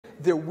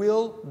there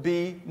will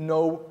be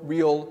no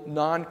real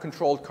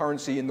non-controlled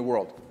currency in the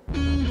world. We're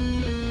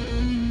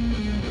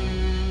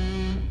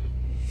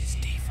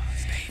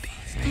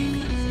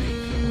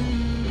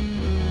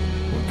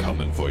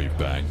coming for you,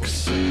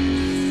 banks.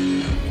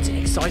 It's an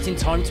exciting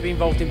time to be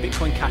involved in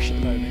Bitcoin Cash at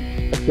the moment.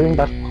 During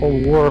that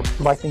whole war of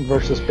Lightning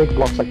versus big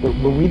blocks, like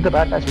were we the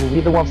bad guys? Were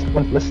we the ones that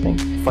weren't listening?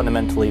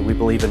 Fundamentally, we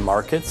believe in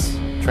markets,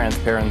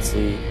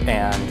 transparency,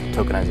 and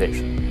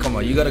tokenization. Come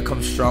on, you gotta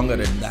come stronger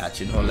than that,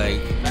 you know, like...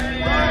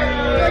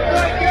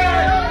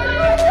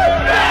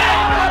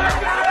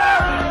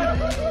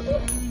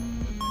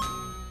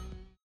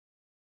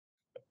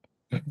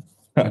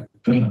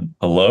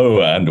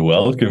 Hello and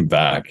welcome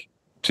back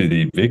to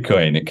the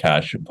Bitcoin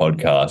Cash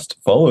podcast,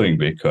 following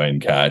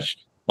Bitcoin Cash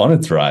on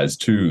its rise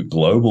to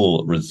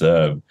global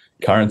reserve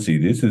currency.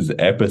 This is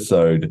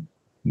episode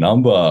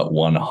number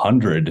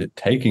 100,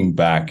 Taking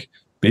Back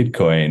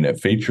Bitcoin,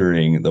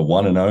 featuring the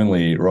one and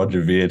only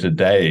Roger Ver.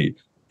 Today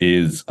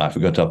is, I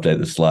forgot to update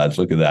the slides,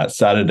 look at that,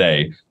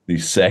 Saturday, the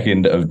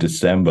 2nd of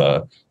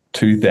December,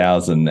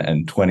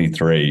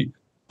 2023.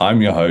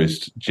 I'm your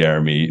host,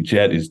 Jeremy.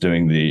 Jet is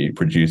doing the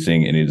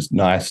producing in his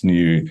nice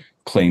new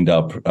cleaned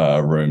up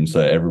room,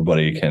 so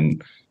everybody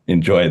can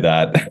enjoy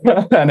that.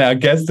 And our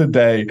guest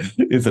today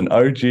is an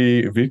OG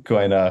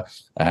Bitcoiner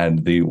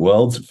and the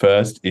world's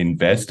first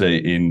investor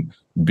in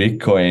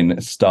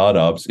Bitcoin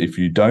startups. If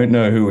you don't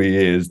know who he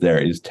is, there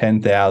is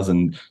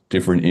 10,000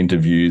 different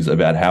interviews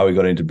about how he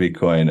got into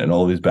Bitcoin and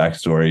all of his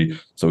backstory.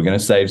 So we're going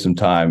to save some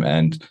time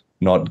and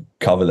not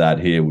cover that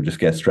here. We'll just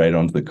get straight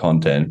onto the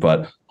content.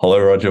 But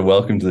hello, Roger.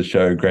 Welcome to the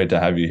show. Great to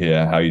have you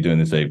here. How are you doing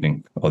this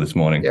evening or this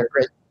morning? Yeah,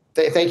 great.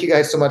 Thank you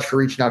guys so much for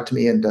reaching out to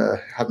me and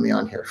having me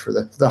on here for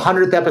the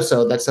 100th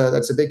episode. That's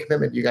a big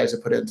commitment you guys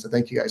have put in. So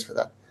thank you guys for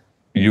that.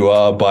 You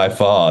are by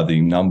far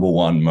the number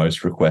one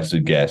most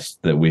requested guest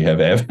that we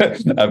have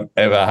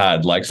ever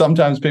had. Like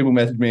sometimes people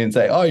message me and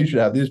say, oh, you should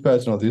have this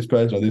person or this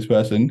person or this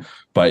person.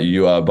 But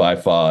you are by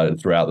far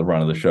throughout the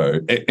run of the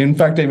show. In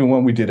fact, even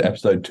when we did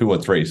episode 2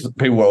 or 3,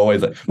 people were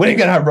always like, when are you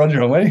going to have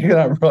Roger on? When are you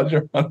going to have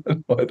Roger on?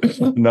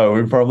 No,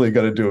 we've probably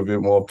got to do a bit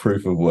more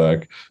proof of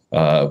work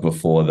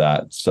before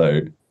that.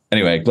 So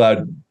anyway,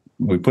 glad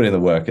we put in the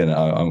work and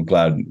I'm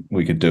glad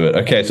we could do it.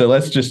 Okay, so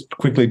let's just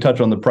quickly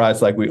touch on the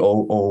price like we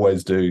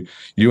always do.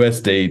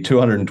 USD,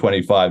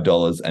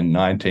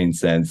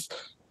 $225.19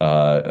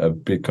 of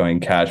Bitcoin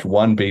Cash.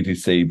 One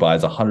BTC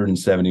buys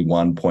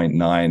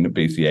 171.9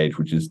 BCH,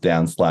 which is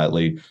down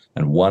slightly,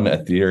 and one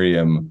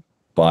Ethereum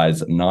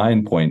buys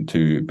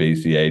 9.2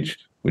 BCH,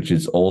 which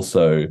is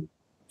also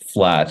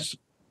flat.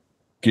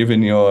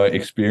 Given your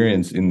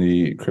experience in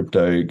the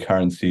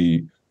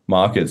cryptocurrency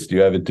markets, do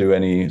you ever do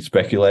any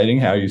speculating?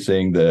 How are you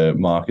seeing the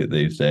market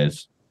these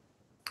days?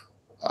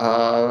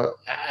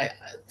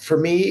 For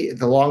me,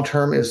 the long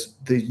term is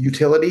the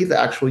utility, the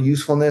actual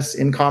usefulness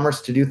in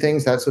commerce to do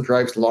things. That's what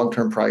drives the long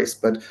term price.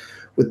 But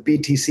with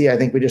BTC, I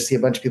think we just see a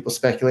bunch of people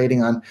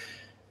speculating on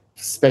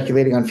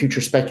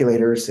future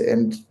speculators.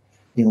 And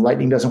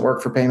Lightning doesn't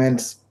work for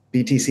payments.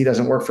 BTC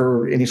doesn't work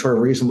for any sort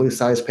of reasonably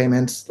sized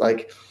payments.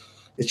 Like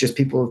it's just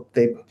people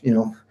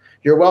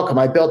you're welcome.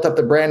 I built up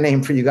the brand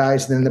name for you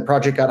guys, and then the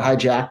project got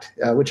hijacked,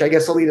 which I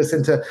guess will lead us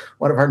into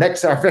one of our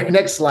very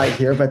next slide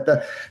here. But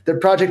the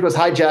project was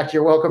hijacked.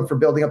 You're welcome for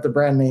building up the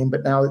brand name,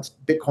 but now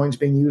Bitcoin's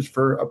being used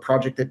for a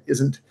project that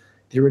isn't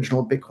the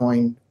original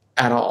Bitcoin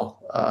at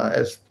all.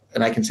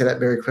 And I can say that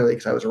very clearly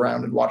because I was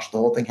around and watched the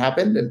whole thing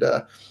happen. And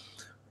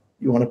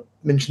you want to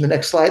mention the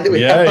next slide that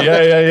we have?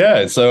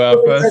 Yeah. So our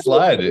first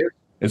slide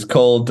is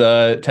called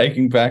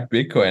Taking Back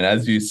Bitcoin.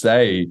 As you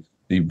say,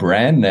 the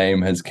brand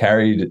name has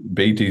carried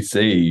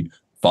BTC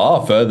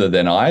far further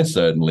than I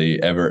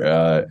certainly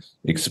ever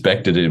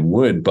expected it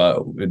would,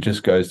 but it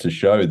just goes to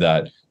show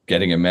that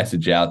getting a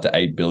message out to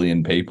 8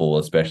 billion people,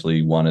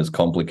 especially one as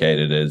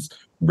complicated as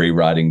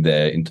rewriting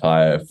their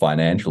entire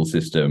financial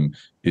system,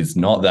 is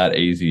not that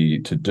easy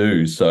to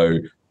do. So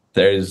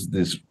there's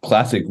this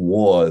classic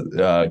book,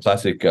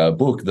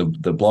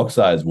 the Block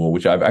Size War,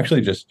 which I've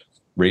actually just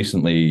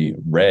recently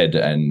read,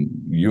 and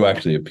you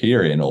actually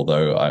appear in,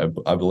 although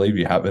I believe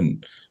you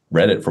haven't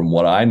read it from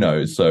what I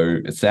know. So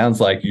it sounds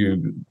like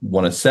you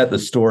want to set the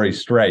story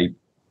straight,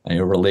 and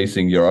you're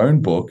releasing your own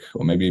book,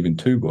 or maybe even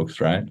 2 books,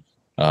 right?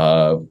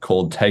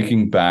 Called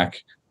Taking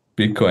Back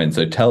Bitcoin.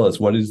 So tell us,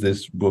 what is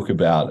this book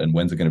about, and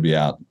when's it going to be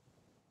out?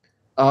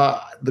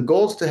 The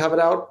goal is to have it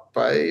out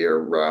by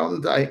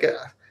around,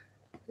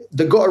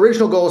 the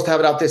original goal is to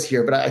have it out this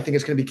year, but I think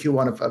it's going to be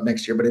Q1 of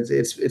next year. But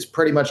it's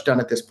pretty much done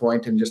at this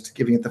point, and just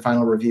giving it the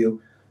final review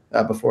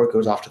before it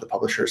goes off to the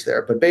publishers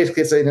there. But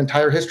basically, it's an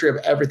entire history of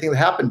everything that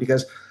happened,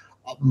 because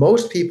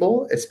most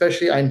people,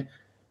 especially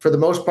for the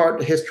most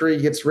part, history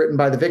gets written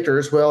by the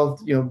victors. Well,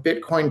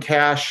 Bitcoin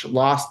Cash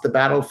lost the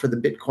battle for the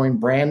Bitcoin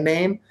brand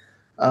name.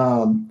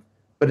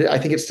 But I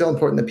think it's still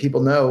important that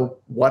people know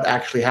what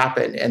actually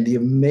happened and the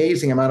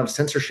amazing amount of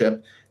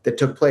censorship that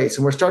took place.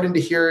 And we're starting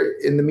to hear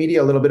in the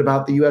media a little bit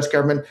about the U.S.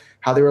 government,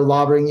 how they were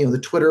lobbying, the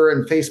Twitter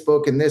and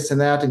Facebook and this and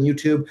that and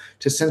YouTube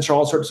to censor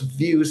all sorts of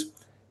views.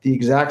 the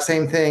exact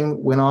same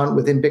thing went on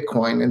within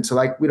Bitcoin. And so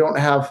like we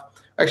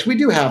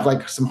do have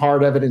like some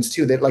hard evidence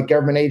too that like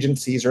government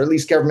agencies or at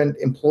least government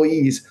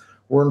employees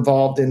were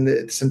involved in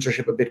the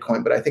censorship of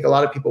Bitcoin. But I think a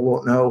lot of people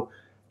won't know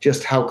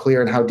just how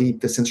clear and how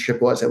deep the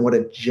censorship was and what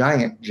a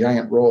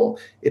giant role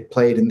it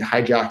played in the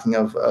hijacking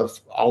of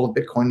all of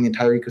Bitcoin, the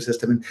entire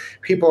ecosystem. And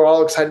people are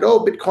all excited,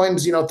 oh,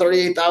 Bitcoin's,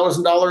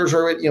 $38,000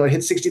 or it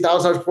hit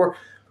 $60,000 before.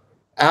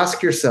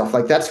 Ask yourself,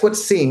 like that's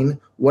what's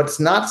seen. What's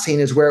not seen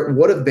is where it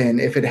would have been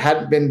if it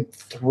hadn't been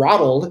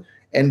throttled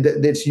and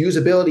its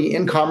usability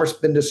in commerce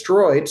been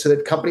destroyed so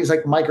that companies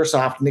like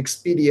Microsoft and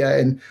Expedia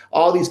and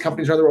all these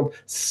companies around the world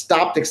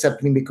stopped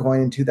accepting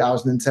Bitcoin in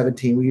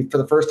 2017. We, for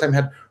the first time,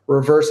 had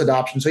reverse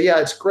adoption. So yeah,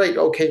 it's great.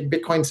 Okay,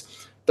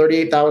 Bitcoin's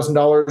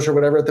 $38,000 or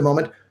whatever at the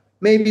moment.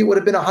 Maybe it would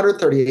have been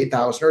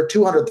 $138,000 or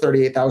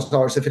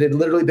 $238,000 if it had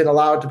literally been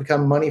allowed to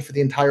become money for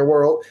the entire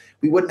world.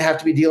 We wouldn't have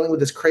to be dealing with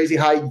this crazy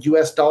high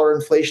US dollar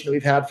inflation that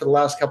we've had for the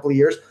last couple of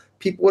years.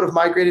 People would have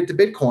migrated to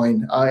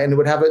Bitcoin and it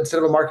would have, instead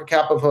of a market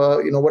cap of,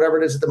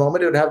 whatever it is at the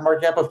moment, it would have a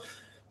market cap of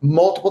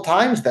multiple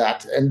times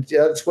that. And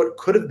that's what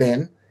could have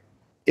been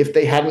if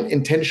they hadn't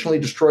intentionally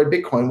destroyed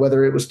Bitcoin,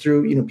 whether it was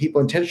through, people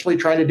intentionally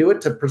trying to do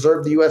it to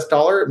preserve the US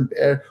dollar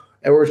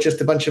or it's just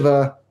a bunch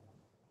of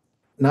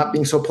not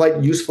being so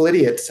polite, useful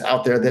idiots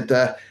out there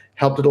that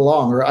helped it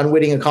along, or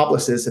unwitting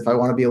accomplices, if I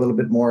want to be a little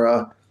bit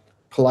more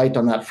polite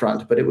on that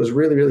front. But it was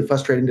really, really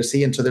frustrating to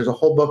see. And so there's a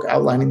whole book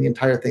outlining the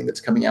entire thing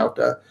that's coming out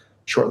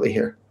shortly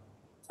here.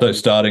 So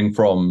starting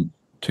from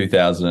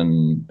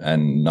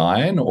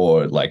 2009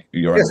 or like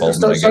your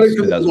involvement, I guess,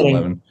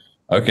 2011?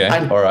 Okay,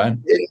 all right.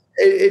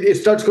 It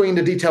starts going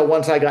into detail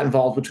once I got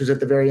involved, which was at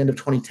the very end of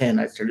 2010.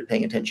 I started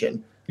paying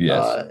attention.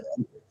 Yes.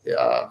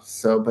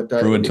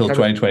 Through until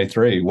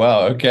 2023.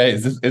 Wow. Okay.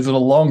 Is it a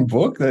long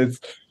book? That's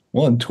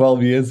more than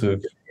 12 years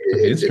of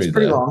history. It's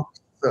pretty long.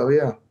 So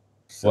yeah.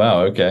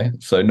 Wow. Okay.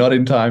 So not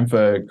in time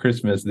for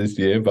Christmas this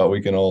year, but we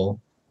can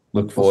all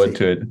look forward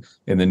to it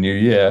in the new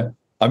year.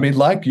 I mean,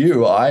 like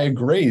you, I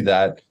agree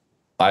that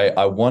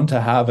I want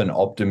to have an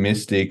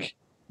optimistic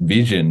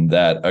vision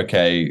that,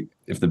 okay,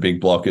 if the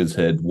big blockers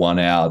had won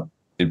out,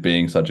 it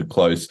being such a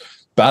close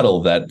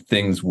battle, that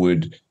things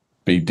would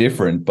be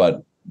different.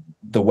 But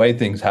the way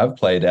things have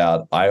played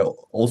out, I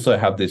also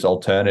have this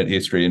alternate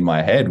history in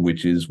my head,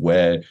 which is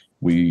where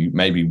we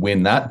maybe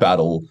win that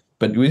battle,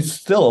 but we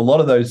still, a lot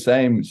of those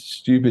same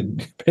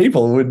stupid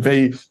people would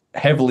be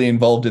heavily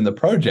involved in the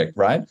project,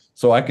 right?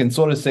 So I can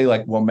sort of see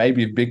like, well,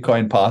 maybe if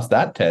Bitcoin passed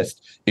that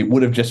test, it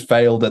would have just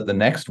failed at the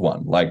next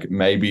one. Like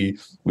maybe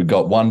we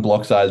got one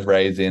block size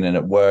raise in and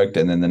it worked,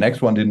 and then the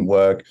next one didn't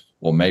work,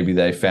 or maybe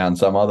they found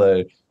some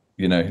other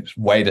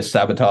way to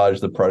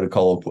sabotage the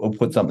protocol or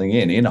put something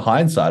in. In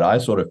hindsight, I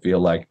sort of feel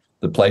like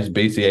the place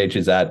BCH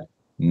is at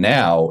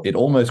now, it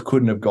almost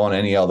couldn't have gone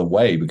any other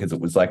way, because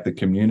it was like the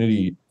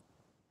community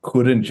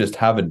couldn't just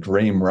have a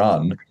dream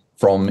run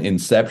from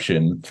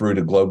inception through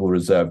to global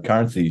reserve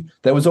currency.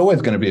 There was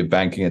always going to be a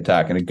banking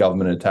attack and a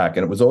government attack,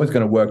 and it was always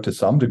going to work to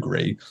some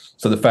degree.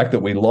 So the fact that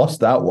we lost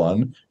that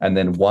one, and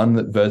then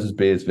one versus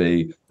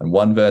BSV and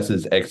one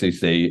versus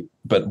XEC,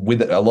 but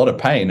with a lot of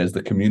pain as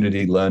the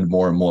community learned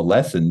more and more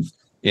lessons,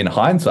 in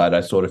hindsight,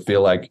 I sort of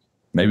feel like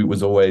maybe it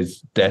was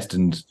always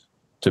destined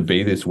to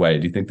be this way.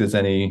 Do you think there's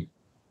any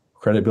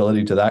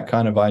credibility to that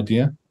kind of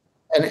idea?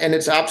 And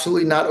it's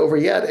absolutely not over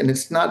yet. And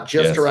it's not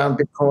just around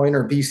Bitcoin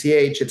or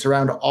BCH. It's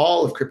around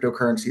all of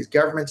cryptocurrencies.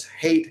 Governments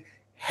hate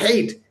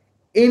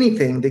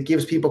anything that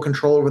gives people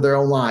control over their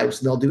own lives.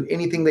 And they'll do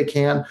anything they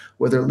can,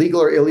 whether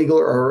legal or illegal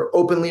or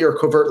openly or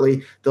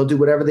covertly. They'll do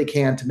whatever they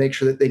can to make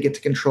sure that they get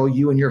to control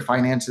you and your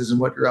finances and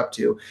what you're up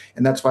to.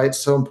 And that's why it's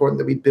so important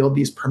that we build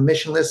these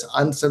permissionless,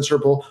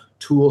 uncensorable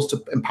tools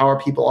to empower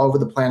people all over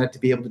the planet to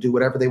be able to do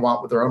whatever they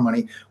want with their own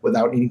money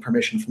without needing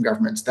permission from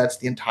governments. That's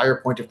the entire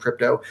point of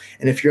crypto.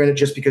 And if you're in it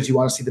just because you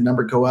want to see the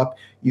number go up,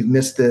 you've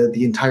missed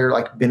the entire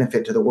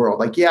benefit to the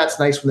world. Like, yeah, it's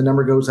nice when the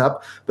number goes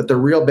up, but the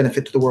real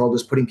benefit to the world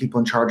is putting people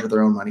in charge of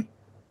their own money.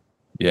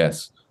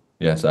 Yes,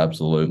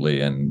 absolutely.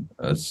 And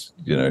as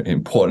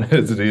important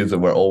as it is that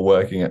we're all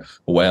working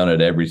away on it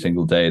every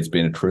single day, it's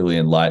been a truly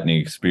enlightening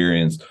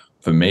experience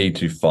for me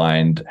to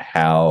find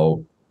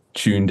how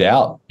tuned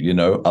out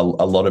a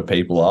lot of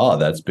people are.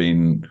 That's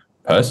been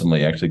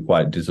personally actually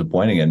quite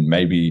disappointing, and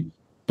maybe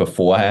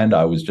beforehand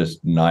I was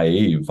just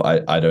naive.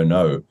 I don't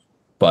know,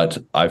 but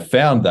I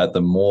found that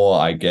the more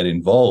I get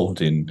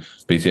involved in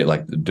BCH,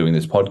 like doing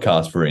this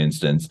podcast for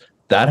instance,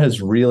 that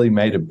has really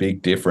made a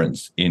big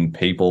difference in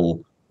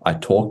people I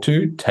talk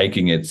to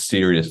taking it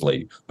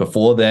seriously.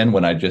 Before then,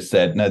 when I just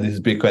said, no, this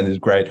is Bitcoin, this is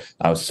great,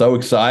 I was so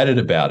excited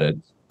about it,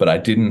 but I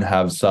didn't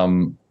have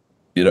some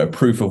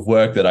proof of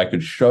work that I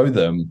could show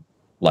them.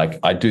 Like,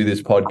 I do this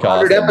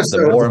podcast, and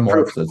the more and more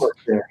episodes.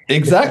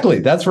 Exactly.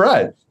 That's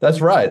right.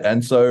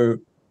 And so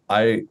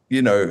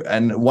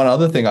and one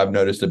other thing I've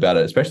noticed about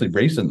it, especially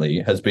recently,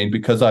 has been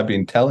because I've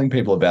been telling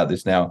people about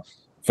this now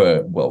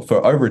for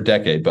over a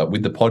decade, but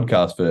with the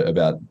podcast for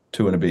about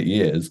 2 and a bit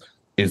years,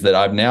 is that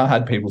I've now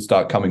had people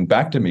start coming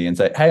back to me and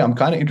say, hey, I'm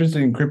kind of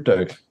interested in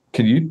crypto.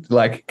 Can you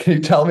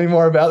tell me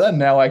more about that?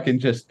 Now I can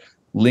just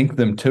link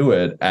them to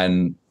it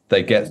and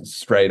they get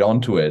straight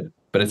onto it.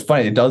 But it's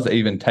funny, it does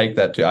even take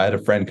that to, I had a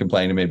friend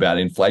complain to me about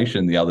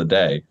inflation the other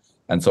day.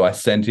 And so I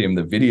sent him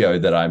the video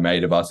that I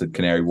made of us at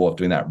Canary Wharf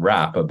doing that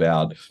rap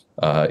about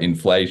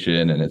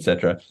inflation and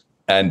etc.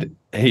 And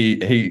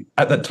he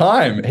at the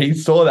time he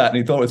saw that and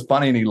he thought it was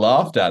funny and he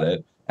laughed at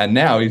it. And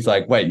now he's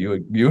like, wait, you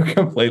were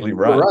completely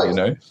right, you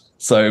know?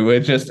 So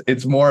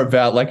it's more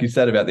about, like you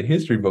said, about the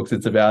history books.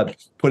 It's about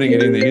putting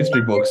it in the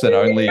history books, and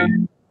only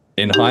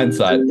in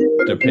hindsight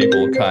do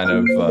people kind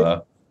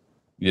of,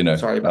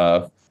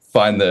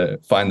 find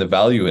the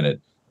value in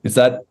it. Is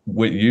that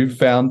what you've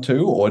found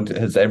too? Or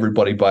has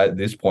everybody by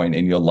this point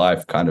in your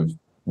life kind of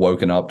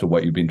woken up to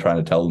what you've been trying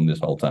to tell them this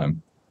whole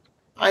time?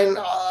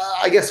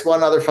 I guess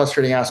one other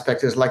frustrating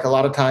aspect is, like, a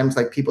lot of times,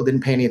 like, people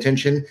didn't pay any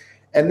attention.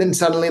 And then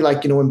suddenly,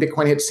 like, when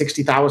Bitcoin hit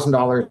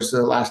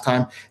 $60,000 last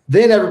time,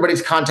 then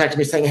everybody's contacting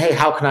me saying, hey,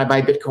 how can I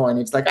buy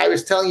Bitcoin? It's like, I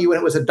was telling you when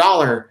it was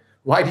 $1.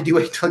 Why did you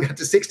wait till it got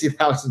to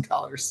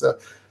 $60,000? So,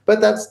 but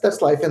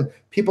that's life. And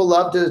people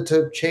love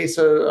to chase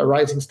a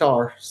rising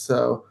star.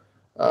 So,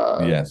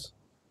 yes.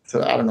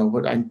 So I don't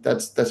know.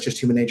 That's just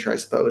human nature, I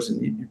suppose.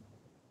 And you're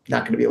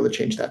not going to be able to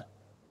change that.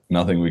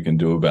 Nothing we can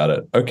do about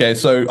it. Okay.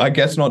 So I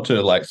guess not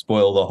to like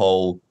spoil the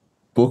whole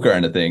book or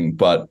anything,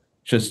 but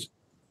just,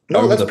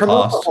 no, let's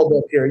promote the whole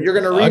book here. You're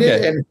going to read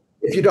it, and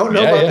if you don't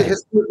know about the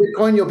history of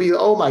Bitcoin, you'll be,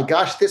 oh my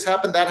gosh, this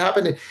happened, that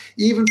happened. And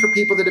even for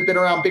people that have been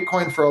around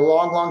Bitcoin for a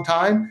long, long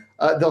time,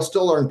 they'll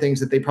still learn things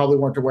that they probably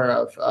weren't aware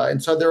of.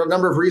 And so there are a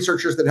number of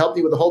researchers that helped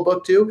me with the whole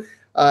book too.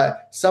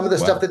 Some of the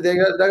stuff that they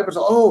dug up was,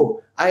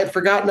 oh, I had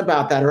forgotten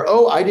about that, or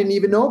oh, I didn't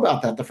even know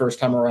about that the first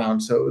time around.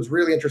 So it was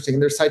really interesting.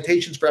 And there's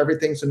citations for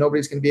everything, so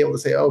nobody's going to be able to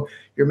say, oh,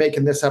 you're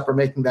making this up or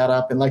making that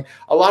up. And like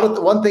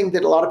one thing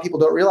that a lot of people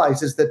don't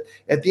realize is that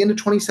at the end of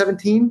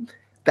 2017,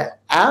 the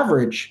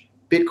average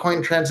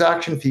Bitcoin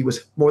transaction fee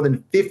was more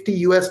than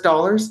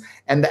 $50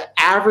 and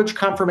the average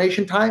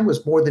confirmation time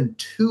was more than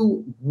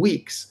 2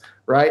 weeks,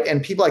 right?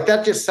 And people like,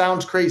 that just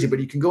sounds crazy, but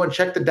you can go and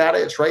check the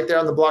data. It's right there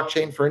on the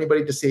blockchain for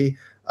anybody to see.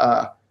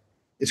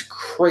 It's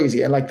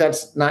crazy. And like,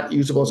 that's not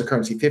usable as a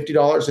currency.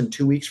 $50 in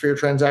 2 weeks for your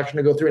transaction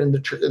to go through, and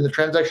the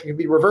transaction can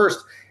be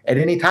reversed at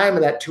any time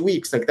in that 2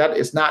 weeks. Like, that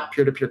is not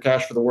peer-to-peer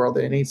cash for the world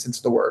in any sense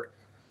of the word,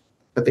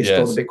 but they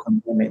stole the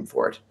Bitcoin name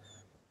for it.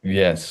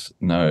 Yes,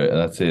 no,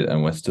 that's it.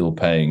 And we're still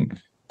paying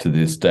to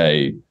this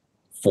day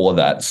for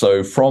that.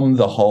 So from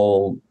the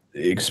whole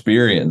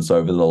experience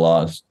over the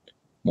last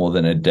more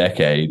than a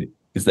decade,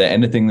 is there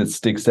anything that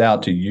sticks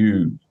out to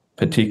you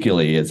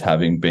particularly as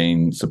having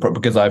been surprised?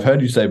 Because I've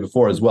heard you say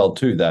before as well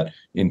too, that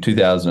in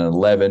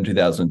 2011,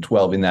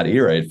 2012, in that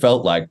era, it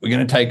felt like we're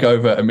going to take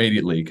over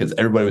immediately because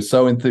everybody was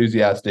so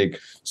enthusiastic,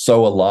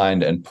 so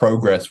aligned, and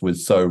progress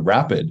was so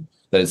rapid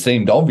that it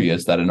seemed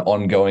obvious that an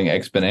ongoing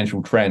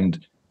exponential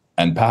trend,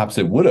 and perhaps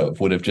it would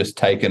have just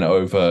taken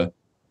over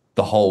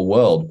the whole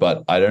world.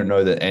 But I don't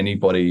know that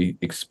anybody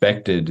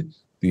expected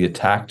the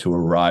attack to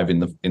arrive in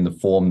the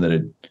form that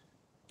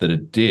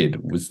it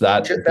did. Was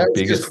that the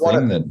biggest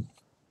thing?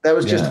 That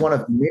was just one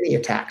of many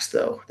attacks,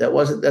 though.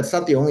 That's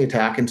not the only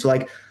attack. And so,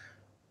 like,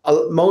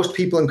 most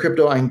people in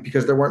crypto,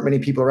 because there weren't many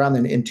people around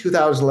then, in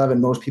 2011,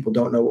 most people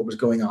don't know what was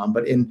going on.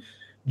 But in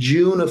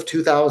June of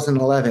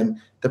 2011,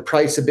 the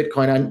price of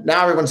Bitcoin,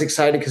 now everyone's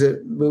excited because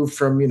it moved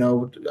from,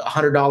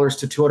 $100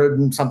 to $200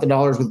 and something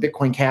with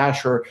Bitcoin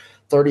Cash, or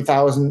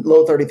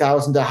low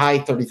 30,000 to high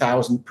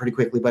 30,000 pretty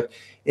quickly. But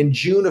in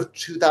June of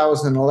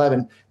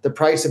 2011, the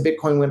price of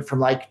Bitcoin went from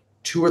like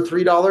 $2 or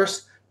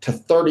 $3 to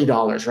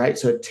 $30, right?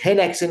 So a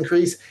 10x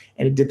increase,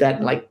 and it did that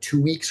in like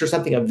 2 weeks or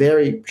something, a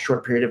very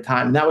short period of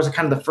time. And that was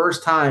kind of the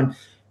first time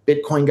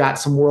Bitcoin got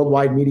some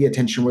worldwide media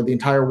attention, where the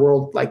entire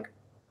world like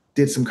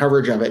did some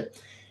coverage of it.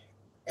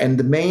 And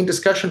the main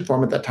discussion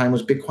forum at that time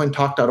was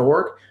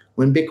bitcointalk.org.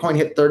 When Bitcoin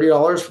hit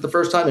 $30 for the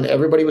first time and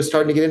everybody was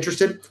starting to get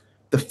interested,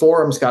 the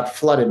forums got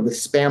flooded with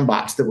spam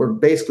bots that were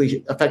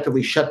basically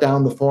effectively shut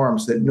down the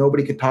forums, so that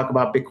nobody could talk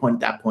about Bitcoin at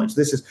that point.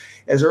 So this is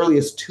as early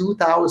as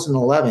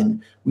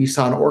 2011, we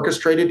saw an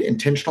orchestrated,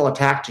 intentional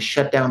attack to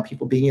shut down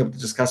people being able to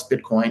discuss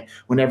Bitcoin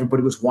when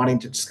everybody was wanting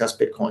to discuss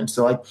Bitcoin.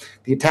 So like,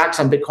 the attacks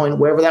on Bitcoin,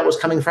 wherever that was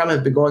coming from,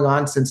 have been going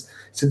on since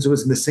it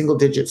was in the single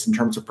digits in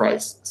terms of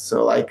price.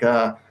 So like,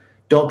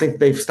 don't think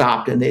they've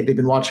stopped, and they've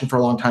been watching for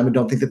a long time, and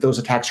don't think that those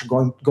attacks are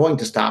going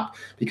to stop,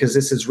 because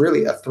this is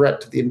really a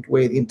threat to the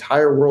way the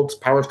entire world's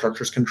power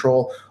structures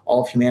control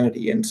all of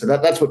humanity. And so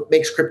that's what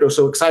makes crypto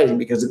so exciting,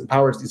 because it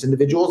empowers these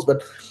individuals,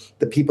 but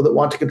the people that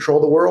want to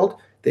control the world,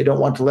 they don't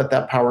want to let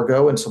that power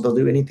go, and so they'll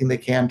do anything they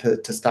can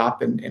to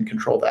stop and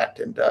control that.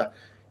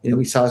 And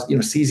we saw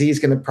CZ is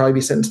going to probably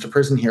be sentenced to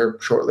prison here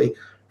shortly.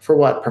 For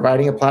what?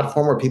 Providing a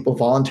platform where people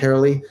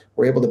voluntarily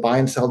were able to buy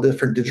and sell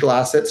different digital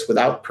assets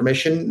without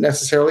permission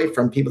necessarily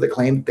from people that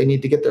claim that they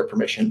need to get their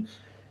permission.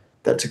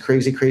 That's a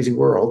crazy, crazy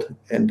world,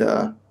 and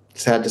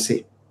sad to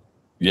see.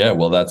 Yeah,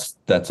 well, that's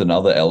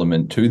another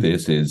element to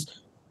this, is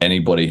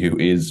anybody who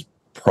is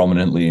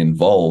prominently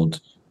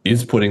involved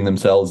is putting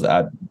themselves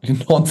at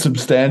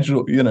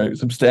non-substantial,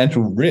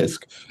 substantial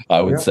risk.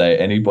 I would say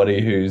anybody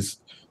who's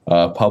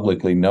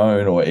publicly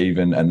known or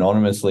even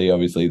anonymously.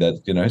 Obviously,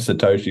 that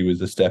Satoshi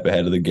was a step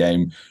ahead of the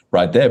game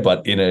right there.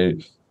 But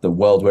in the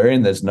world we're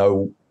in, there's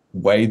no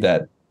way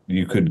that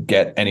you could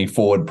get any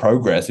forward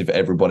progress if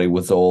everybody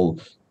was all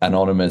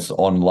anonymous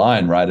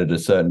online, right? At a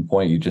certain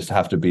point, you just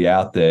have to be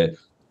out there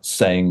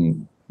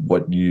saying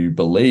what you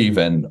believe,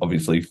 and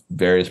obviously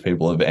various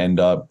people have ended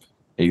up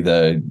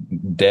either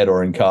dead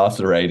or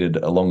incarcerated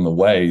along the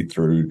way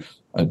through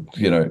a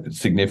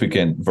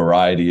significant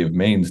variety of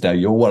means. Now,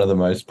 you're one of the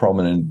most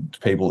prominent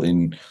people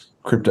in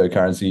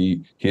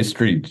cryptocurrency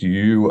history. Do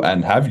you,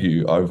 and have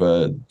you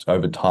over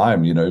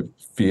time,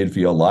 feared for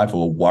your life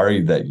or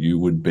worried that you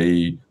would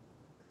be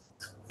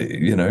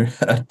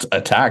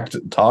attacked,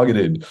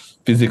 targeted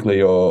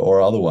physically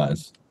or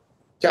otherwise?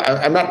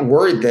 Yeah, I'm not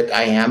worried that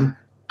I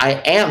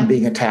am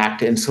being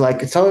attacked. And so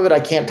like some of it I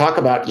can't talk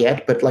about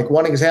yet, but like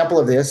one example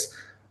of this,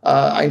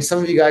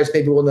 some of you guys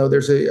maybe will know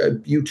there's a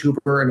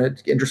YouTuber and an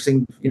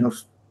interesting,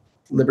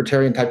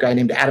 libertarian type guy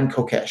named Adam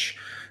Kokesh,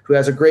 who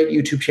has a great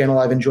YouTube channel.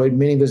 I've enjoyed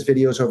many of his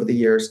videos over the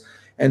years.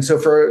 And so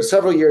for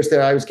several years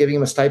there, I was giving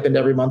him a stipend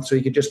every month so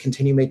he could just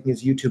continue making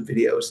his YouTube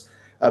videos.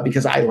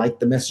 Because I like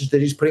the message that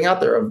he's putting out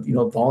there of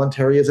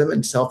voluntarism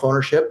and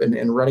self-ownership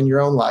and running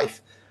your own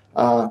life.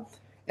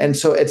 And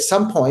so at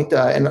some point,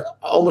 and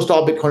almost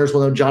all Bitcoiners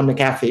will know John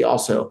McAfee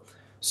also.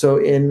 So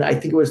in, I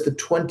think it was the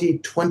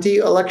 2020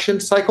 election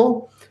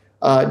cycle,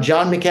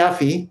 John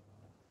McAfee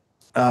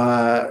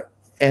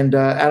and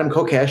Adam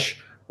Kokesh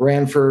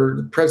ran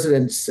for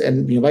presidents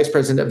and vice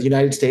president of the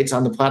United States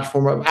on the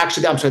platform of,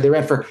 actually, I'm sorry, they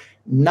ran for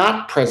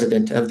not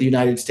president of the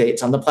United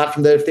States on the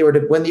platform that if they were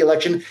to win the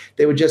election,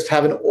 they would just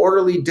have an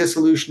orderly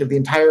dissolution of the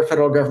entire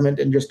federal government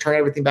and just turn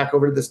everything back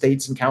over to the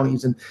states and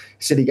counties and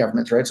city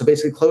governments, right? So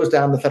basically close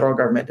down the federal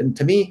government. And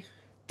to me,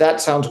 that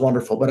sounds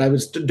wonderful. But I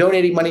was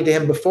donating money to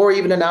him before he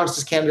even announced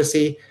his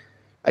candidacy.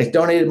 I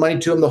donated money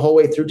to him the whole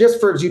way through just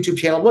for his YouTube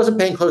channel. Wasn't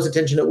paying close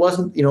attention. It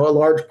wasn't, a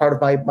large part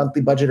of my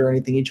monthly budget or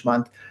anything each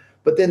month.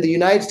 But then the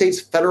United States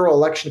Federal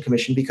Election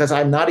Commission, because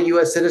I'm not a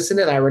U.S. citizen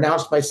and I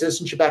renounced my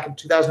citizenship back in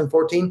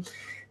 2014,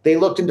 they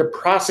looked into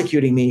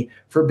prosecuting me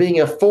for being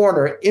a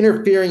foreigner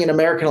interfering in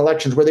American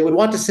elections, where they would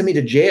want to send me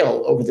to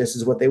jail over this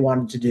is what they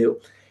wanted to do.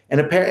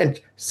 And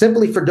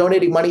simply for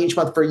donating money each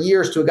month for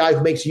years to a guy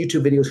who makes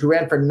YouTube videos, who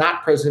ran for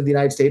not president of the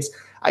United States,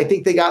 I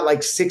think they got like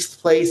 6th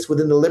place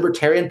within the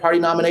Libertarian Party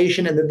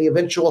nomination. And then the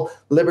eventual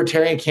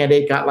Libertarian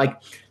candidate got like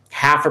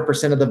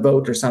 0.5% of the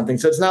vote or something.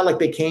 So it's not like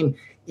they came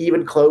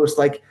even close.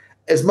 Like,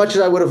 as much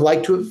as I would have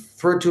liked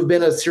for it to have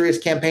been a serious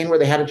campaign where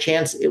they had a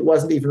chance, it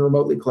wasn't even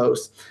remotely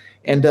close.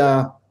 And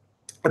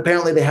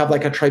apparently they have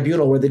like a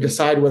tribunal where they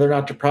decide whether or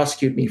not to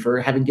prosecute me for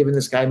having given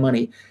this guy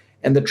money.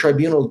 And the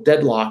tribunal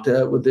deadlocked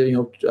with the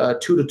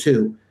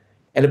 2-2.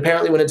 And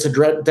apparently when it's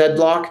a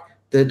deadlock,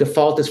 the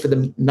default is for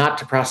them not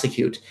to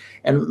prosecute.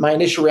 And my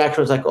initial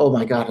reaction was like, oh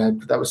my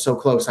God, that was so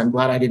close. I'm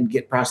glad I didn't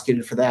get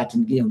prosecuted for that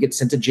and get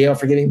sent to jail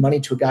for giving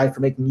money to a guy for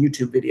making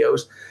YouTube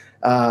videos.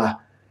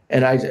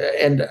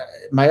 And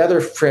my other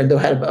friend, though,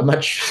 had a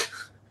much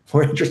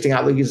more interesting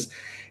outlook, because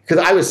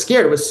I was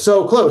scared. It was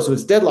so close. It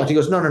was deadlocked. He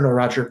goes, no,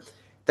 Roger,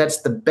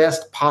 that's the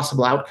best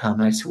possible outcome.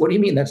 And I said, what do you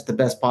mean that's the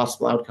best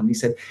possible outcome? He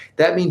said,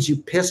 that means you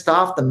pissed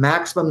off the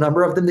maximum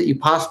number of them that you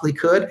possibly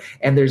could,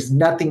 and there's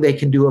nothing they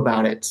can do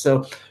about it.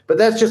 So, but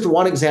that's just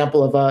one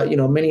example of,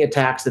 many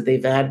attacks that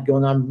they've had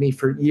going on with me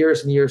for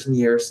years and years and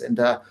years. And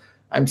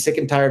I'm sick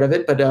and tired of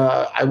it, but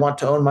I want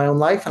to own my own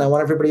life, and I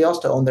want everybody else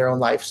to own their own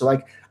life. So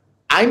like,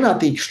 I'm not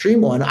the extreme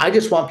one. I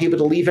just want people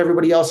to leave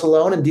everybody else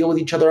alone and deal with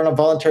each other on a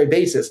voluntary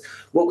basis.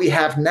 What we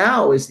have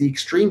now is the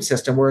extreme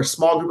system where a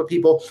small group of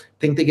people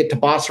think they get to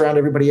boss around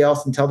everybody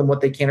else and tell them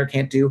what they can or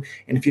can't do.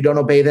 And if you don't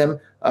obey them,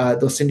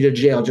 they'll send you to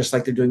jail, just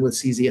like they're doing with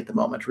CZ at the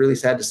moment. Really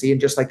sad to see.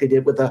 And just like they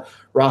did with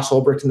Ross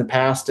Ulbricht in the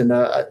past and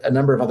a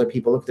number of other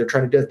people. If they're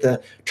trying to do it,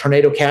 the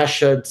Tornado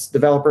Cash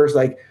developers,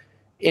 like,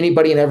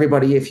 anybody and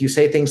everybody, if you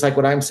say things like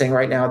what I'm saying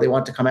right now, they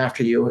want to come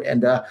after you.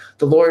 And the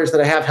lawyers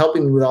that I have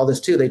helping me with all this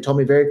too, they told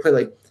me very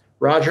clearly,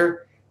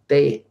 Roger,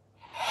 they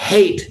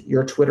hate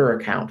your Twitter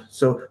account.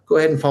 So go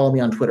ahead and follow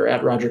me on Twitter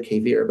at Roger K.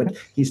 Veer. But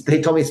they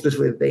told me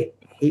specifically that they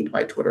hate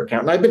my Twitter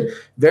account. And I've been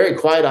very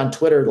quiet on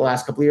Twitter the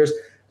last couple of years,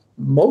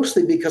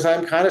 mostly because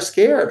I'm kind of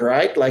scared,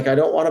 right? Like, I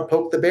don't want to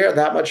poke the bear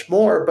that much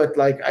more, but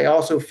like, I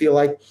also feel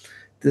like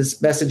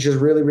this message is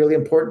really, really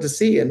important to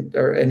see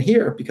and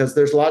hear, because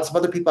there's lots of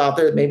other people out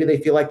there that maybe they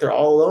feel like they're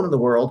all alone in the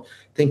world,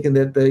 thinking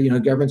that the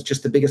government's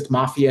just the biggest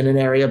mafia in an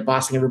area,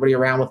 bossing everybody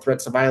around with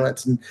threats of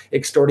violence and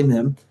extorting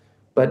them.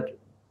 But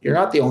you're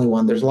not the only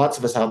one. There's lots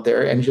of us out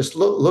there. And just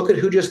look at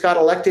who just got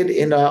elected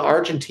in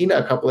Argentina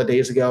a couple of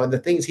days ago, and the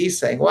things he's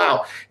saying.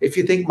 Wow, if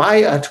you think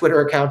my Twitter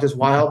account is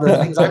wild, the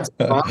things I'm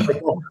saying,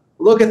 like, well,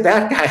 look at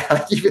that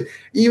guy.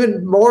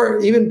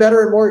 even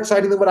better and more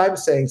exciting than what I'm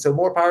saying. So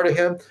more power to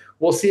him.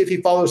 We'll see if he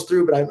follows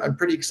through, but I'm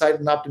pretty excited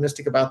and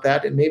optimistic about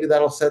that. And maybe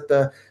that'll set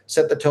the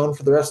tone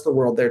for the rest of the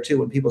world there too,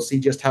 when people see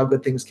just how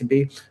good things can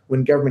be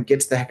when government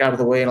gets the heck out of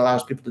the way and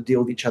allows people to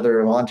deal with each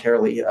other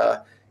voluntarily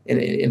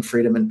in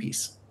freedom and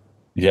peace.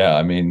 Yeah,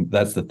 I mean,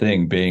 that's the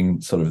thing,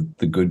 being sort of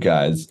the good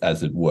guys,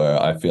 as it were.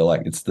 I feel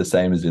like it's the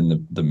same as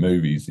in the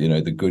movies.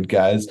 The good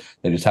guys,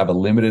 they just have a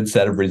limited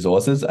set of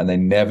resources and they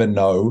never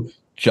know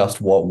just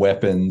what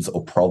weapons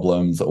or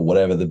problems or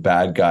whatever the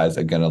bad guys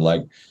are going to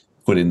like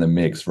put in the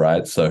mix,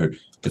 right? So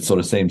it sort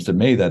of seems to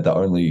me that the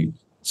only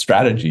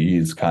strategy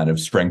is kind of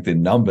strength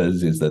in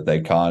numbers, is that they're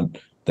going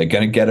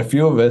to get a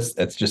few of us.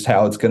 That's just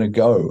how it's going to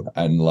go.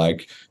 And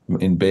like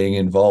in being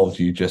involved,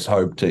 you just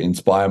hope to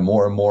inspire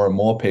more and more and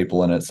more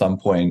people. And at some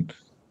point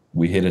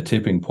we hit a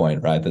tipping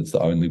point, right? That's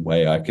the only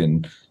way I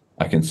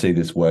can see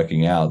this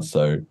working out.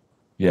 So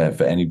yeah,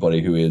 for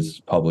anybody who is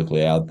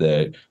publicly out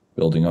there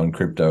building on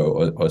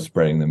crypto or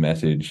spreading the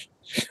message,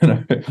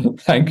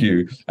 thank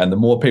you. And the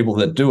more people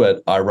that do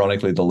it,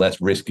 ironically, the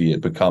less risky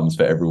it becomes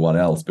for everyone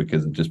else,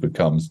 because it just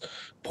becomes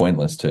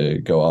pointless to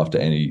go after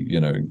any,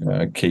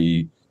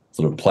 key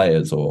sort of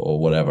players or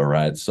whatever,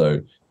 right?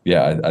 So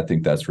yeah, I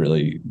think that's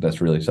really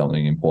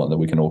something important that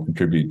we can all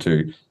contribute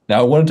to. Now,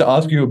 I wanted to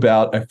ask you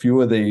about a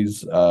few of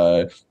these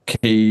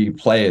key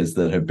players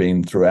that have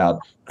been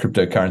throughout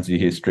cryptocurrency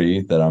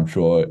history that I'm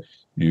sure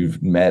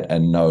you've met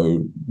and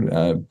know,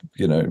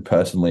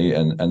 personally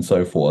and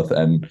so forth.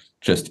 And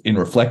just in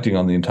reflecting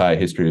on the entire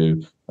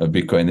history of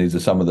Bitcoin, these are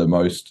some of the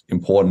most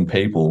important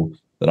people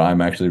that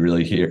I'm actually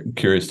really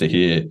curious to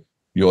hear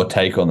your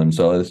take on them.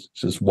 So let's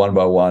just one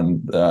by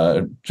one,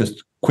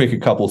 just quick, a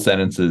couple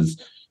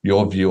sentences,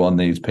 your view on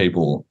these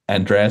people.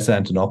 Andreas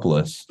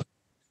Antonopoulos.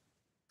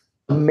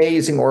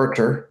 Amazing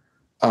orator,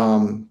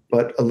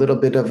 but a little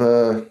bit of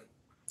a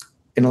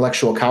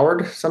intellectual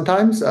coward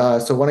sometimes.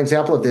 So one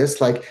example of this,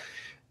 like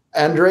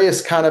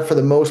Andreas kind of for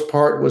the most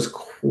part was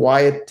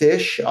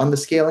quietish on the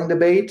scaling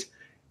debate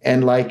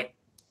and like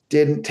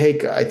didn't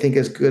take, I think,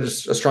 as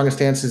strong a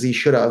stance as he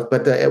should have.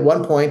 But at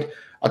one point,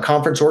 a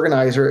conference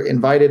organizer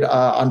invited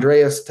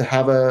Andreas to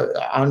have a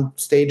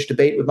on-stage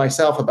debate with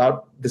myself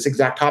about this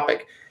exact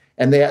topic.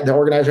 And the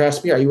organizer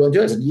asked me, "Are you willing to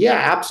do it?" I said, "Yeah,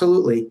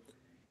 absolutely."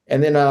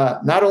 And then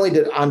not only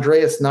did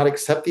Andreas not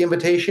accept the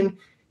invitation,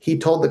 he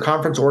told the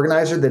conference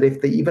organizer that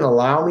if they even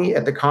allow me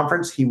at the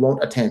conference, he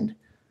won't attend.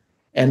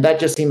 And that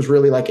just seems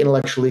really like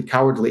intellectually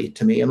cowardly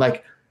to me. And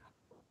like,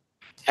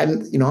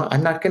 I'm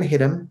not going to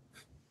hit him.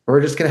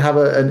 We're just going to have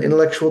an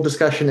intellectual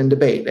discussion and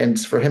debate. And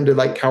for him to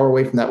like cower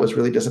away from that was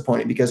really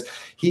disappointing, because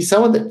he's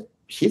someone that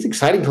he's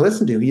exciting to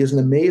listen to. He is an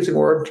amazing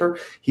orator.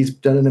 He's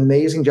done an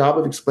amazing job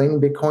of explaining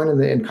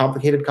Bitcoin and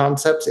complicated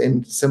concepts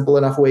in simple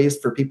enough ways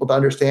for people to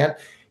understand.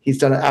 He's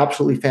done an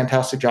absolutely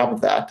fantastic job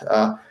of that.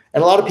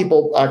 And a lot of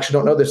people actually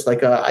don't know this.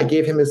 Like I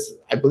gave him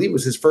I believe it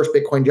was his first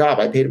Bitcoin job.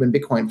 I paid him in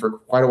Bitcoin for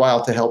quite a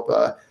while to help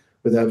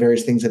with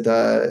various things at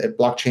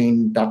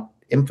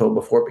blockchain.info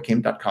before it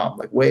became .com,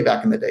 like way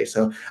back in the day.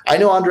 So I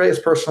know Andreas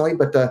personally,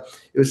 but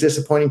it was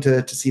disappointing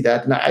to see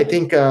that. And I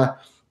think,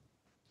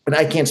 and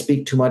I can't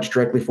speak too much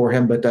directly for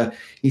him, but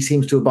he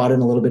seems to have bought in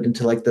a little bit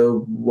into like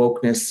the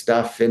wokeness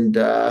stuff and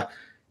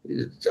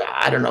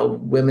I don't know,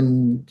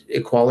 women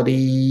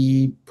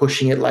equality,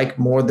 pushing it like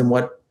more than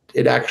what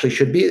it actually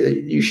should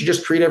be. You should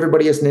just treat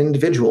everybody as an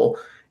individual,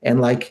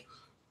 and like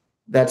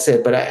that's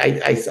it. But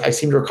I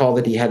seem to recall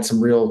that he had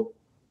some real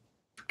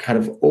kind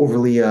of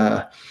overly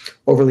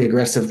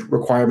aggressive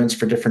requirements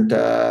for different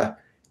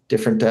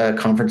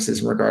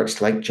conferences in regards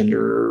to like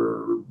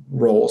gender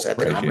roles at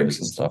the conference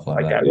and stuff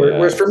like that. Yeah.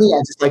 Whereas for me, I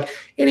just like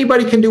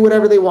anybody can do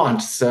whatever they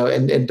want. So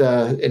and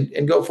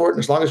go for it. And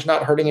as long as you're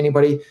not hurting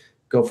anybody,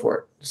 go for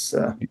it.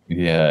 So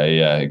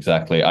yeah,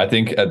 exactly. I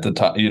think at the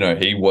time,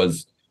 he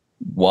was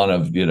one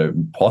of,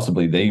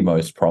 possibly the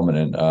most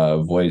prominent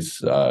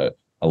voice,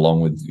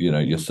 along with,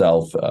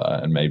 yourself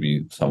and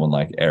maybe someone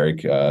like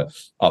Erik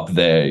up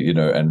there,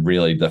 and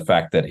really the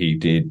fact that he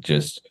did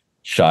just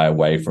shy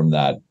away from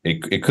that.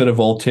 It could have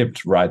all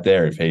tipped right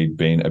there if he'd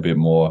been a bit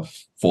more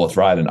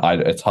forthright. And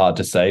it's hard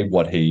to say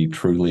what he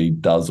truly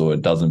does or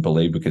doesn't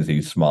believe, because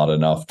he's smart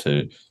enough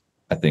to,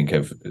 I think,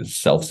 have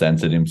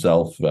self-censored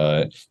himself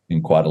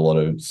in quite a lot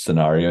of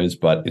scenarios.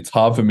 But it's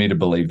hard for me to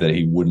believe that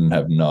he wouldn't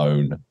have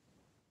known,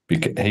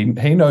 because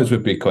he knows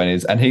what Bitcoin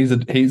is, and he's a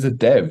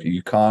dev.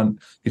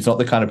 He's not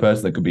the kind of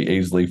person that could be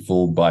easily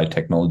fooled by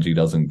technology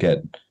doesn't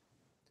get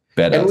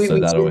better. And we've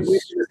seen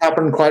this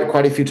happen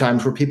quite a few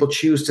times, where people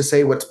choose to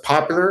say what's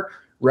popular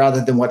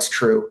rather than what's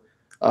true.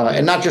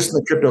 And not just in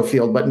the crypto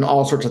field, but in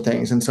all sorts of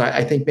things. And so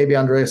I think maybe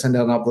Andreas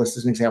Antonopoulos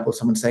is an example of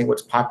someone saying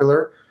what's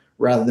popular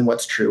rather than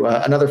what's true.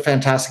 Another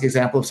fantastic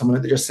example of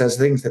someone that just says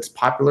things that's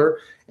popular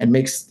and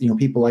makes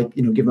people like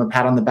give him a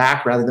pat on the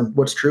back rather than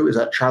what's true is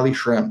Charlie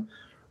Shrem.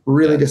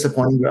 Really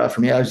disappointing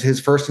for me. I was his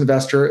first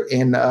investor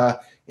in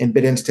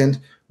BitInstant.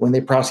 When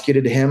they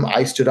prosecuted him,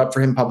 I stood up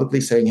for him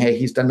publicly, saying, "Hey,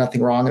 he's done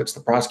nothing wrong. It's the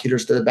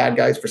prosecutors, the bad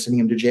guys, for sending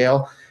him to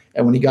jail."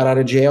 And when he got out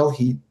of jail,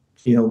 he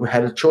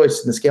had a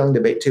choice in the scaling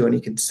debate too, and he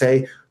could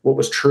say what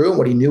was true and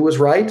what he knew was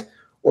right,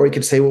 or he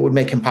could say what would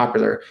make him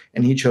popular,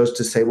 and he chose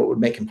to say what would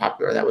make him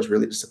popular. That was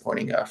really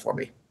disappointing for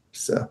me.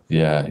 So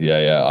yeah.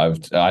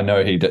 I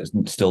know he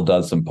still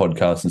does some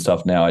podcasts and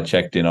stuff now. I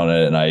checked in on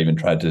it, and I even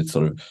tried to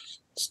sort of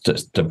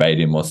just debate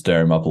him or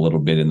stir him up a little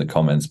bit in the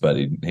comments, but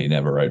he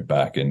never wrote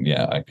back. And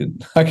yeah,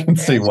 I can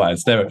see why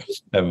it's never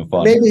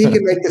fun. Maybe he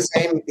can make the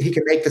same. He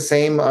can make the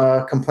same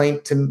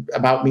complaint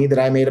about me that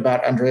I made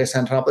about Andreas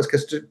Antonopoulos.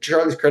 Because to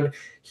Charlie's credit,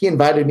 he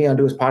invited me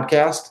onto his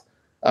podcast.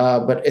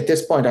 But at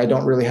this point, I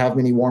don't really have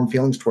many warm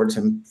feelings towards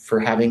him for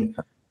having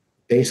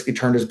basically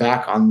turned his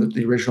back on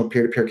the original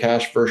peer-to-peer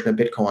cash version of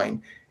Bitcoin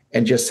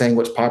and just saying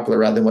what's popular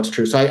rather than what's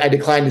true. So I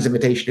declined his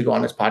invitation to go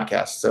on his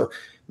podcast. So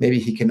maybe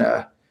he can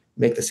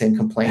make the same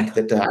complaint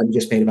that I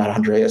just made about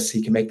Andreas.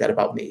 He can make that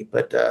about me.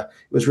 But it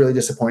was really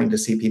disappointing to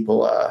see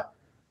people,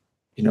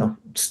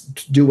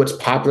 do what's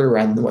popular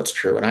rather than what's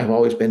true. And I've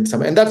always been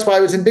and that's why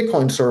I was in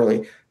Bitcoin so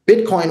early.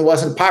 Bitcoin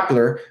wasn't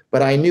popular,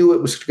 but I knew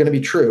it was going to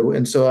be true.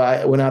 And so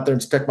I went out there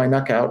and stuck my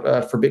neck out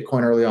for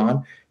Bitcoin early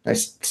on. I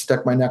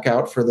stuck my neck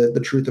out for the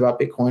truth about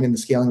Bitcoin and the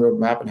scaling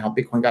roadmap and how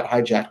Bitcoin got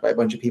hijacked by a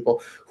bunch of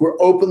people who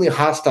are openly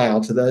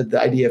hostile to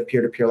the idea of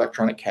peer-to-peer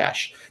electronic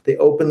cash. They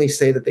openly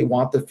say that they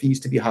want the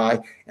fees to be high,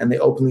 and they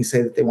openly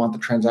say that they want the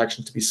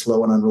transactions to be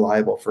slow and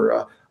unreliable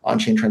for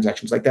on-chain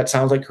transactions. Like, that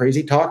sounds like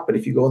crazy talk, but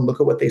if you go and look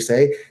at what they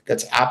say,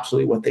 that's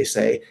absolutely what they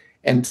say.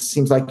 And it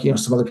seems like,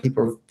 some other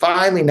people are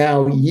finally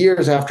now,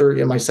 years after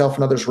myself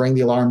and others rang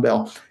the alarm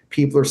bell,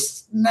 people are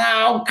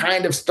now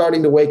kind of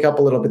starting to wake up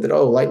a little bit that,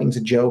 Lightning's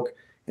a joke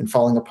and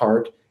falling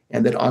apart,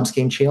 and that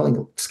on-chain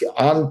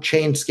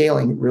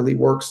scaling really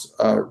works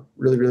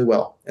really, really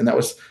well. And that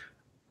was,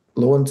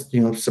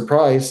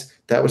 surprise,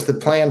 that was the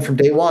plan from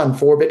day one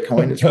for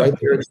Bitcoin. It's right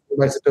there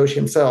by Satoshi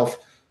himself.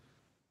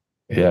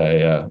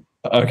 Yeah.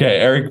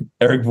 Okay,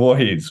 Erik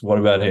Voorhees, what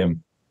about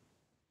him?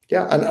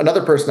 Yeah,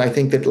 another person I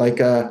think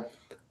that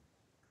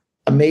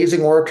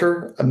amazing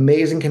orator,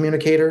 amazing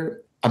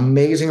communicator,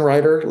 amazing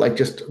writer,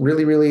 just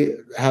really, really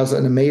has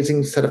an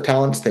amazing set of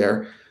talents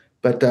there.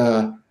 But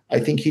I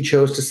think he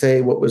chose to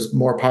say what was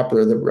more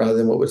popular rather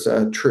than what was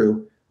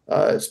true,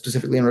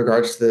 specifically in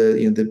regards to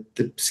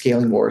the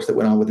scaling wars that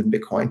went on within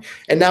Bitcoin.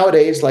 And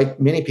nowadays,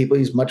 like many people,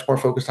 he's much more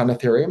focused on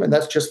Ethereum, and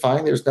that's just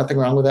fine. There's nothing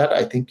wrong with that.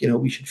 I think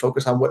we should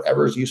focus on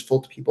whatever is useful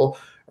to people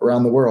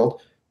around the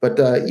world. But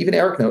even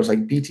Erik knows,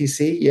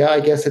 BTC, yeah, I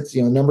guess it's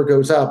number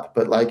goes up,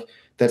 but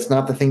that's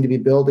not the thing to be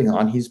building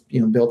on. He's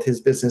built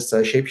his business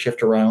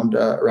Shapeshift around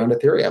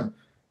Ethereum,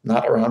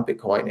 not around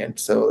Bitcoin. And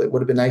so it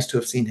would have been nice to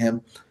have seen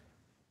him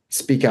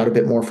speak out a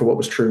bit more for what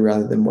was true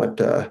rather than what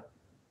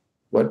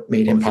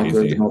made him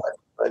popular at the moment.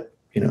 But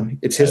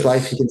it's his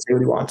life; he can say what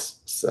he wants.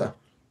 So.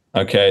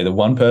 Okay, the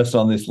one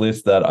person on this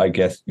list that I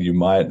guess you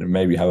might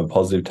maybe have a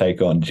positive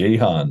take on,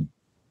 Jihan.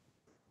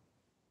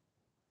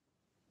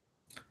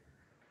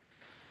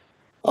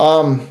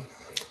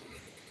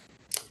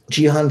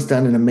 Jihan's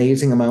done an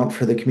amazing amount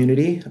for the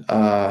community,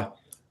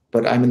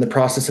 but I'm in the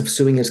process of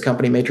suing his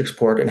company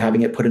Matrixport and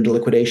having it put into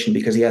liquidation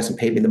because he hasn't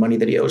paid me the money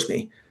that he owes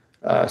me.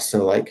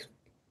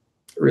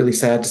 Really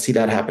sad to see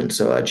that happen.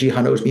 So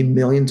Jihan owes me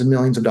millions and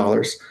millions of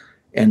dollars,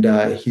 and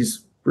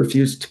he's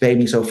refused to pay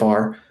me so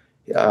far.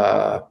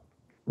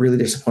 Really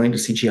disappointing to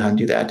see Jihan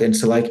do that. And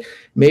so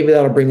maybe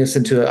that'll bring us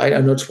into, I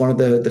know it's one of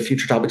the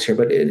future topics here,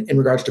 but in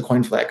regards to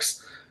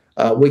CoinFlex,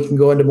 we can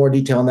go into more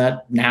detail on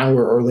that now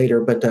or later.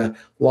 But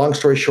long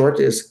story short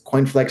is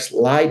CoinFlex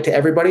lied to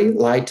everybody,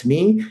 lied to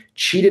me,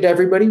 cheated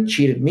everybody,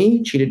 cheated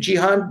me, cheated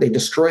Jihan. They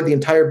destroyed the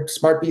entire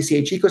smart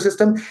BCH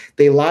ecosystem.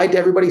 They lied to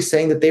everybody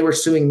saying that they were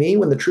suing me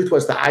when the truth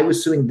was that I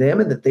was suing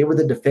them and that they were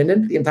the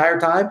defendant the entire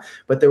time.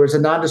 But there was a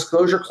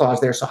non-disclosure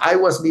clause there, so I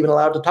wasn't even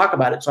allowed to talk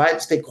about it. So I had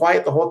to stay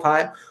quiet the whole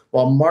time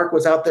while Mark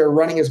was out there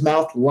running his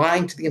mouth,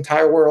 lying to the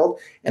entire world,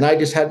 and I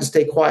just had to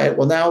stay quiet.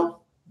 Well, now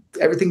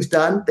everything's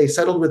done. They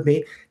settled with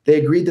me. They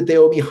agreed that they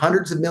owe me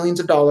hundreds of millions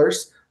of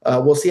dollars.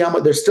 We'll see how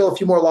much. There's still a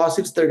few more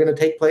lawsuits that are going to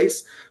take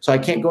place, so I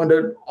can't go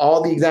into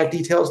all the exact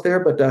details there.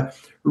 But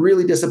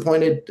really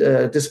disappointed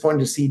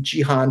to see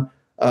Jihan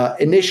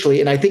initially,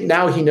 and I think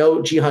now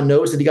Jihan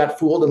knows that he got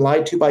fooled and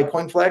lied to by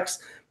CoinFlex.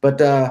 But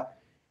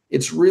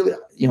it's really,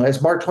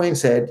 as Mark Twain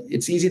said,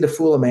 it's easy to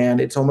fool a man.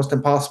 It's almost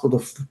impossible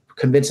to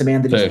convince a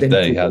man that he's been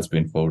fooled. He has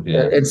been fooled,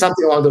 yeah. And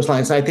something along those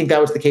lines. And I think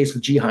that was the case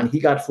with Jihan. He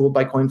got fooled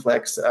by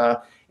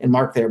CoinFlex and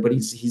Mark there, but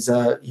he's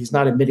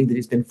not admitting that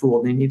he's been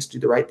fooled, and he needs to do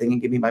the right thing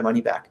and give me my money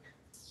back.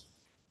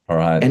 All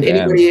right. And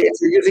anybody, if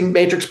you're using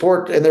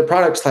Matrixport and their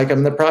products, I'm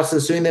in the process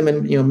of suing them,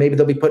 and maybe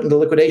they'll be put into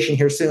liquidation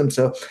here soon.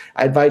 So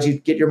I advise you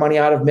get your money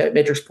out of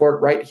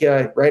Matrixport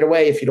right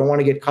away if you don't want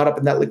to get caught up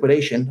in that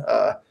liquidation.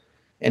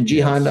 And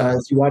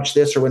Jihan, if you watch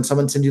this or when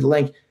someone sends you the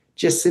link,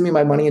 just send me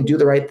my money and do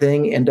the right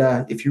thing. And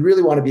if you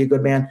really want to be a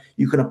good man,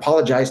 you can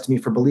apologize to me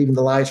for believing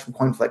the lies from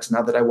CoinFlex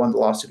now that I won the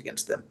lawsuit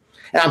against them.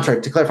 And I'm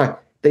sorry, to clarify,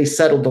 they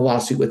settled the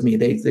lawsuit with me.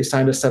 They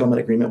signed a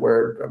settlement agreement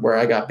where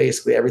I got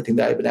basically everything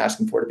that I've been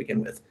asking for to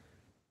begin with.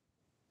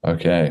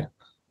 Okay.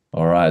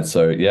 All right.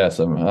 So yeah,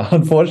 some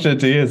unfortunate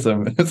to hear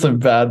some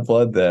bad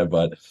blood there,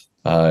 but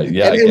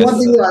yeah. And one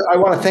thing that I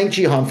want to thank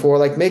Jihan for,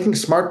 making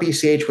Smart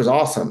BCH was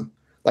awesome.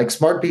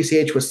 Smart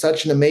BCH was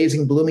such an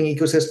amazing blooming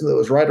ecosystem that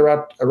was right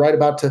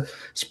about to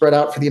spread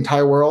out for the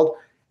entire world.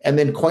 And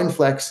then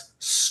CoinFlex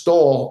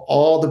stole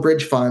all the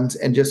bridge funds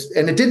and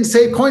it didn't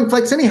save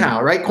CoinFlex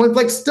anyhow, right?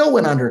 CoinFlex still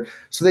went under.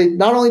 So they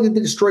not only did they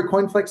destroy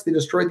CoinFlex, they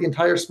destroyed the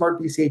entire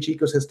smart BCH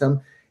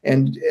ecosystem,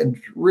 and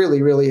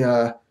really, really,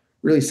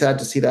 really sad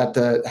to see that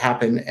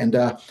happen. And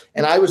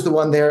I was the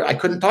one there. I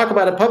couldn't talk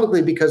about it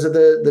publicly because of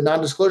the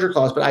non-disclosure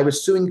clause, but I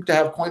was suing to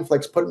have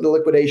CoinFlex put into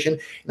liquidation,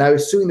 and I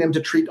was suing them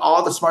to treat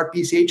all the smart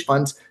BCH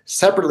funds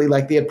separately,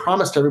 like they had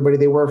promised everybody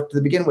they were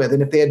to begin with.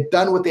 And if they had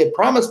done what they had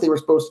promised they were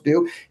supposed to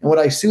do, and what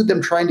I sued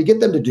them trying to get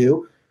them to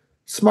do,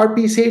 smart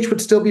BCH would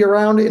still be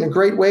around in a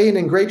great way and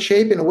in great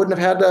shape, and it wouldn't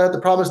have had the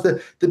problems.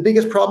 The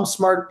biggest problem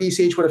smart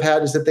BCH would have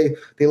had is that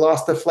they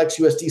lost the Flex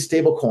USD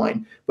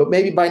stablecoin. But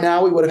maybe by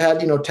now we would have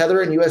had,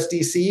 Tether and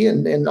USDC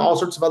and all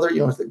sorts of other,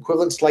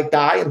 equivalents like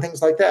DAI and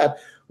things like that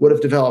would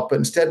have developed. But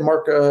instead,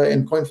 Mark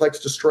and CoinFlex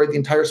destroyed the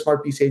entire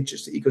smart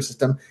BCH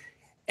ecosystem,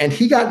 and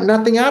he got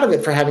nothing out of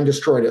it for having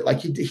destroyed it. Like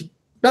he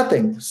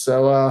nothing.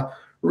 So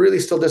really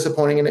still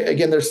disappointing. And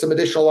again, there's some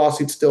additional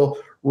lawsuits still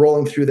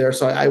rolling through there.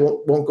 So I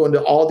won't go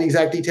into all the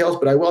exact details,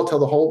 but I will tell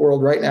the whole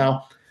world right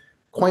now,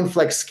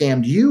 CoinFlex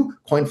scammed you,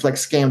 CoinFlex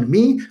scammed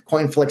me,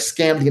 CoinFlex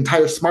scammed the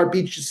entire smart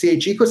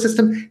BCH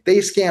ecosystem. They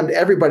scammed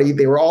everybody.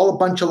 They were all a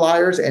bunch of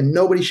liars, and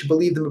nobody should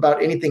believe them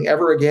about anything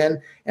ever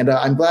again. And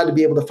I'm glad to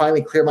be able to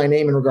finally clear my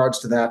name in regards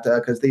to that,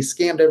 because they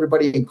scammed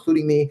everybody,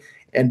 including me,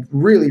 and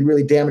really,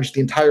 really damaged the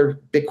entire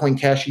Bitcoin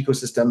Cash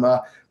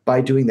ecosystem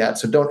by doing that.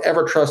 So don't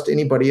ever trust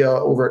anybody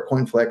over at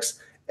CoinFlex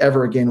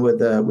ever again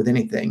with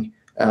anything.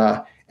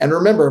 And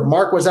remember,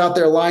 Mark was out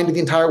there lying to the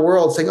entire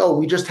world saying, oh,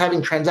 we're just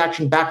having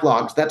transaction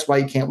backlogs. That's why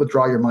you can't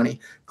withdraw your money.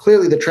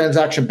 Clearly, the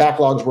transaction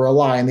backlogs were a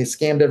lie, and they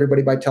scammed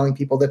everybody by telling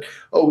people that,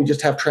 oh, we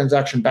just have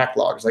transaction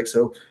backlogs.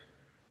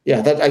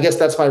 Yeah, I guess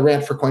that's my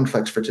rant for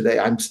CoinFlex for today.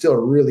 I'm still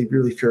really,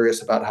 really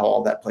furious about how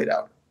all that played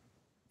out.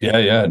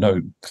 Yeah,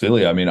 no,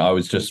 clearly. I mean, I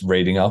was just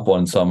reading up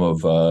on some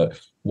of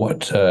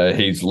what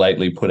he's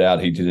lately put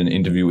out. He did an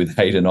interview with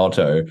Hayden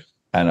Otto,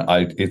 and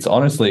it's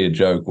honestly a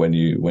joke when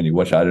you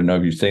watch. I don't know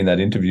if you've seen that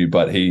interview,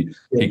 but he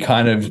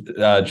kind of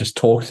just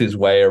talks his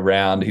way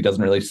around. He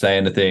doesn't really say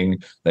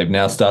anything. They've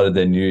now started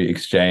their new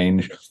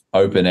exchange,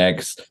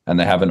 OpenX, and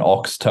they have an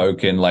OX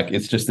token. Like,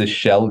 it's just this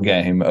shell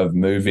game of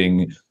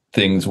moving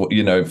things.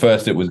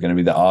 First it was going to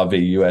be the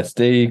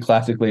RVUSD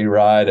classically,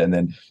 right? And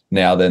then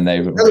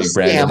they've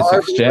rebranded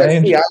this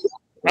exchange.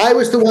 I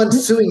was the one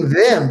suing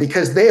them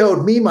because they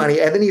owed me money,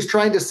 and then he's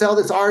trying to sell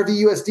this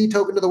RVUSD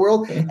token to the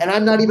world, and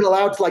I'm not even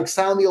allowed to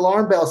sound the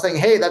alarm bell saying,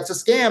 "Hey, that's a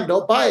scam!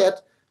 Don't buy it."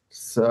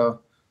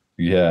 So,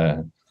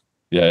 yeah.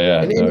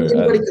 And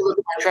anybody can look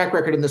at my track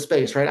record in the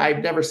space, right? I've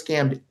never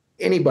scammed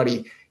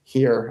anybody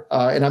here,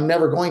 and I'm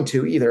never going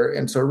to either.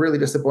 And so, really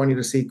disappointing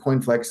to see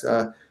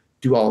CoinFlex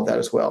do all of that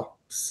as well.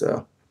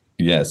 So,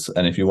 yes,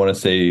 and if you want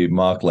to see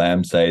Mark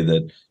Lamb say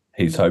that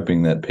he's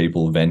hoping that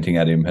people venting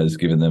at him has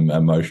given them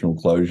emotional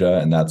closure,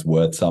 and that's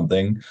worth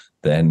something,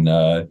 then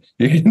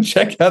you can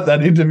check out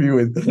that interview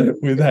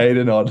with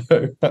Hayden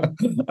Otto.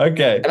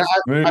 Okay.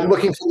 And I'm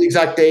looking for the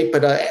exact date,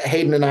 but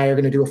Hayden and I are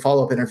going to do a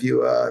follow-up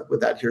interview with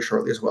that here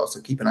shortly as well,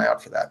 so keep an eye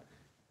out for that.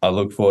 I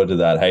look forward to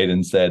that.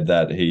 Hayden said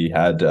that he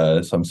had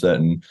some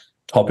certain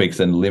topics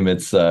and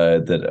limits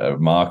that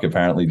Mark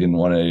apparently didn't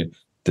want to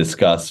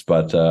discuss,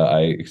 but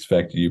I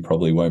expect you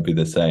probably won't be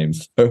the same.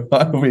 So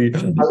it'll be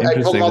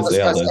interesting I'll to see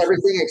how discuss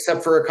everything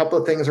except for a couple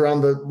of things around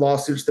the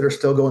lawsuits that are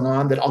still going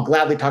on that I'll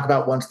gladly talk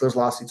about once those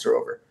lawsuits are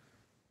over.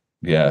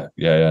 Yeah.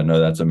 No,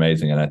 that's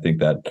amazing. And I think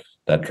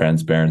that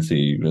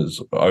transparency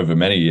was over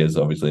many years,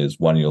 obviously, has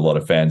won you a lot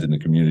of fans in the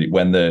community.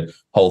 When the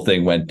whole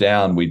thing went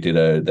down,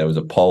 there was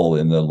a poll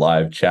in the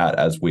live chat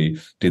as we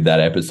did that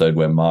episode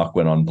where Mark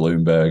went on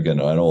Bloomberg and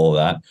all of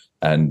that.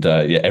 And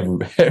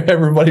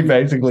everybody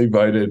basically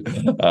voted.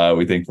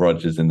 We think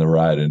Roger's in the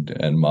right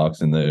and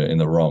Mark's in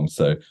the wrong.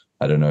 So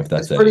I don't know if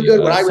that's pretty good.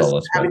 When I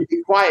was having to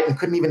be quiet and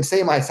couldn't even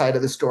say my side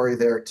of the story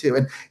there too.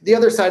 And the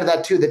other side of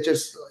that too, that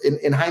just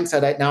in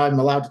hindsight, now I'm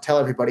allowed to tell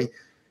everybody.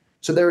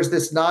 So there was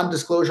this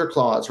non-disclosure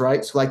clause,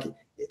 right? So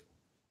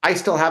I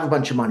still have a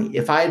bunch of money.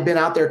 If I had been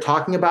out there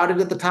talking about it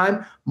at the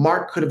time,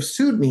 Mark could have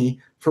sued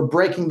me for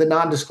breaking the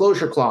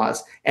non-disclosure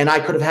clause, and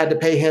I could have had to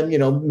pay him,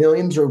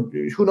 millions, or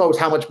who knows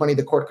how much money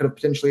the court could have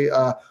potentially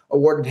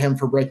awarded him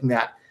for breaking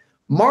that.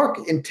 Mark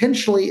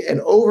intentionally and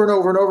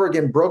over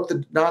again broke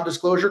the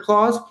non-disclosure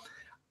clause.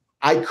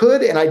 I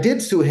could, and I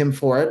did sue him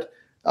for it.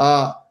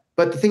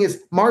 But the thing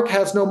is, Mark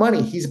has no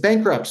money. He's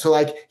bankrupt. So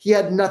he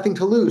had nothing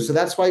to lose. So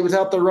that's why he was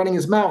out there running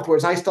his mouth,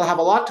 whereas I still have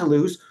a lot to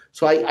lose.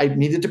 So I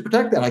needed to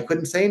protect that. I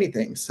couldn't say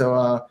anything.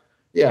 So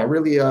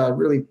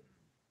really.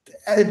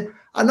 And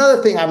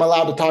another thing I'm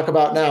allowed to talk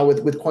about now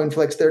with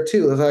CoinFlex there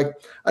too is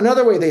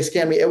another way they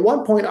scammed me. At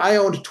one point, I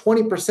owned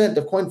 20%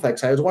 of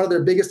CoinFlex. I was one of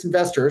their biggest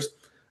investors.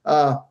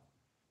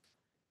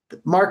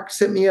 Mark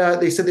sent me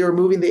they said they were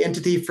moving the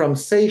entity from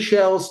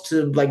Seychelles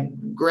to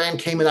Grand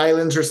Cayman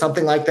Islands or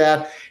something like that.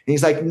 And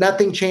he's like,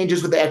 nothing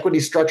changes with the equity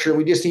structure.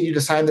 We just need you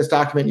to sign this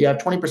document. You have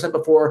 20%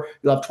 before,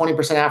 you'll have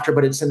 20% after,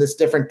 but it's in this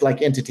different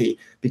entity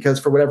because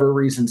for whatever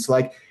reasons,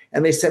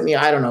 and they sent me,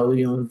 I don't know,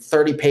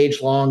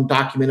 30-page long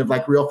document of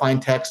real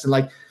fine text.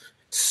 And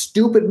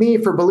stupid me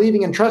for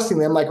believing and trusting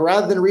them. Like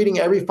rather than reading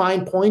every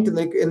fine point in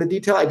the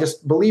detail, I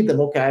just believed them.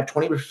 Okay, I have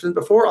 20%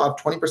 before, I'll have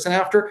 20%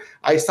 after.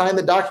 I signed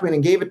the document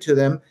and gave it to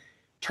them.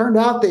 Turned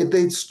out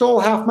they stole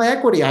half my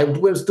equity. I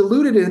was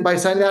diluted by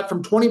signing that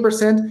from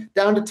 20%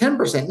 down to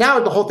 10%. Now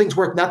the whole thing's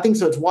worth nothing,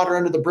 so it's water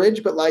under the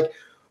bridge. But like,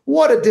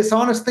 what a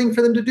dishonest thing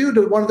for them to do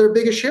to one of their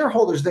biggest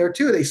shareholders there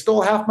too. They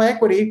stole half my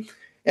equity.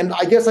 And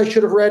I guess I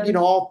should have read,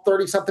 all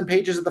 30-something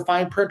pages of the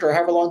fine print or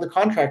however long the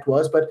contract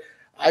was. But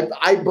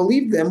I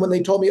believed them when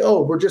they told me,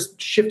 oh, we're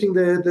just shifting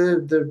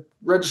the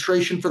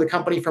registration for the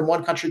company from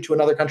one country to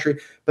another country.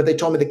 But they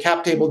told me the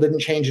cap table didn't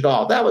change at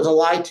all. That was a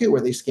lie too,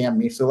 where they scammed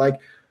me. So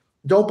like,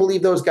 don't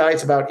believe those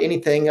guys about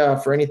anything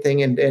for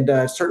anything, and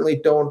certainly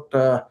don't.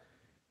 I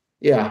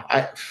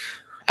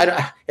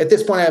at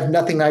this point I have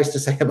nothing nice to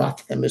say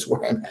about them. Is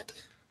where I'm at.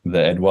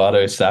 The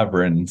Eduardo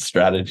Saverin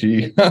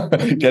strategy,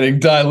 getting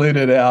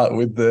diluted out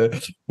with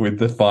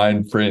the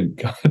fine print.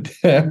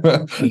 Goddamn,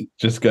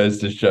 just goes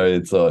to show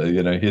it's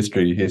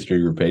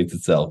history repeats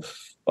itself.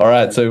 All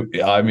right, so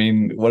I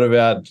mean, what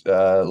about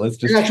let's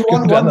just actually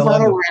one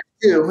final rant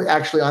too,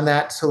 actually on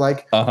that. So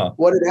like,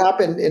 what had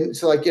happened, and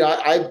so like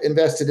I've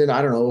invested in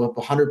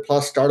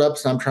 100+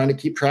 startups, and I'm trying to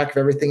keep track of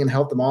everything and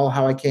help them all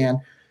how I can.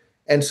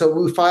 And so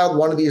we filed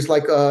one of these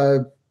like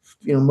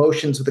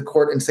motions with the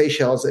court in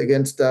Seychelles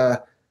against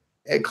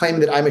claiming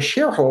that I'm a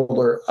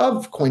shareholder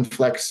of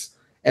CoinFlex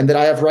and that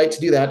I have right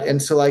to do that.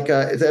 And so like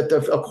a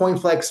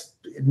CoinFlex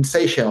in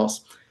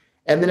Seychelles.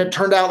 And then it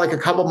turned out like a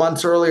couple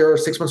months earlier,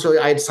 6 months earlier,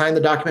 I had signed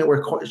the document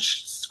where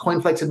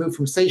CoinFlex had moved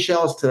from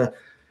Seychelles to,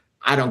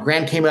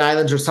 Grand Cayman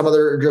Islands or some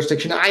other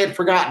jurisdiction. I had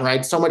forgotten,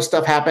 right? So much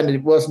stuff happened.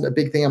 It wasn't a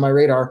big thing on my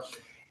radar.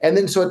 And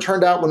then so it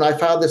turned out when I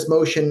filed this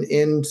motion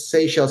in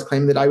Seychelles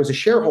claiming that I was a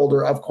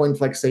shareholder of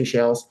CoinFlex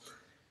Seychelles,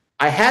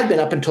 I had been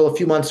up until a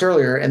few months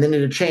earlier, and then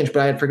it had changed,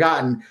 but I had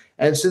forgotten.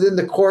 And so then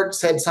the court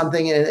said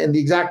something, and the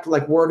exact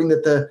like wording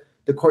that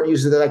the court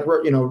uses, that like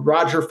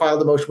Roger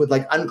filed a motion with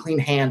like unclean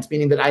hands,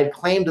 meaning that I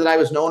claimed that I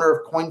was an owner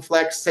of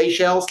CoinFlex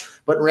Seychelles,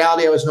 but in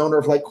reality I was an owner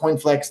of like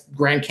CoinFlex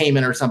Grand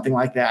Cayman or something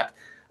like that.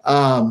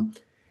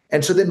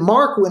 And so then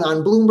Mark went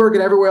on Bloomberg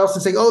and everywhere else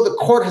and saying, oh, the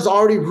court has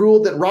already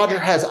ruled that Roger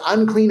has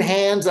unclean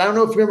hands. I don't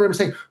know if you remember him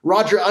saying,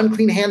 Roger,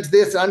 unclean hands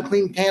this,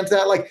 unclean hands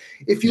that. Like,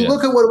 if you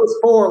look at what it was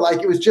for,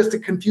 like, it was just a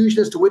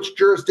confusion as to which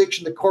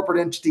jurisdiction the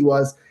corporate entity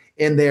was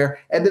in there.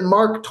 And then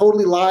Mark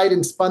totally lied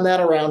and spun that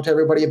around to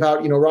everybody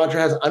about, Roger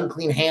has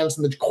unclean hands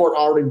and the court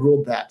already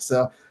ruled that.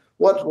 So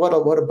what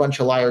a bunch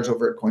of liars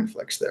over at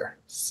CoinFlex there.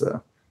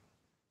 So,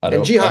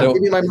 and Jihan,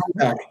 give me my money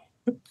back.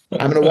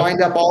 I'm going to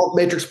wind up all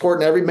Matrix Support,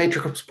 and every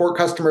Matrix Support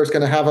customer is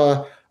going to have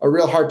a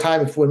real hard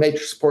time when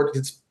Matrix Support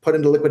gets put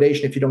into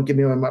liquidation if you don't give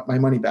me my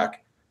money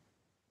back.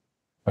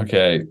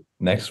 Okay,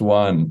 next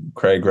one,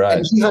 Craig Wright.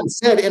 And Jihan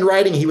said in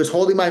writing he was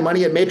holding my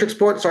money at Matrix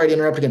Support. Sorry to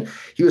interrupt again.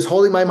 He was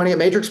holding my money at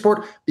Matrix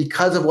Support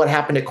because of what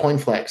happened at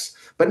CoinFlex.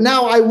 But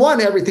now I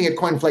won everything at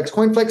CoinFlex.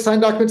 CoinFlex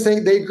signed documents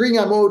saying they agree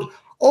I'm owed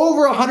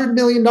over $100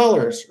 million,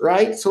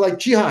 right? So like,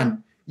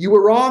 Jihan, you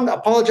were wrong.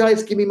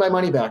 Apologize. Give me my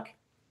money back.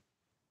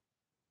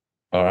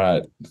 All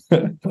right.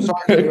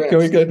 Can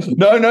we go?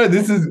 No.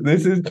 This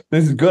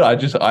is good. I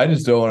just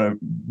don't want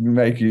to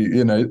make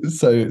you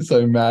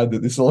so mad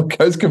that this all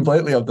goes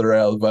completely off the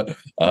rails. But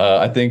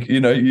I think you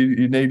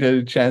need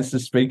a chance to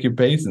speak your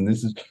piece, and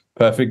this is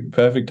perfect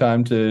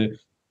time to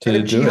and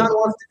if do Jihan it.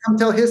 wants to come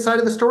tell his side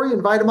of the story,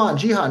 invite him on.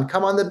 Jihan,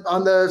 come on the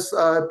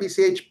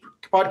BCH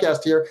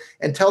podcast here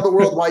and tell the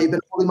world why you've been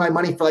holding my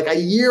money for like a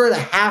year and a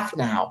half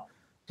now.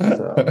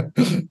 So.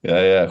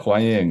 Yeah.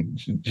 Huan Ying,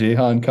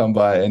 Jihan, come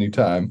by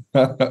anytime.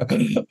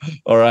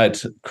 All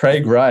right,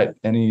 Craig Wright,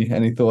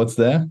 any thoughts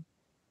there?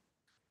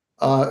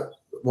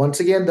 Once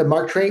again, the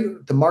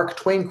Mark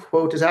Twain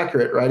quote is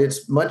accurate, right?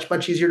 It's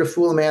much easier to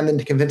fool a man than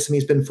to convince him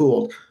he's been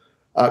fooled.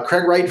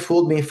 Craig Wright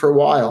fooled me for a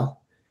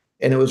while,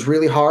 and it was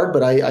really hard,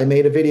 but I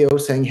made a video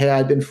saying, hey,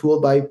 I've been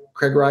fooled by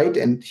Craig Wright,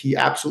 and he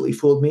absolutely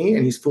fooled me,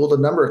 and he's fooled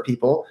a number of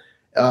people.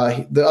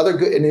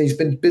 And he's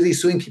been busy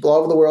suing people all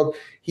over the world.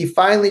 He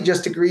finally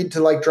just agreed to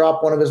like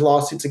drop one of his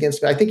lawsuits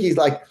against me. I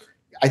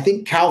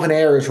think Calvin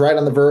Ayre is right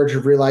on the verge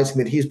of realizing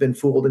that he's been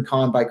fooled and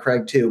conned by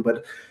Craig too.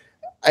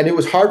 And it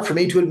was hard for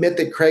me to admit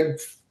that Craig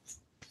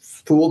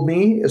fooled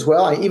me as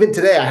well. Even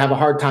today, I have a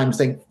hard time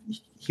saying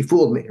he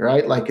fooled me,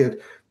 right? Like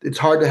it's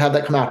hard to have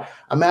that come out.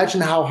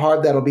 Imagine how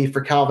hard that'll be for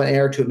Calvin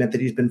Ayre to admit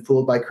that he's been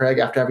fooled by Craig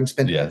after having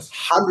spent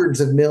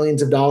hundreds of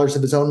millions of dollars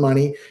of his own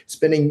money,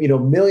 spending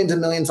millions and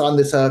millions on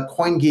this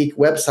CoinGeek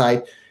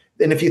website.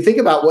 And if you think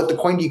about what the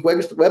CoinGeek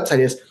website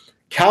is,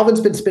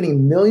 Calvin's been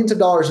spending millions of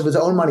dollars of his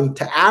own money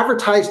to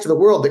advertise to the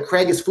world that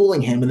Craig is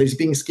fooling him and that he's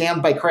being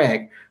scammed by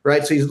Craig,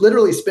 right? So he's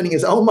literally spending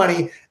his own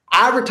money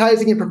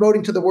advertising and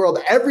promoting to the world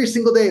every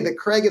single day that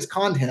Craig has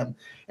conned him.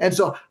 And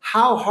so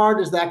how hard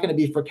is that going to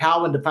be for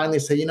Calvin to finally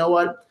say, you know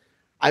what?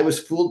 I was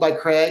fooled by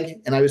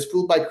Craig, and I was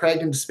fooled by Craig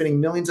into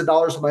spending millions of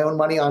dollars of my own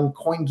money on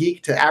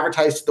CoinGeek to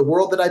advertise to the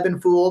world that I've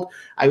been fooled.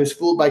 I was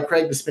fooled by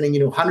Craig to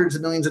spending, hundreds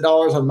of millions of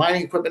dollars on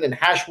mining equipment and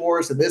hash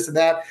wars and this and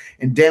that,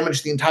 and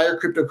damage the entire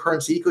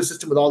cryptocurrency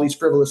ecosystem with all these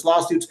frivolous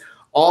lawsuits,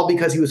 all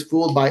because he was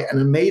fooled by an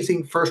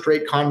amazing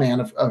first-rate con man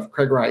of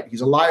Craig Wright.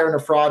 He's a liar and a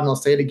fraud, and I'll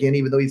say it again,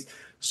 even though he's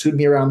sued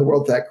me around the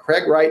world for that.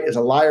 Craig Wright is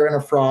a liar and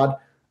a fraud,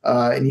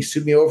 and he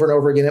sued me over and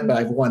over again, but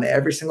I've won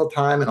every single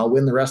time, and I'll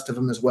win the rest of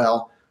them as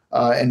well.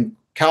 And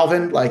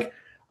Calvin, like,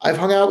 I've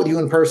hung out with you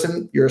in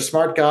person. You're a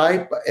smart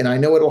guy, and I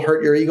know it'll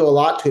hurt your ego a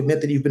lot to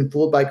admit that you've been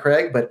fooled by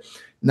Craig, but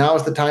now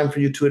is the time for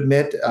you to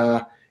admit,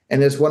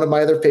 and as one of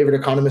my other favorite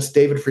economists,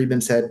 David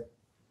Friedman, said,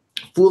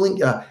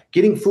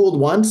 getting fooled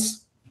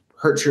once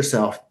hurts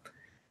yourself.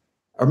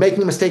 Or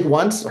making a mistake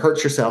once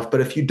hurts yourself.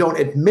 But if you don't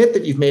admit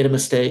that you've made a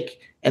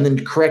mistake and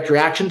then correct your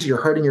actions,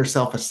 you're hurting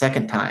yourself a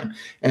second time.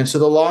 And so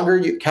the longer,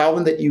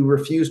 Calvin, that you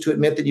refuse to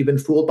admit that you've been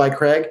fooled by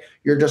Craig,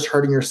 you're just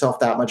hurting yourself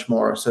that much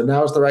more. So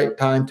now is the right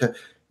time to,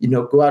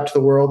 go out to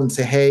the world and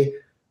say, hey,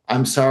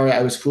 I'm sorry,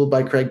 I was fooled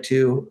by Craig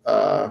too.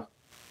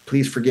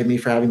 Please forgive me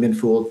for having been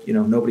fooled.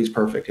 Nobody's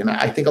perfect. And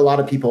I think a lot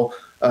of people,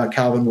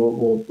 Calvin,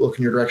 will look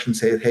in your direction and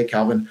say, hey,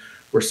 Calvin,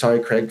 we're sorry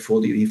Craig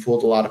fooled you. He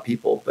fooled a lot of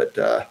people.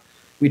 But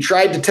we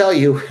tried to tell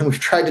you, and we've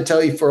tried to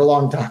tell you for a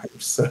long time.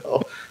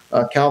 So,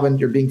 Calvin,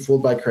 you're being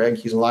fooled by Craig.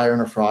 He's a liar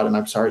and a fraud, and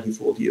I'm sorry he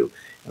fooled you.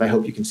 And I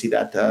hope you can see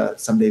that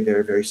someday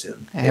very, very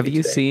soon. Have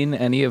you seen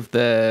any of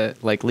the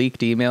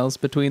leaked emails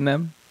between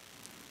them?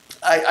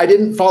 I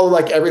didn't follow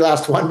every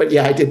last one, but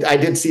yeah, I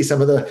did see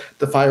some of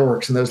the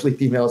fireworks and those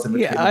leaked emails in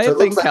between. Yeah, I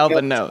think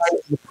Calvin knows.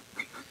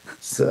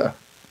 So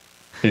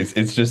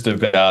it's just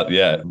about,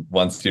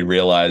 once you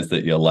realize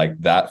that you're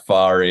that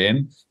far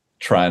in,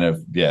 trying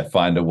to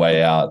find a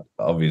way out,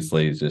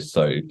 obviously is just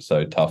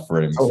so tough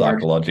for him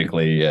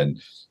psychologically and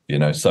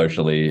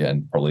socially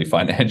and probably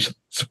financially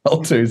as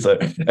well too. So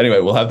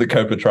anyway, we'll have the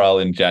Copa trial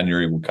in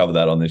January. We'll cover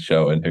that on this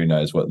show, and who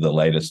knows what the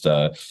latest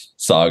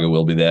saga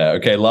will be there.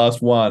 Okay,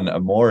 last one,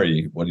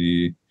 Amaury. What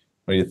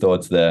are your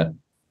thoughts there?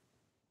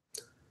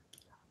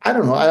 I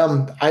don't know.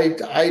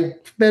 I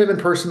met him in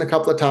person a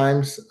couple of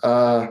times,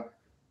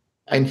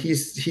 and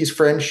he's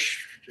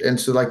French, and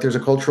so there's a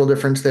cultural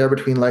difference there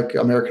between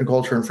American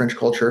culture and French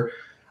culture.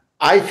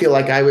 I feel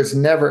like I was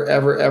never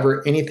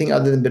ever anything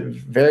other than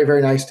very,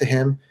 very nice to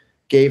him.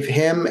 Gave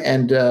him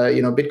and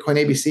Bitcoin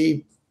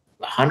ABC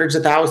hundreds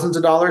of thousands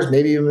of dollars,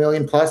 maybe $1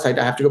 million plus. I'd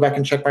have to go back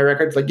and check my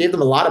records. Gave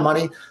them a lot of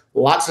money,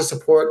 lots of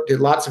support, did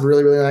lots of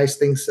really, really nice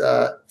things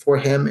for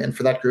him and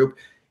for that group.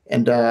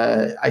 And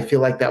I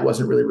feel like that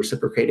wasn't really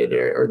reciprocated,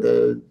 or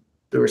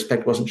the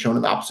respect wasn't shown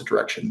in the opposite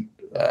direction.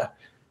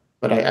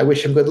 But I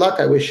wish him good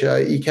luck. I wish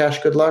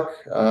eCash good luck.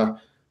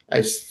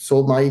 I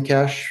sold my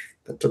eCash.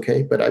 That's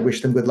okay, but I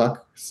wish them good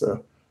luck.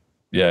 So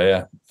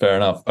yeah, fair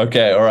enough.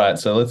 Okay, all right.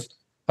 So let's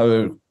have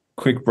a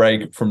quick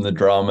break from the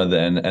drama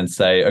then and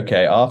say,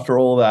 okay, after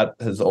all that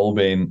has all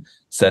been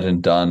said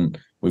and done,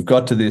 we've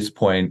got to this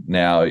point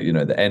now,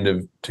 the end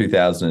of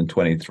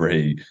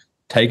 2023.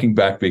 Taking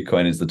Back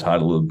Bitcoin is the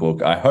title of the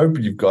book. I hope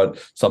you've got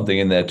something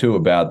in there too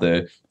about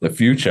the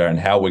future and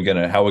how we're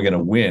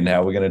gonna win,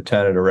 how we're gonna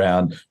turn it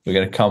around. We're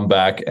gonna come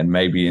back, and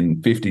maybe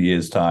in 50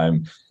 years'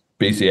 time,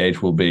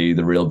 BCH will be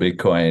the real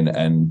Bitcoin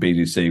and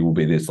BTC will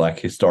be this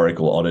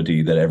historical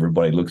oddity that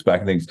everybody looks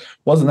back and thinks,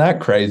 wasn't that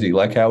crazy?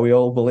 How we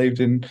all believed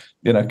in,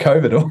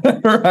 COVID or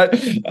whatever,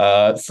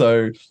 right?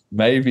 So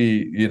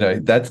maybe,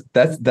 that's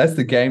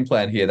the game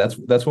plan here.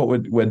 That's what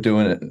we're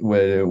doing.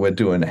 We're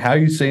doing. How are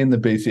you seeing the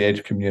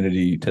BCH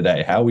community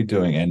today? How are we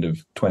doing end of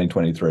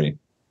 2023?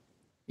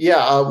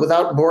 Yeah,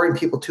 without boring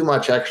people too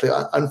much, actually,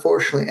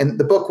 unfortunately, and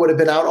the book would have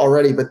been out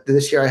already, but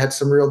this year I had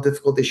some real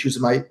difficult issues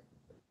in my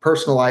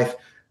personal life,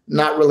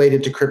 not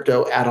related to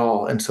crypto at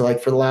all. And so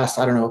for the last,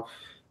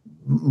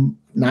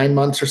 9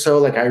 months or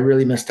so, I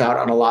really missed out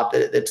on a lot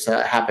that's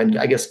happened.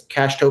 I guess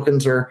cash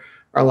tokens are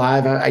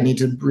live. I need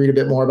to read a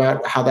bit more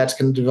about how that's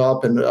going to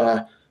develop and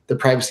the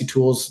privacy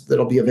tools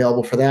that'll be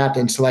available for that.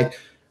 And so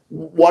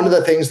one of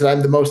the things that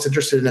I'm the most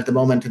interested in at the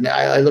moment, and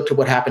I looked at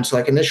what happened. So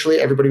initially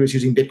everybody was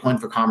using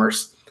Bitcoin for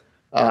commerce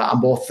on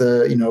both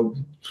the,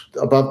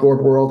 above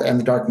board world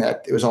and the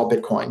darknet. It was all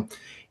Bitcoin.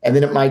 And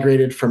then it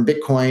migrated from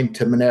Bitcoin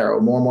to Monero.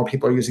 More and more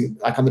people are using,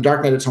 on the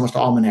darknet, it's almost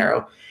all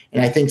Monero.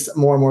 And I think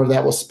more and more of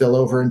that will spill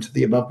over into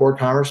the above board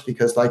commerce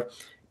because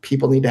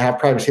people need to have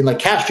privacy. And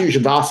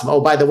CashFusion's awesome.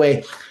 Oh, by the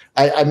way,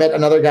 I met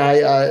another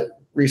guy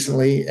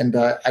recently, and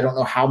I don't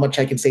know how much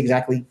I can say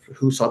exactly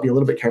who, so I'll be a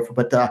little bit careful.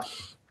 But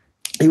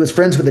he was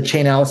friends with the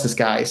Chainalysis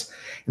guys.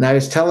 And I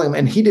was telling him,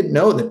 and he didn't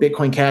know that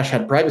Bitcoin Cash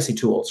had privacy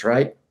tools,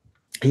 right?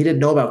 He didn't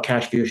know about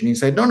CashFusion. He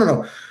said,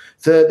 no.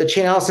 The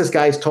Chainalysis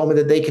guys told me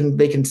that they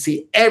can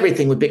see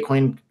everything with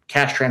Bitcoin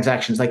Cash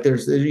transactions.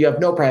 You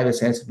have no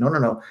privacy. I said,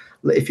 no.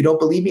 If you don't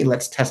believe me,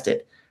 let's test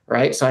it,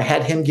 right? So I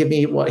had him give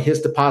me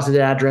his deposit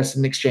address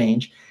in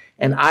exchange,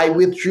 and I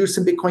withdrew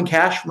some Bitcoin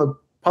Cash from a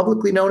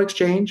publicly known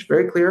exchange,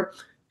 very clear,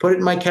 put it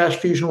in my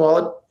CashFusion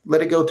wallet,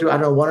 let it go through,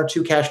 1 or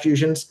 2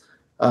 CashFusions,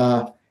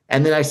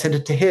 and then I sent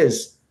it to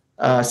his,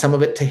 some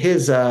of it to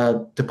his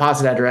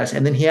deposit address,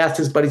 and then he asked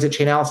his buddies at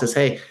Chainalysis,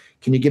 hey,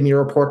 can you give me a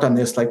report on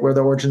this, where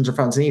the origins are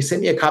from? And he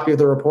sent me a copy of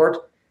the report.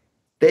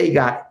 They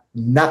got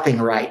nothing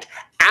right.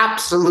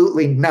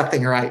 Absolutely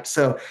nothing right.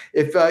 So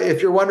if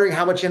you're wondering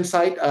how much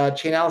insight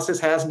Chainalysis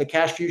has into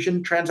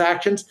CashFusion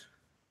transactions,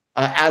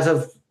 as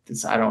of,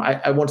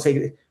 I won't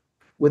say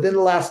within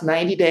the last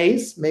 90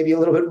 days, maybe a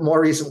little bit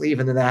more recently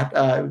even than that,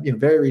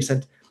 very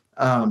recent,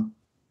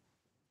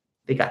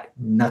 they got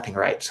nothing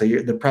right. So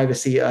the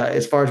privacy,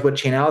 as far as what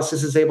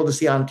Chainalysis is able to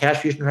see on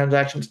CashFusion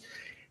transactions,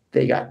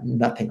 they got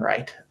nothing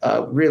right.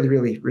 Really,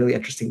 really, really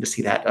interesting to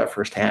see that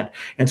firsthand.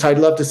 And so I'd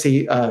love to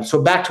see,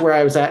 so back to where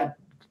I was at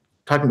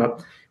talking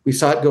about, we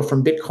saw it go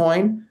from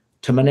Bitcoin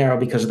to Monero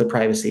because of the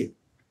privacy.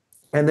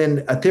 And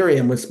then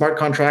Ethereum with smart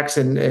contracts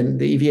and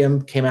the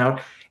EVM came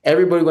out.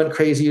 Everybody went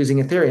crazy using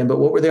Ethereum, but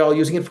what were they all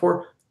using it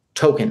for?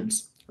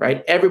 Tokens,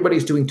 right?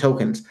 Everybody's doing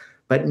tokens,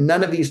 but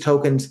none of these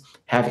tokens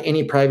have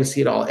any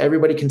privacy at all.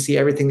 Everybody can see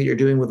everything that you're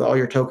doing with all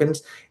your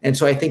tokens. And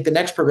so I think the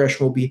next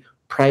progression will be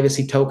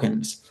privacy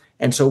tokens.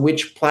 And so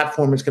which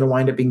platform is going to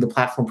wind up being the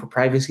platform for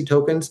privacy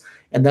tokens?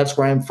 And that's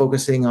where I'm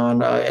focusing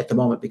on at the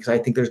moment, because I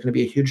think there's going to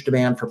be a huge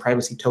demand for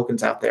privacy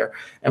tokens out there.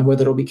 And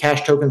whether it'll be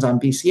cash tokens on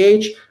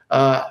BCH,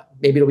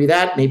 maybe it'll be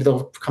that. Maybe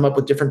they'll come up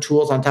with different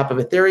tools on top of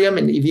Ethereum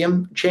and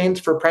EVM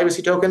chains for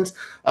privacy tokens.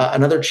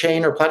 Another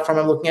chain or platform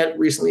I'm looking at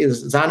recently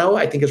is Zano.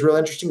 I think is real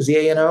interesting,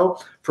 ZANO,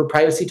 for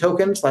privacy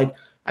tokens. Like,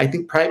 I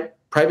think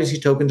privacy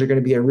tokens are going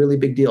to be a really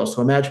big deal.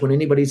 So imagine when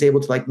anybody's able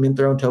to like mint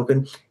their own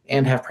token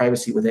and have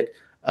privacy with it.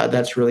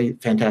 That's really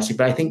fantastic.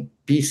 But I think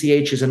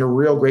BCH is in a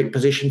real great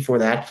position for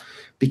that,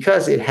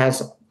 because it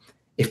has,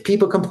 if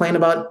people complain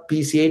about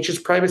BCH's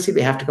privacy,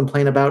 they have to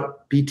complain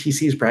about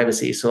BTC's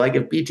privacy. So like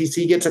if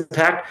BTC gets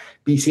attacked,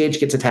 BCH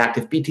gets attacked.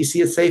 If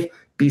BTC is safe,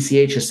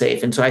 BCH is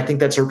safe. And so I think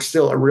that's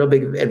still a real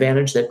big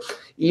advantage, that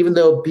even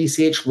though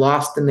BCH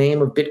lost the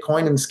name of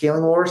Bitcoin in the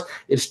scaling wars,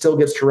 it still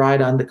gets to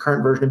ride on the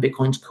current version of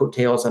Bitcoin's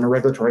coattails on a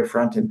regulatory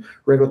front and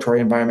regulatory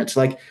environment.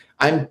 So like,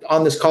 I'm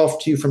on this call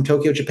to you from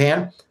Tokyo,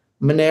 Japan.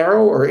 Monero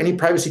or any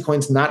privacy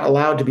coins not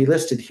allowed to be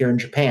listed here in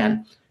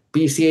Japan.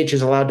 BCH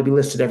is allowed to be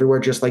listed everywhere,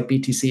 just like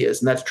BTC is.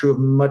 And that's true of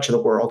much of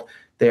the world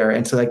there.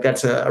 And so like,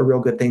 that's a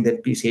real good thing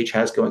that BCH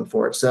has going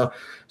for it. So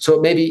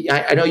maybe,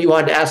 I know you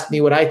wanted to ask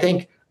me what I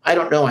think. I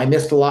don't know. I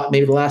missed a lot,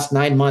 maybe the last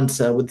 9 months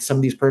with some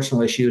of these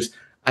personal issues.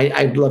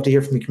 I'd love to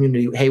hear from the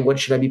community. Hey, what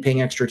should I be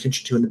paying extra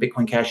attention to in the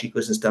Bitcoin Cash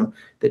ecosystem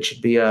that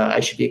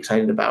I should be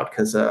excited about?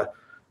 Because I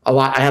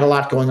had a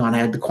lot going on. I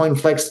had the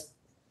CoinFlex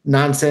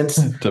nonsense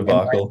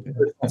debacle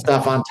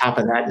stuff on top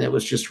of that, and it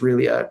was just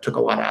really took a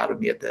lot out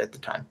of me at the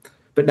time.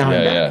 But now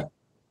I'm back.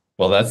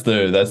 Well, that's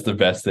the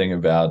best thing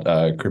about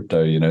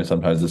crypto.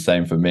 Sometimes the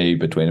same for me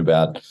between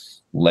about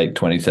late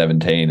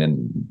 2017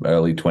 and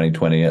early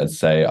 2020. I'd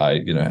say I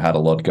had a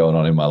lot going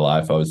on in my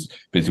life. I was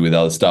busy with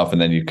other stuff,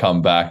 and then you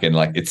come back and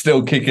like it's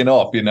still kicking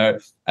off,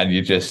 and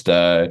you just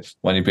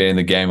when you've been in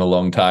the game a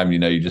long time,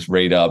 you just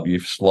read up, you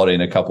slot in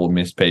a couple of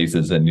missed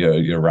pieces, and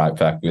you're right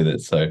back with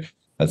it. So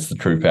that's the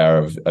true power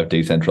of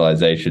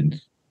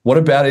decentralization. What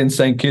about in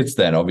St. Kitts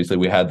then? Obviously,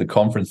 we had the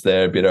conference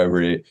there a bit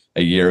over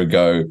a year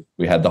ago.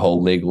 We had the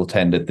whole legal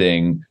tender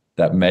thing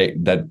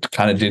that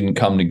kind of didn't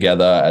come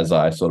together as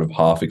I sort of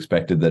half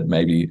expected that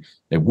maybe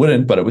it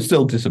wouldn't, but it was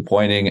still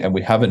disappointing, and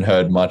we haven't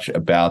heard much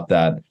about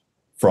that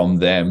from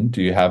them.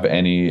 Do you have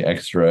any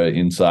extra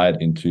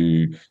insight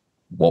into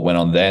what went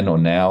on then or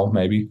now,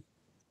 maybe?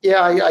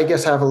 Yeah, I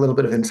guess I have a little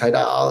bit of insight.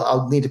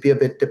 I'll need to be a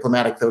bit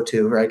diplomatic though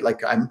too, right?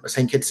 Like, I'm a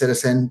St. Kitts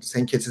citizen.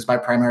 St. Kitts is my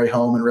primary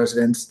home and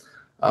residence.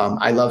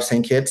 I love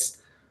St. Kitts,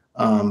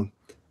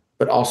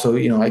 but also,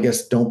 I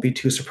guess don't be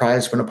too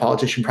surprised when a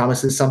politician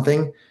promises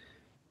something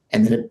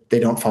and then they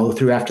don't follow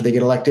through after they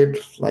get elected.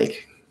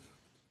 Like,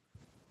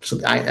 so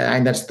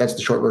that's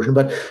the short version.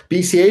 But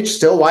BCH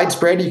still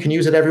widespread. You can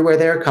use it everywhere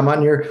there. Come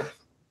on your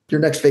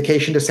next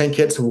vacation to St.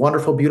 Kitts, a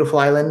wonderful, beautiful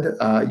island.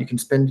 You can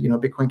spend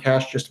Bitcoin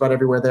Cash just about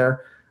everywhere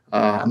there.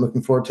 I'm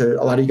looking forward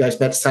to, a lot of you guys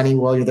met Sonny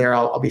while you're there.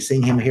 I'll be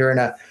seeing him here in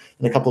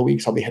a couple of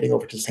weeks. I'll be heading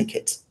over to St.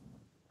 Kitts.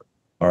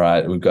 All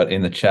right, we've got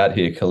in the chat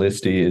here,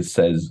 Callisti,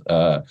 says,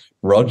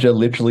 Roger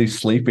literally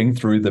sleeping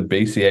through the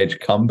BCH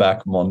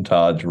comeback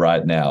montage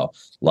right now.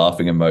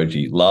 Laughing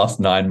emoji. Last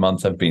 9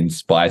 months have been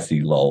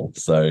spicy, lol.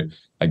 So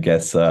I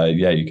guess,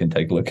 you can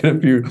take a look at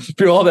a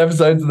few old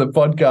episodes of the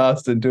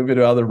podcast and do a bit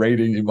of other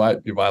reading. You might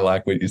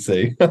like what you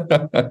see.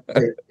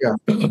 Yeah,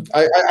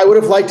 I would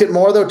have liked it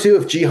more though too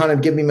if Jihan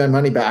had given me my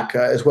money back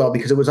as well,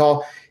 because it was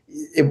all.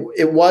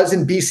 It was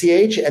in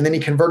BCH, and then he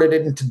converted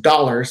it into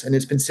dollars, and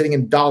it's been sitting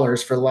in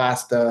dollars for the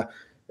last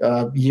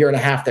year and a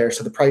half there.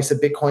 So the price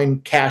of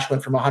Bitcoin Cash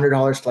went from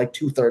 $100 to like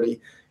 $230,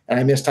 and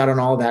I missed out on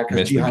all of that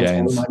because Jihan's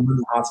holding my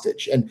money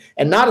hostage,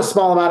 and not a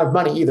small amount of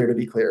money either, to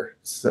be clear.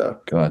 So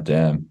God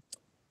damn.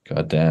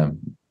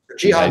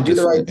 Jihan, do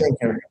the right thing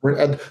here.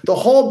 The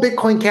whole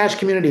Bitcoin Cash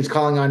community is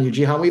calling on you,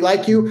 Jihan. We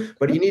like you,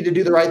 but you need to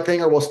do the right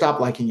thing, or we'll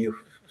stop liking you.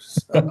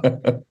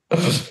 So.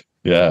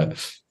 Yeah,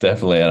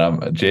 definitely.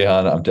 And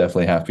Jihan, I'm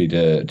definitely happy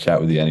to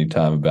chat with you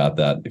anytime about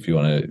that if you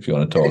want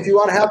to talk. If you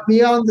want to have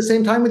me on the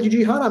same time with you,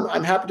 Jihan,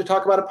 I'm happy to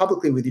talk about it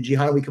publicly with you,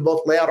 Jihan, and we can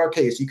both lay out our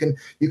case. You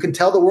can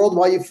tell the world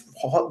why you've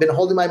been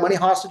holding my money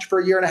hostage for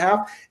a year and a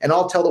half, and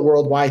I'll tell the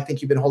world why I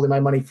think you've been holding my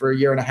money for a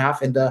year and a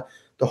half, and the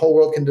whole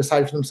world can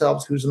decide for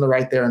themselves who's in the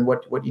right there and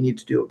what you need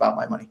to do about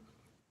my money.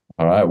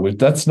 All right. Well,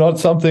 that's not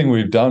something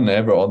we've done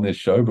ever on this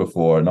show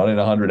before. Not in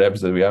 100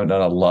 episodes. We haven't done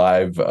a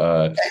live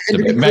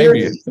debate.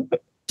 Maybe.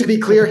 To be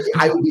clear,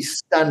 I would be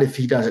stunned if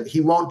he does it.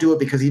 He won't do it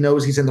because he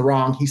knows he's in the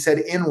wrong. He said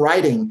in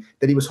writing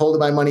that he was holding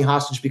my money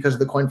hostage because of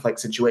the CoinFlex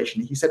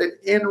situation. He said it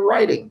in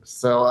writing.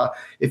 So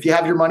if you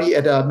have your money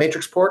at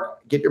Matrixport,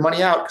 get your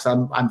money out because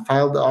I'm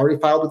already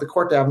filed with the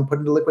court to have them put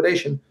into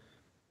liquidation.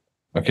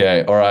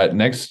 Okay. All right.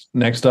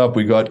 Next up,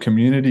 we got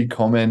community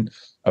comment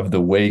of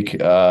the week.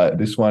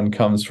 This one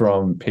comes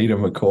from Peter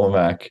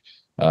McCormack,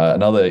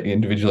 another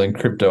individual in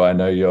crypto I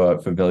know you're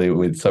familiar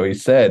with. So he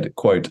said,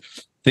 quote,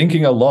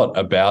 thinking a lot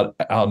about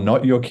our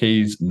not your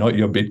keys, not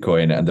your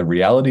Bitcoin, and the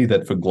reality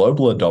that for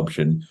global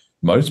adoption,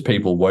 most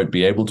people won't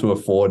be able to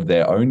afford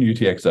their own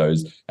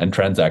UTXOs and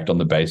transact on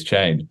the base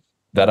chain.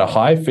 That a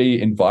high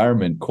fee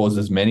environment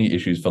causes many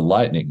issues for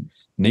Lightning.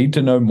 Need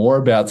to know more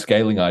about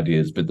scaling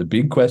ideas, but the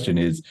big question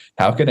is,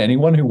 how can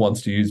anyone who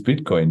wants to use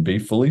Bitcoin be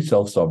fully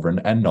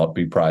self-sovereign and not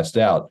be priced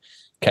out?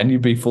 Can you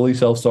be fully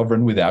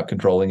self-sovereign without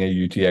controlling a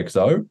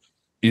UTXO?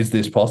 Is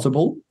this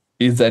possible?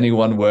 Is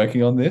anyone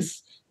working on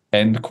this?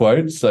 End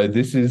quote. So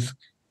this is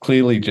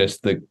clearly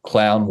just the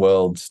clown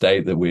world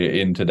state that we're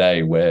in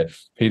today, where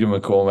Peter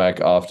McCormack,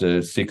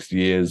 after 6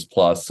 years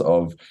plus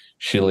of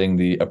shilling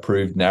the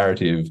approved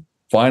narrative,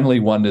 finally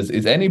wonders,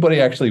 is anybody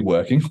actually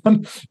working on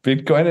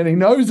Bitcoin? And he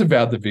knows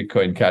about the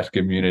Bitcoin Cash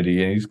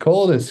community, and he's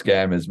called us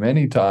scammers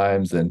many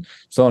times and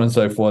so on and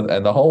so forth.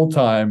 And the whole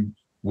time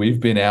we've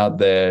been out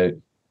there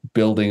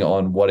building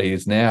on what he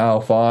is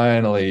now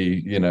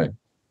finally,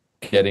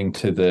 getting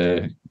to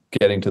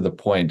the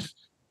point.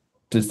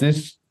 Does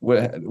this,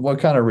 what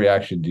kind of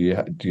reaction do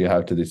you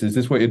have to this? Is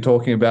this what you're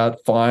talking about?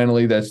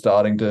 Finally, they're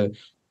starting to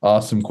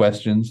ask some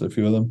questions, a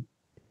few of them.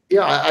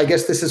 Yeah, I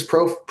guess this is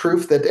proof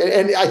that,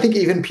 and I think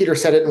even Peter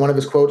said it in one of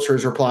his quotes or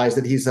his replies,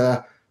 that he's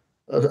a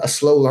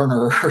slow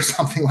learner or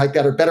something like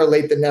that, or better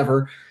late than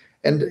never.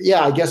 And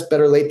yeah, I guess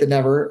better late than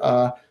never.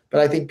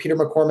 But I think Peter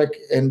McCormack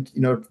and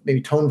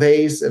maybe Tone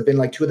Vase have been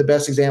like two of the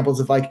best examples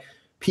of like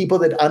people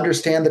that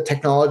understand the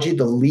technology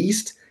the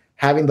least,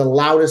 having the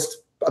loudest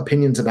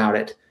opinions about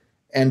it.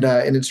 And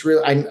it's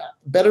really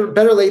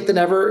better late than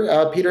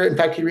never. Peter, in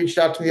fact, he reached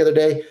out to me the other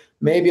day.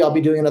 Maybe I'll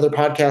be doing another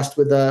podcast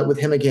with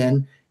him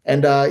again.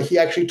 And he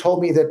actually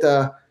told me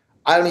that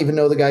I don't even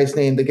know the guy's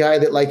name. The guy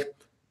that like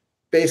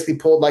basically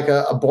pulled like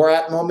a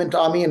Borat moment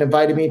on me and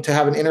invited me to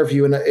have an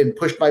interview and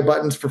pushed my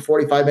buttons for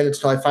 45 minutes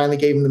till I finally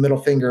gave him the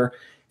middle finger.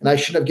 And I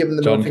should have given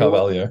the middle finger.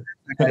 Carvalho.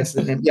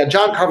 Yeah,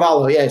 John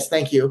Carvalho. Yes,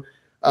 thank you.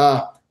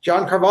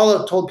 John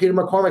Carvalho told Peter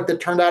McCormack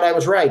that turned out I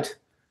was right.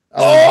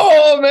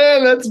 Oh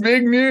man, that's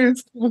big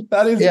news.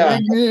 That is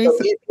big news.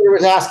 So Peter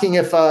was asking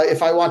if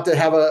I want to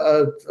have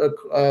a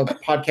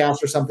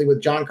podcast or something with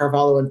John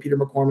Carvalho and Peter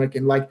McCormack,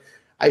 and like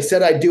I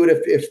said, I'd do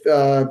it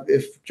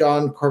if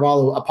John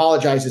Carvalho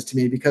apologizes to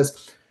me,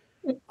 because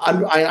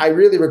I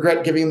really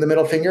regret giving him the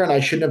middle finger, and I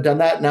shouldn't have done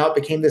that. Now it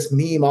became this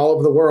meme all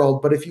over the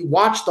world. But if you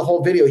watch the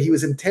whole video, he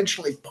was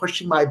intentionally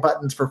pushing my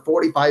buttons for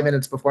 45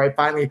 minutes before I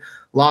finally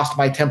lost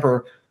my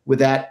temper with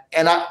that,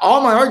 and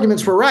all my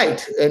arguments were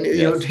right, and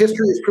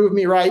history has proved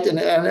me right,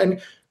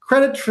 and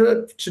credit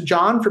to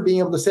John for being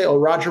able to say, "Oh,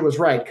 Roger was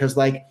right," because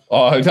I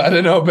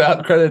don't know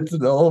about credit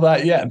to all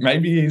that yet.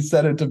 Maybe he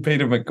said it to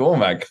Peter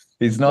McCormack.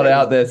 He's not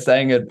out there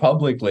saying it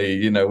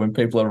publicly. When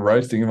people are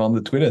roasting him on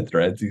the Twitter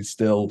threads, he's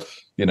still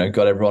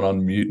got everyone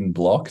on mute and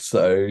blocked.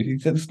 So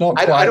it's not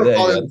quite I don't there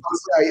follow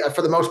yet.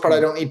 For the most part, I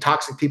don't need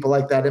toxic people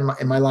like that in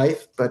my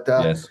life. But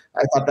yes.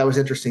 I thought that was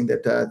interesting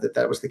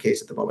that was the case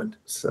at the moment.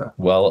 So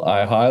well,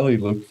 I highly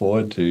look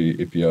forward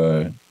to if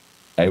you're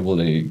able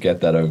to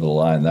get that over the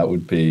line. That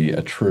would be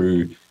a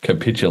true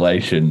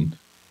capitulation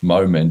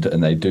moment,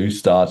 and they do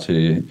start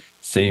to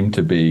seem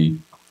to be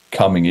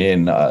coming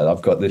in.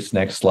 I've got this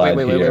next slide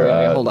here.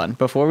 Wait, hold on.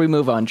 Before we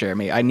move on,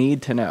 Jeremy, I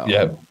need to know.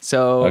 Yeah.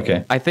 So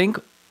okay. I think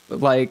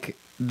like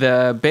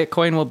the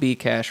Bitcoin will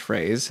BeCash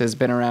phrase has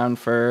been around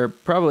for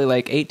probably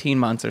like 18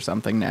 months or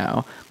something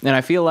now. And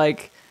I feel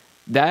like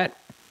that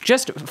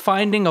just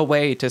finding a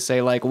way to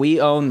say like, we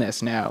own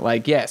this now.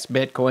 Like, yes,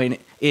 Bitcoin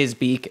is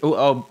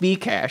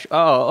BeCash.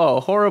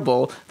 Oh,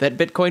 horrible that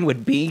Bitcoin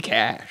would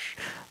BeCash.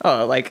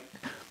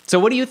 So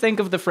what do you think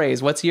of the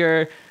phrase?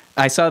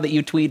 I saw that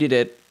you tweeted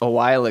it a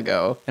while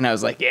ago, and I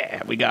was like,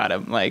 yeah, we got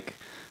him. Like,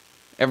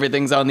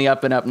 everything's on the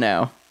up and up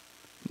now.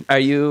 Are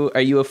you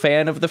a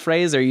fan of the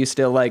phrase, or are you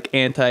still like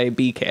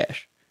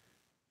anti-BeCash?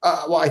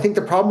 Well, I think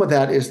the problem with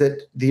that is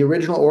that the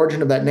original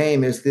origin of that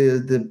name is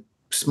the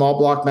small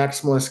block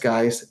maximalist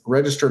guys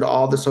registered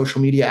all the social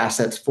media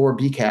assets for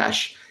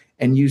BeCash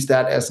and used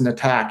that as an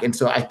attack. And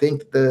so I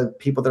think the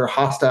people that are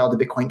hostile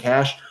to Bitcoin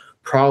Cash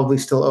probably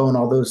still own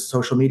all those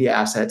social media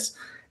assets.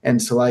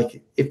 And so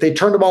like, if they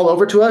turned them all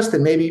over to us,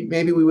 then maybe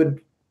we would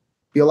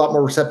be a lot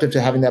more receptive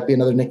to having that be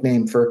another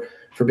nickname for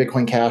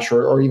Bitcoin Cash,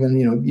 or even,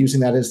 using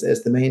that as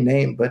the main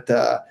name. But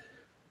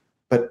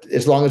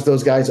as long as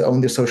those guys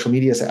own the social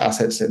media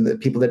assets and the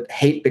people that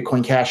hate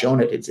Bitcoin Cash own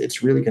it,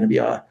 it's really going to be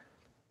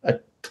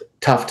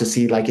tough to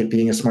see like it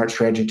being a smart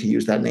strategy to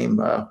use that name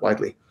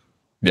widely.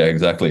 Yeah,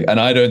 exactly. And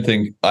I don't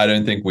think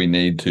we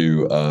need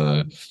to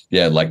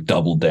like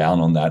double down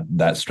on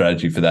that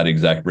strategy for that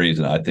exact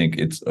reason. I think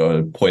it's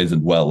a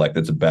poisoned well. Like,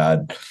 that's a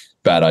bad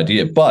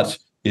idea. But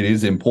it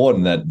is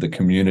important that the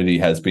community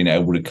has been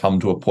able to come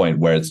to a point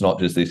where it's not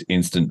just this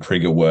instant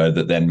trigger word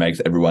that then makes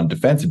everyone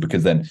defensive,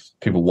 because then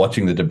people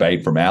watching the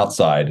debate from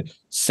outside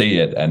see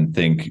it and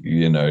think,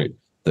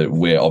 that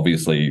we're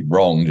obviously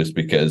wrong just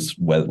because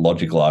where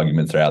logical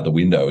arguments are out the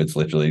window. It's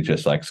literally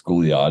just like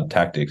schoolyard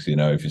tactics.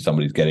 If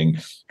somebody's getting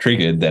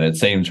triggered, then it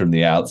seems from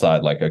the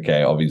outside like,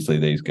 okay, obviously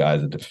these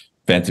guys are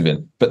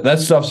defensive. But that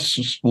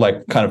stuff's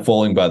like kind of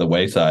falling by the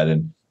wayside.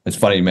 And it's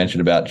funny you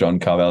mentioned about John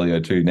Carvalho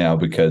too now,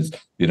 because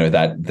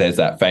that there's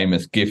that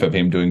famous gif of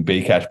him doing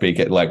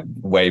BeCash, like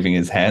waving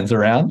his hands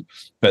around.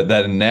 But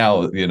then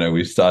now,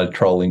 we've started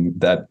trolling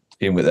that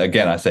in with,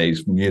 again, I say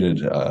he's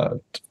muted,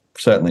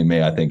 certainly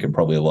me, I think, and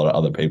probably a lot of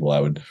other people, I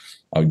would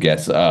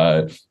guess,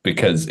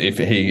 because if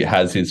he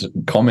has his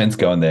comments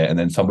going there and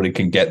then somebody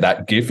can get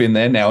that GIF in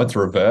there, now it's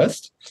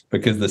reversed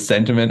because the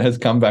sentiment has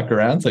come back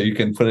around. So you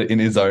can put it in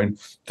his own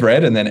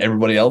thread and then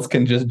everybody else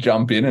can just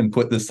jump in and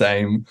put the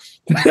same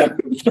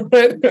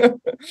thread.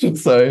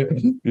 So,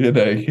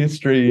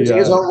 history. Using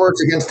his own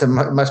words against him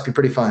must be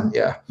pretty fun.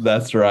 Yeah.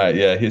 That's right.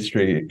 Yeah.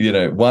 History,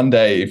 one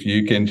day if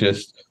you can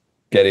just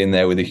get in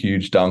there with a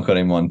huge dunk on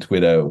him on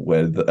Twitter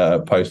with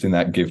posting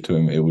that GIF to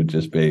him, it would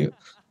just be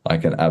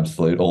like an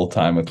absolute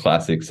all-timer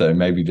classic. So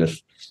maybe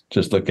just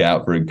look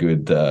out for a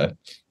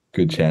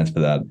good chance for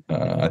that.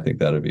 I think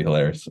that would be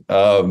hilarious.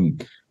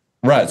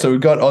 Right, so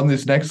we've got on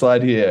this next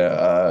slide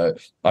here,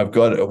 I've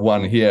got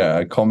one here,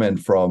 a comment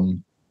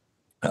from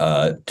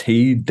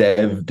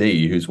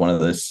TDevD, who's one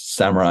of the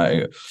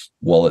Samurai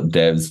wallet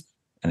devs.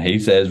 And he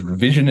says,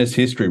 revisionist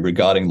history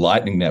regarding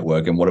Lightning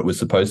Network and what it was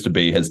supposed to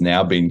be has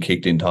now been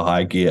kicked into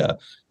high gear.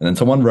 And then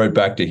someone wrote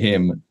back to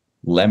him,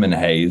 Lemon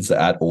Haze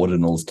at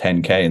Ordinals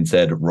 10K, and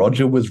said,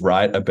 Roger was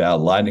right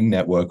about Lightning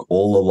Network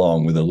all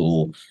along, with a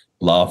little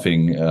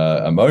laughing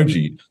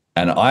emoji.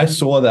 And I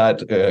saw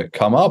that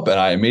come up and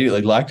I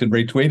immediately liked and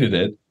retweeted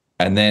it.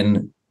 And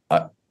then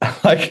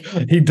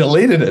he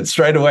deleted it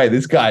straight away.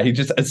 This guy, he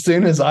just, as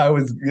soon as I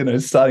was,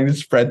 starting to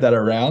spread that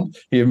around,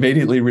 he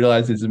immediately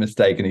realized it's a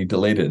mistake and he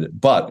deleted it.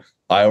 But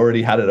I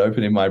already had it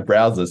open in my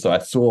browser. So I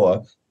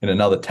saw in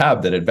another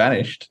tab that it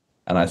vanished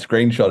and I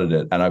screenshotted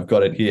it and I've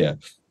got it here.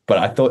 But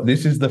I thought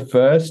this is the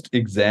first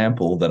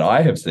example that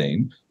I have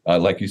seen.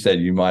 Like you said,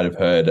 you might have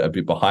heard a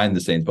bit behind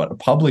the scenes, but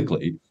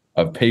publicly,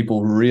 of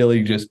people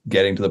really just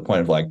getting to the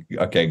point of like,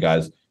 okay,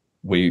 guys,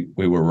 we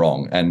were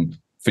wrong. And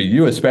for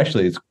you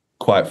especially, it's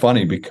quite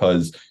funny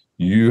because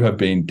you have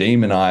been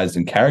demonized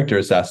and character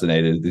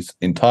assassinated this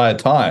entire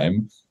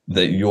time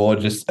that you're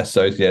just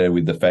associated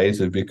with the face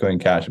of Bitcoin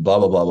Cash, blah,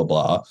 blah, blah, blah,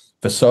 blah,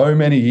 for so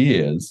many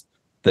years,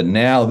 that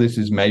now this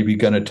is maybe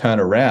going to turn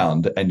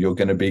around and you're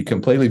going to be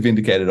completely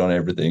vindicated on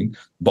everything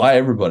by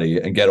everybody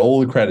and get all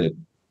the credit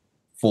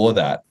for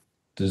that.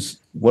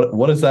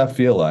 What does that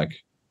feel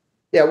like?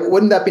 Yeah,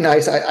 wouldn't that be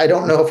nice? I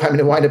don't know if I'm going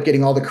to wind up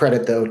getting all the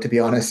credit, though, to be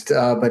honest.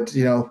 But,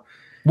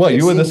 well,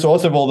 you were the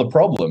source of all the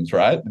problems,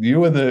 right?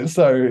 You were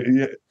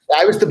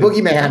I was the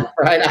boogeyman,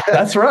 right?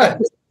 That's right.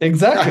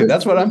 Exactly.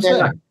 That's what I'm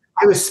saying.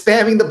 I was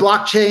spamming the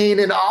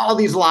blockchain and all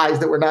these lies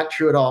that were not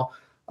true at all.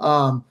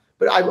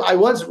 But I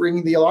was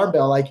ringing the alarm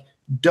bell, like,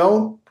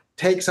 don't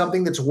take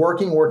something that's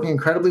working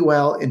incredibly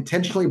well,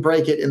 intentionally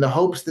break it in the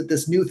hopes that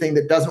this new thing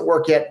that doesn't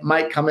work yet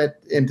might come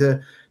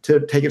to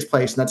take its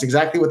place. And that's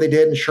exactly what they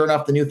did. And sure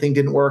enough, the new thing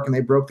didn't work and they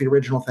broke the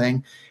original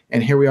thing.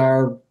 And here we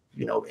are,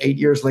 8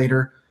 years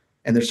later,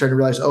 and they're starting to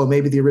realize, oh,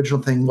 maybe the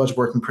original thing was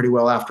working pretty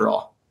well after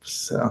all.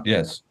 So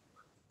yes.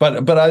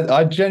 But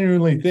I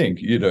genuinely think,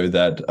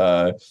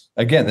 that,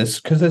 again,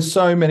 there's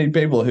so many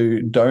people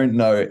who don't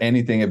know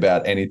anything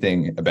about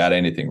anything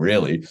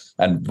really.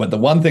 But the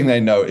one thing they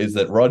know is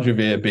that Roger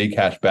Ver,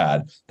 BeCash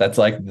bad. That's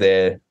like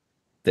their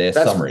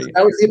summary.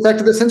 That was the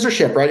effect of the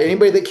censorship, right?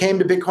 Anybody that came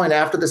to Bitcoin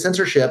after the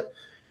censorship,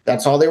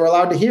 that's all they were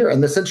allowed to hear.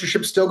 And the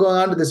censorship's still going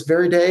on to this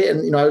very day.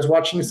 And, I was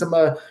watching some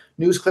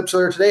news clips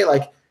earlier today,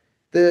 like,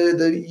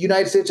 the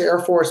United States Air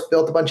Force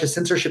built a bunch of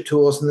censorship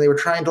tools and they were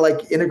trying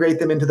to integrate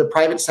them into the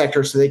private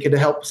sector so they could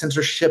help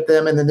censorship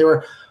them. And then they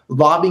were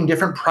lobbying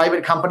different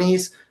private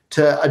companies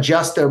to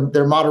adjust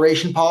their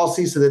moderation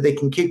policies so that they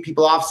can kick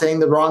people off saying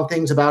the wrong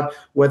things about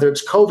whether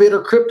it's COVID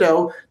or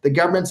crypto. The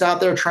government's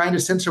out there trying to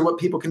censor what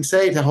people can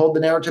say to hold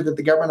the narrative that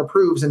the government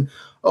approves. And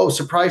oh,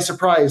 surprise,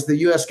 surprise, the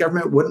US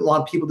government wouldn't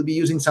want people to be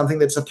using something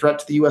that's a threat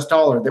to the US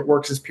dollar that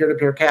works as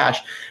peer-to-peer cash.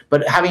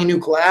 But having a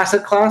new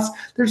asset class,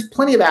 there's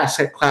plenty of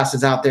asset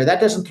classes out there.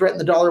 That doesn't threaten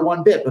the dollar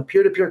one bit, but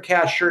peer-to-peer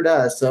cash sure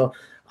does. So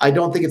I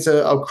don't think it's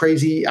a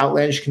crazy,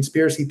 outlandish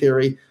conspiracy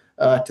theory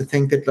to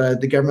think that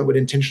the government would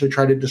intentionally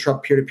try to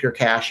disrupt peer-to-peer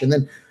cash. And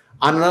then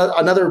on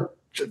another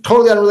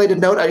totally unrelated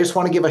note, I just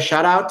want to give a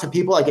shout out to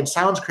people. Like, it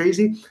sounds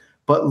crazy,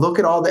 but look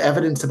at all the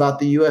evidence about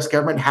the U.S.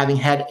 government having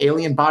had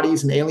alien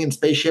bodies and alien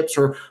spaceships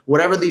or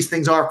whatever these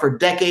things are for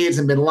decades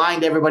and been lying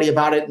to everybody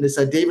about it. And this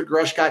David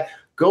Grush guy,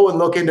 Go and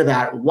look into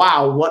that.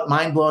 Wow, what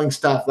mind-blowing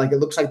stuff. Like, it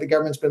looks like the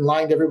government's been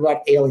lying to everybody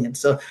about aliens.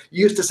 So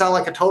you used to sound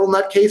like a total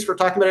nutcase for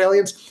talking about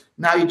aliens.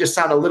 Now you just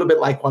sound a little bit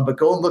like one, but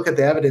go and look at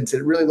the evidence.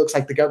 It really looks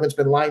like the government's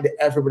been lying to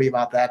everybody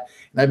about that.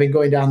 And I've been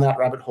going down that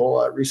rabbit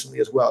hole recently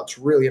as well. It's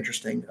really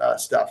interesting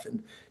stuff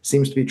and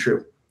seems to be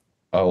true.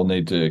 I will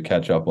need to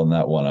catch up on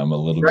that one. I'm a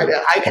little bit.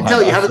 I can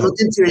tell you haven't looked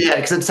into it yet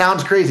because it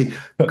sounds crazy.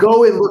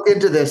 Go and look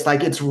into this.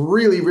 Like, it's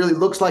really, really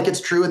looks like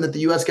it's true, and that the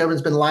U.S.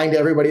 government's been lying to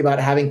everybody about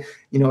having,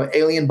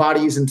 alien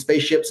bodies and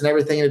spaceships and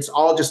everything. And it's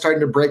all just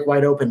starting to break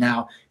wide open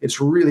now. It's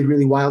really,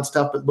 really wild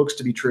stuff, but looks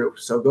to be true.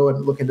 So go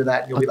and look into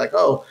that, and you'll be like,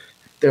 oh,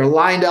 they're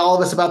lying to all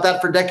of us about that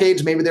for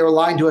decades. Maybe they were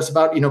lying to us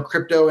about,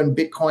 crypto and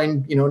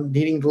Bitcoin,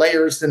 needing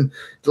layers and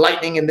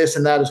lightning and this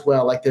and that as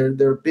well. Like,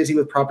 they're busy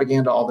with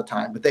propaganda all the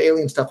time. But the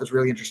alien stuff is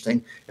really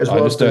interesting, as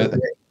well as the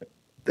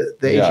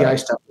AGI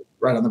stuff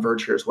right on the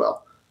verge here as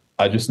well.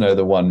 I just know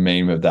the one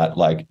meme of that,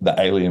 like the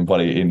alien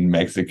body in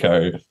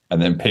Mexico,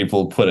 and then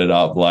people put it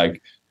up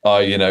like,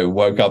 oh,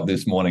 woke up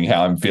this morning,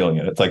 how I'm feeling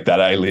it. It's like that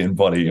alien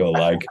body, or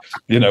like,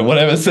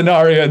 whatever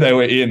scenario they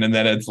were in. And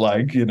then it's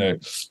like,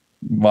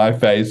 my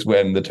face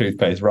when the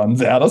toothpaste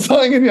runs out or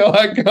something, and you're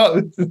like,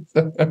 oh,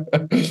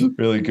 this is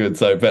really good.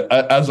 So, but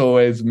as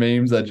always,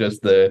 memes are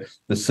just the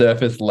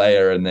surface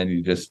layer, and then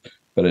you just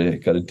got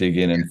to dig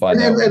in and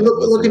find out. And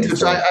look into it.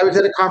 So I was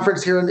at a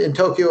conference here in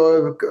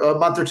Tokyo a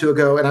month or two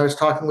ago, and I was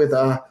talking with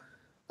a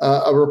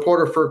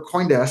reporter for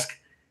CoinDesk,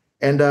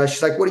 and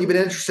she's like, "What have you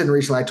been interested in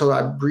recently?" I told her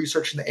I'm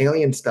researching the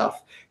alien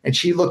stuff. And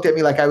she looked at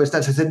me like I was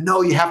nuts. I said,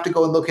 no, you have to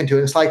go and look into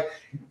it. It's like,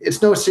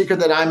 it's no secret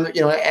that I'm, an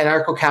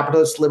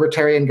anarcho-capitalist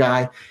libertarian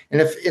guy.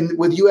 And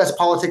with U.S.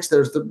 politics,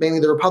 there's mainly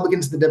the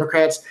Republicans and the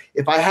Democrats.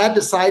 If I had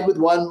to side with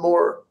one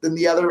more than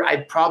the other,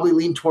 I'd probably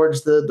lean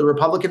towards the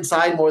Republican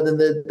side more than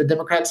the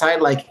Democrat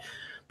side.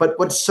 But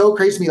what's so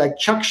crazy to me, like,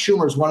 Chuck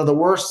Schumer is one of the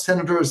worst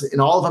senators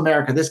in all of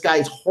America. This guy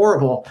is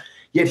horrible.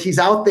 Yet he's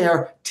out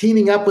there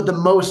teaming up with the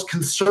most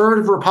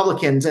conservative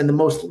Republicans and the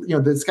most,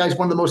 this guy's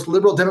one of the most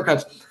liberal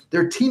Democrats.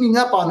 They're teaming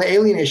up on the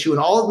alien issue, and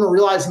all of them are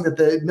realizing that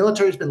the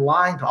military has been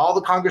lying to all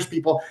the Congress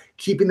people,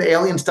 keeping the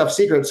alien stuff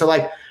secret. So,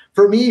 like,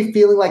 for me,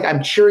 feeling like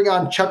I'm cheering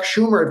on Chuck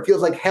Schumer, it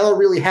feels like hell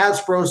really has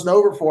frozen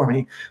over for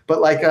me.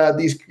 But like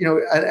these,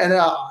 and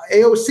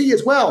AOC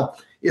as well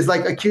is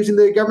like accusing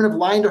the government of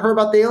lying to her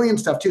about the alien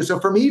stuff too. So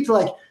for me to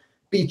like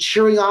be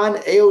cheering on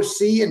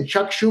AOC and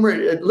Chuck Schumer,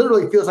 it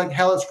literally feels like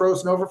hell is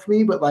frozen over for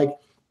me. But like,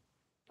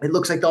 it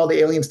looks like all the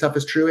alien stuff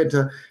is true. And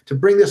to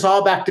bring this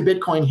all back to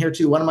Bitcoin here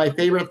too, one of my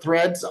favorite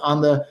threads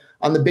on the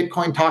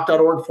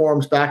bitcointalk.org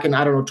forums back in,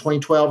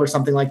 2012 or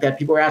something like that,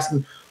 people were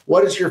asking,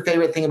 what is your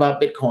favorite thing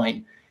about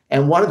Bitcoin?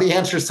 And one of the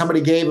answers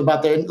somebody gave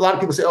about that, a lot of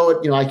people say,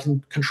 I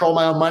can control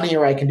my own money,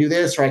 or I can do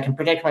this, or I can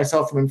protect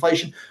myself from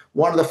inflation.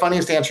 One of the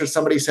funniest answers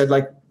somebody said,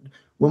 like,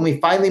 when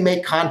we finally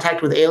make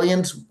contact with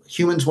aliens,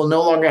 humans will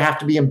no longer have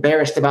to be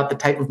embarrassed about the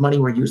type of money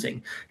we're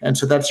using. And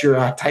so that's your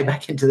tie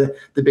back into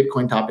the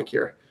Bitcoin topic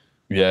here.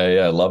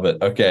 Yeah, love it.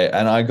 Okay,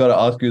 and I got to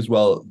ask you as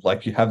well,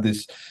 like, you have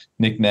this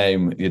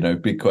nickname,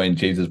 Bitcoin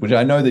Jesus, which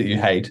I know that you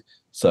hate,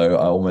 so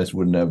I almost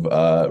wouldn't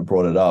have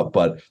brought it up,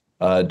 but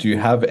do you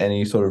have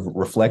any sort of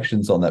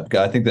reflections on that?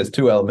 Because I think there's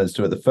two elements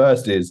to it. The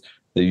first is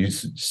that you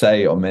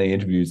say on many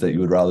interviews that you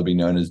would rather be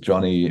known as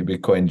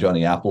Bitcoin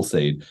Johnny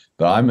Appleseed,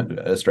 but I'm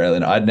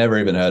Australian. I'd never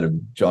even heard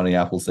of Johnny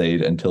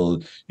Appleseed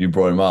until you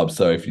brought him up.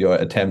 So if your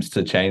attempts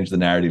to change the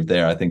narrative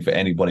there, I think for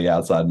anybody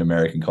outside an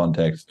American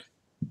context,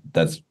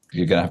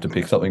 you're going to have to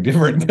pick something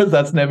different, because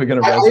that's never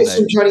going to resonate. I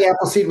assume Johnny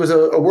Appleseed was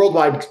a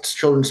worldwide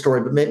children's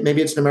story, but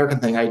maybe it's an American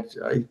thing. I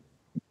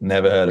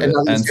never heard of it.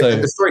 And so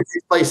the story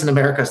takes place in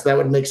America, so that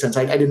would make sense.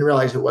 I didn't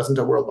realize it wasn't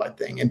a worldwide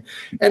thing.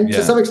 And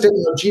to some extent,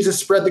 Jesus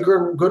spread the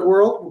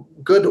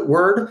good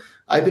word.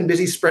 I've been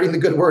busy spreading the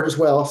good word as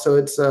well. So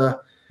it's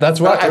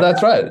that's right.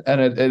 That's right.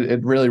 And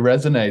it really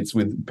resonates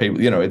with people.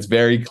 It's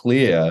very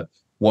clear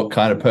what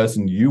kind of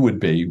person you would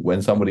be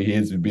when somebody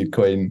hears of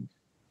Bitcoin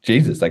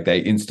Jesus. Like,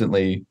 they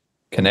instantly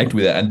connect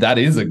with it. And that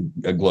is a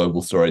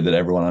global story that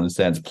everyone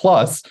understands.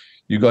 Plus,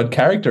 you got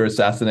character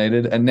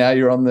assassinated, and now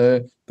you're on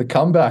the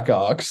comeback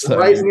arc. So.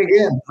 Rising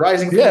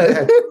from the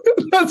dead.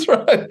 That's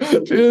right.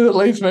 Did it at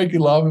least make you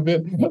laugh a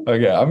bit?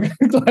 Okay, I'm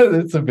glad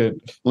it's at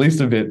least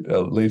a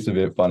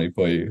bit funny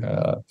for you.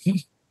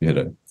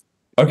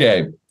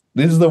 Okay,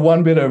 this is the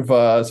one bit of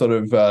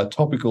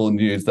topical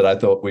news that I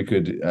thought we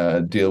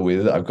could deal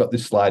with. I've got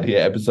this slide here,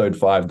 episode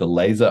 5, the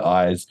laser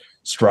eyes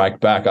strike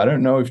back. I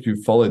don't know if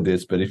you followed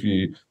this, but if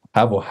you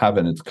have or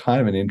haven't, it's kind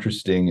of an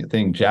interesting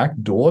thing. Jack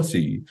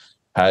Dorsey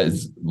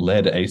has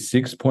led a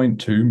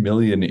 $6.2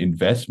 million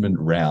investment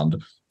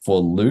round for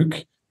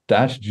Luke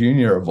Dash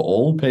Jr., of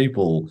all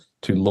people,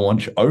 to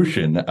launch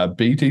Ocean, a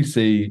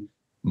BTC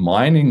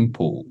mining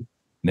pool.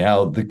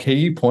 Now, the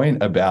key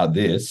point about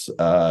this,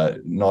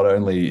 not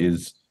only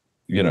is,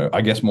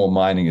 I guess more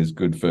mining is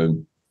good for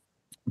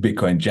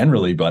Bitcoin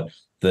generally, but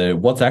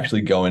what's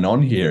actually going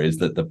on here is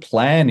that the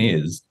plan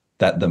is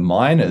that the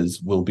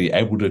miners will be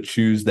able to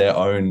choose their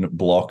own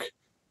block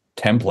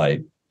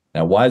template.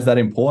 Now, why is that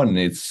important?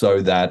 It's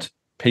so that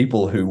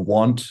people who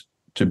want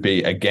to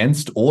be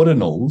against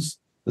ordinals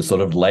the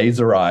sort of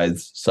laser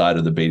eyes side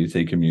of the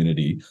BTC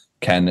community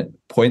can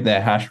point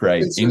their hash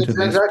rate into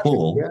this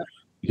pool.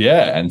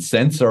 Yeah, and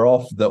censor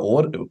off the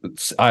order.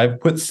 I've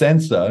put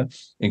censor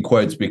in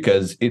quotes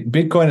because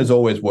Bitcoin has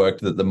always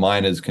worked that the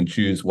miners can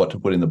choose what to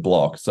put in the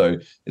block. So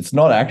it's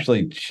not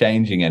actually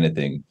changing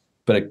anything,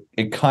 but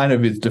it kind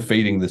of is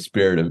defeating the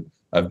spirit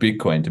of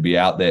Bitcoin to be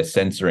out there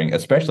censoring,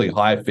 especially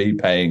high fee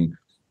paying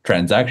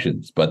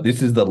transactions. But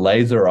this is the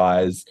laser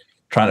eyes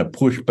trying to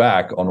push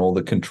back on all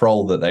the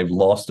control that they've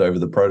lost over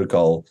the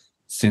protocol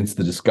since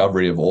the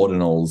discovery of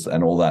ordinals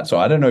and all that. So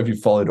I don't know if you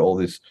followed all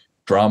this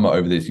drama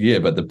over this year,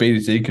 but the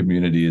BTC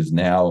community is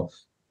now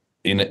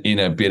in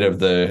a bit of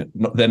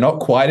they're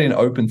not quite in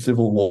open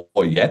civil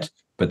war yet,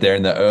 but they're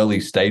in the early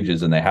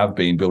stages, and they have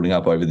been building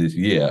up over this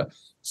year.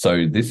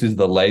 So this is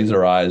the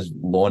laser eyes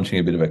launching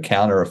a bit of a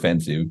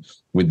counter-offensive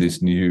with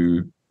this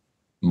new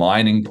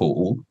mining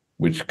pool,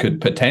 which could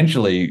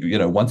potentially,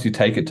 once you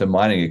take it to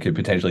mining, it could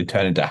potentially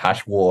turn into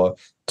hash war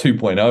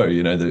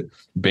 2.0, the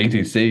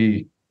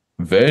BTC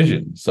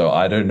version. So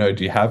I don't know,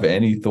 do you have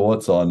any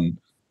thoughts on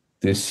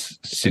this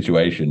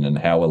situation and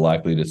how we're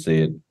likely to see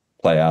it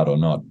play out or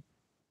not?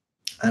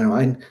 I don't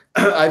know.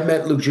 I've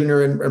met Luke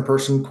Jr. in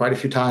person quite a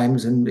few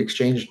times and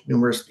exchanged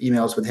numerous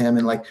emails with him.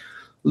 And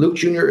Luke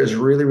Jr. is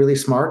really, really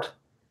smart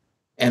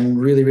and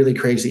really, really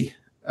crazy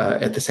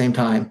at the same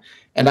time.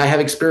 And I have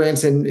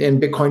experience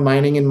in Bitcoin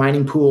mining and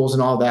mining pools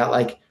and all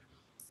that.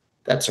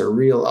 That's a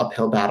real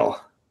uphill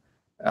battle.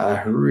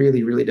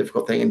 Really, really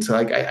difficult thing. And so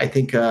I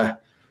think we'll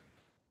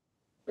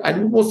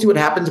see what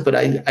happens, but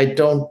I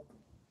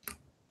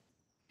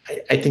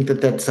think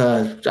that's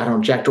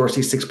Jack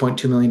Dorsey's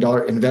 $6.2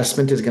 million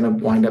investment is going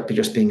to wind up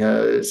just being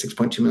a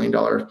 $6.2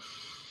 million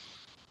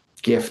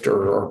gift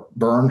or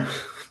burn,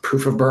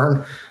 proof of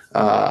burn.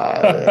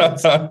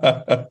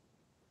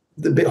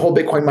 The whole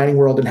Bitcoin mining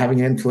world and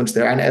having an influence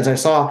there. And as I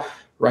saw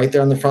right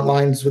there on the front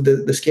lines with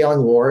the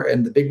scaling war,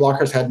 and the big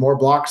blockers had more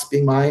blocks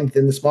being mined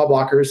than the small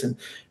blockers, and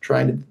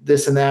trying to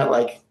this and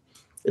that,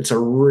 it's a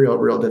real,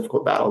 real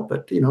difficult battle.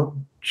 But,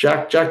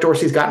 Jack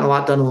Dorsey's gotten a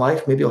lot done in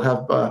life. Maybe he'll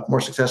have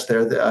more success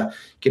there,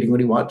 getting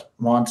what he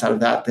wants out of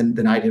that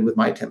than I did with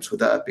my attempts with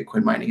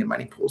Bitcoin mining and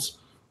mining pools.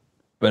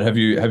 But have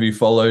you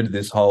followed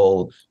this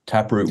whole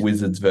Taproot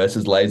Wizards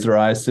versus Laser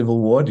Eyes civil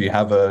war? Do you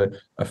have a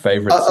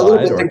favorite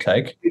side or a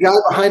take? The guy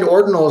behind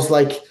Ordinals,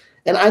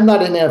 and I'm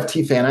not an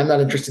NFT fan. I'm not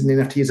interested in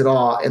NFTs at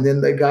all. And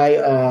then the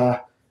guy,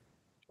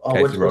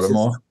 Casey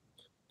Rotomore,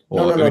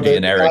 or no, Udi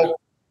and Erik.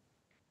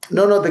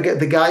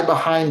 The guy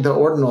behind the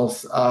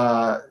Ordinals.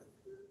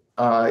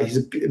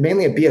 He's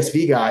mainly a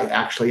BSV guy,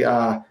 actually.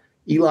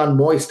 Elon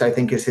Moist, I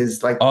think, is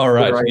his Oh,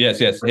 right. Yes.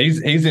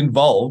 He's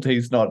involved.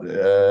 He's not.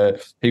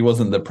 He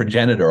wasn't the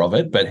progenitor of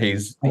it, but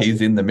he's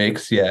in the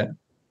mix. Yeah.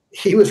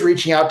 He was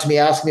reaching out to me,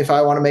 asking me if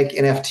I want to make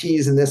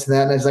NFTs and this and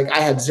that, and I was like, I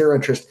had zero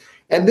interest.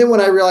 And then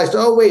when I realized,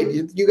 oh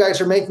wait, you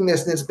guys are making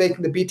this, and it's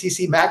making the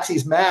BTC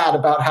maxis mad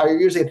about how you're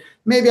using it,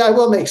 maybe I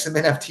will make some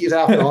NFTs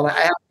after all. And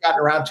I haven't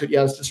gotten around to it yet.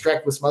 I was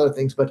distracted with some other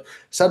things, but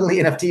suddenly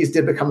NFTs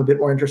did become a bit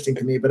more interesting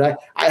to me. But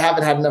I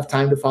haven't had enough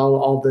time to follow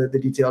all the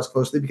details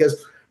closely,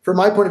 because from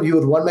my point of view,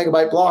 with 1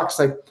 megabyte blocks,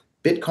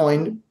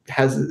 Bitcoin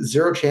has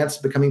zero chance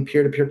of becoming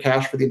peer-to-peer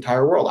cash for the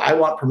entire world. I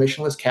want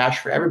permissionless cash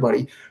for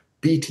everybody.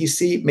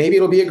 BTC, maybe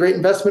it'll be a great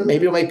investment.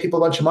 Maybe it'll make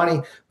people a bunch of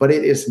money, but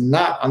it is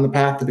not on the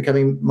path to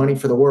becoming money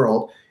for the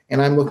world.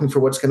 And I'm looking for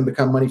what's going to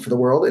become money for the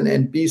world.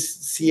 And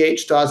BCH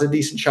still has a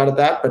decent shot at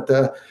that, but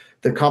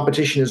the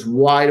competition is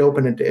wide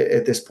open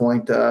at this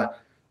point. And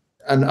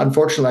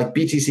unfortunately,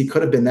 BTC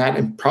could have been that,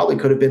 and probably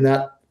could have been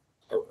that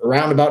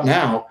around about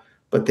now,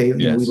 but we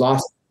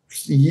lost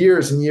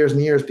years and years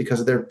and years because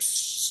of their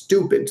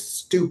stupid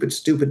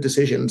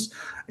decisions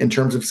in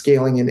terms of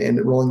scaling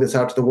and rolling this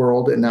out to the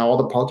world. And now all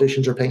the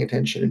politicians are paying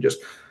attention, and just,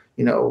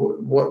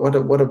 what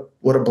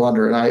a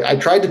blunder. And I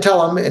tried to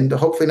tell them, and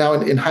hopefully now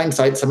in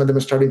hindsight, some of them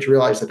are starting to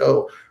realize that,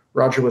 oh,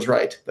 Roger was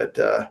right. But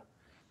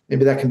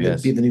maybe that can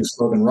be the new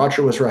slogan.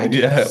 Roger was right.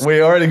 Yeah,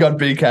 we already got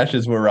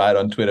BeCashes were right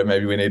on Twitter.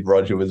 Maybe we need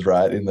Roger was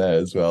right in there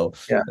as well.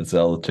 Yeah. And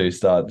so the two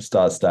start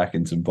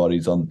stacking some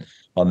bodies on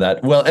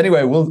that. Well,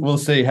 anyway, we'll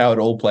see how it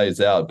all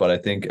plays out. But I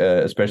think,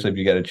 especially if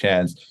you get a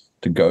chance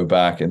to go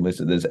back and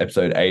listen, there's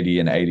episode 80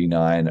 and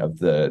 89 of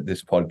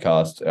this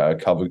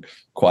podcast covered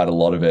quite a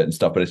lot of it and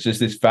stuff. But it's just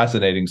this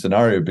fascinating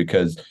scenario,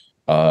 because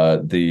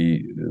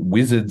the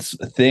Wizards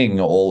thing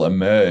all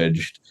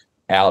emerged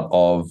out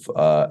of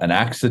an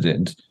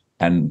accident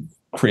and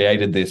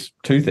created this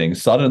two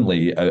things.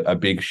 Suddenly a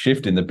big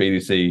shift in the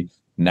BTC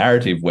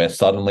narrative, where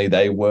suddenly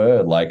they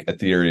were like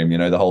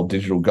Ethereum, the whole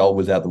digital gold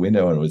was out the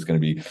window, and it was going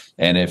to be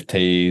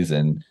NFTs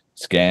and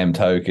scam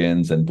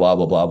tokens and blah,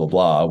 blah, blah, blah,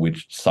 blah,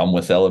 which some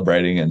were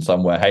celebrating and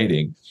some were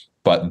hating.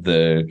 But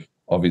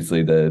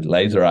obviously the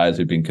laser eyes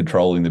who've been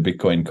controlling the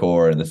Bitcoin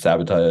core and the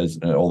saboteurs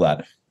and all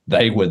that,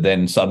 they were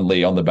then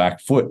suddenly on the back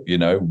foot,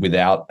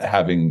 without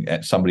having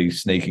somebody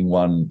sneaking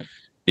one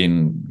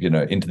in,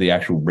 into the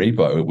actual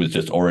repo. It was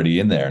just already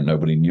in there and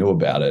nobody knew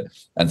about it.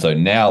 And so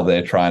now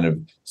they're trying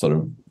to sort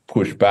of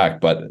push back.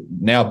 But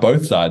now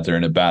both sides are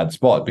in a bad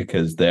spot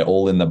because they're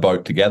all in the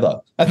boat together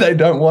and they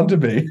don't want to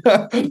be.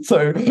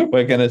 So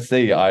we're going to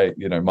see.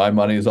 My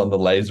money is on the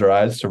laser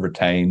eyes to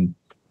retain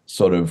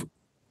sort of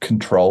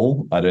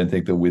control. I don't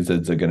think the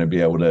wizards are going to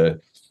be able to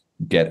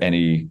get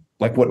any.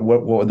 Like what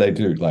would they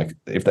do? Like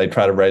if they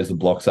try to raise the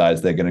block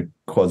size, they're going to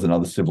cause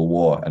another civil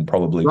war and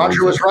probably.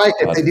 Roger was right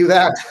if they do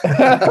that.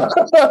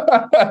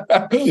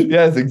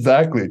 Yes,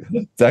 exactly.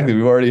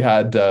 We've already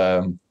had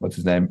what's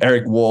his name,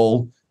 Eric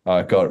Wall,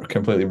 got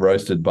completely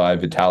roasted by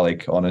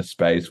Vitalik on a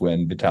space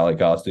when Vitalik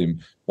asked him,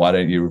 "Why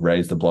don't you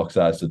raise the block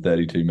size to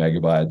 32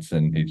 megabytes?"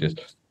 And he just,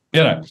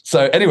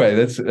 So anyway,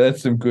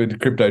 that's some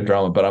good crypto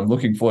drama. But I'm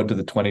looking forward to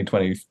the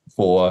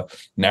 2024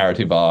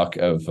 narrative arc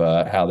of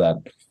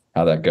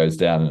how that goes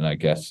down. And I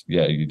guess,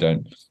 you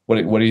don't. What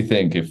do you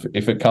think?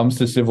 If it comes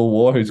to civil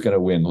war, who's going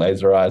to win,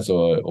 laser eyes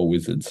or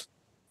wizards?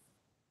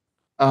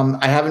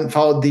 I haven't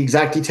followed the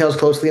exact details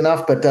closely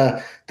enough, but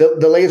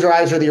the laser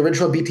eyes are the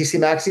original BTC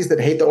maxis that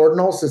hate the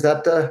ordinals. Is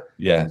that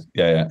Yeah.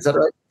 Is that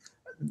right?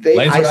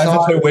 Laser eyes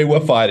is who we were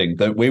fighting.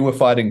 We were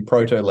fighting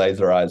proto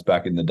laser eyes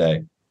back in the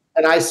day.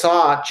 And I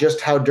saw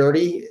just how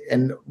dirty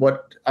and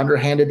what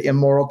underhanded,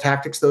 immoral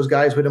tactics those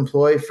guys would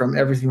employ, from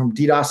everything from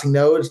DDoSing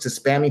nodes to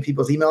spamming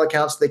people's email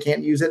accounts so they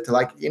can't use it, to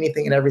like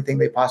anything and everything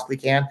they possibly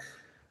can.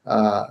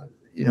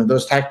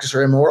 Those tactics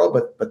are immoral,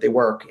 but they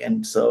work.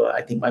 And so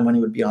I think my money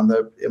would be on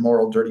the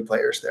immoral, dirty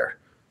players there.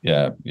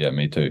 Yeah,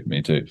 me too.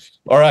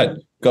 All right,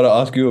 got to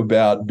ask you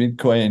about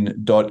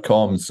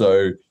bitcoin.com.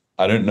 So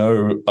I don't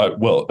know.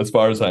 Well, as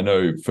far as I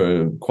know,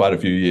 for quite a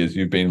few years,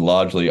 you've been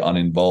largely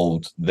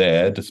uninvolved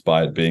there,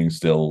 despite being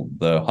still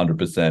the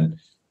 100%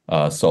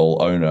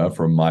 sole owner.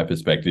 From my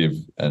perspective,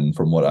 and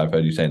from what I've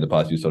heard you say in the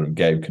past, you sort of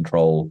gave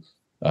control,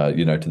 to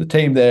the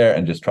team there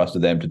and just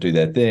trusted them to do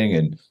their thing.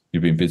 And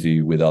you've been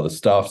busy with other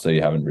stuff, so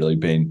you haven't really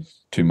been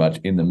too much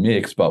in the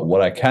mix. But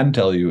what I can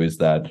tell you is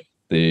that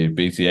the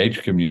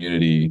BCH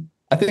community,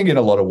 I think in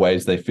a lot of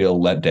ways, they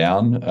feel let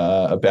down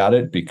about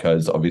it,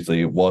 because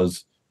obviously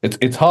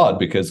it's hard,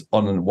 because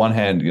on one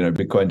hand,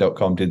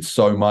 bitcoin.com did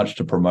so much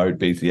to promote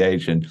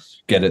BCH and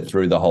get it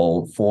through the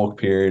whole fork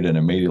period and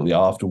immediately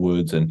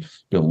afterwards, and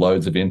build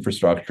loads of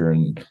infrastructure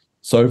and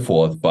so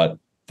forth. But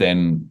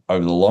then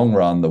over the long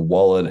run, the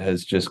wallet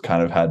has just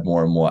kind of had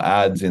more and more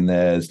ads in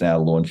there. It's now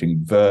launching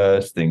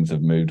Verse. Things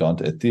have moved on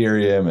to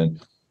Ethereum and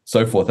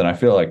so forth. And I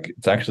feel like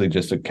it's actually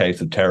just a case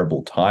of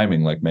terrible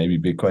timing. Like maybe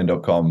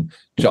bitcoin.com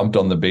jumped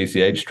on the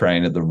BCH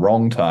train at the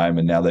wrong time,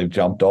 and now they've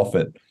jumped off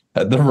it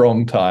at the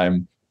wrong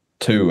time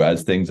too,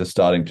 as things are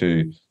starting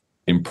to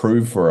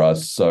improve for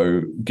us.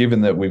 So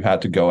given that we've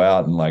had to go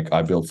out and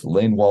I built the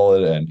Lean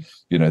wallet, and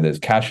there's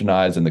Cash and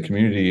Eyes, and the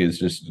community is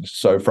just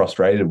so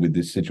frustrated with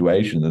this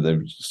situation that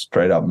they've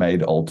straight up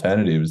made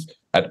alternatives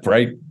at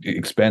great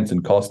expense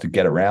and cost to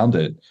get around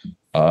it.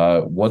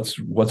 What's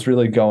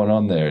really going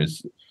on there?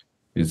 Is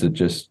it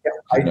just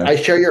I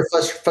share your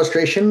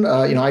frustration.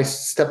 I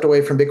stepped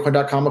away from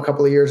bitcoin.com a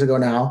couple of years ago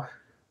now,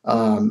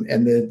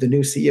 and the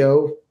new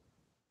CEO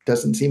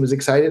doesn't seem as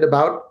excited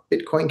about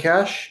Bitcoin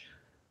Cash.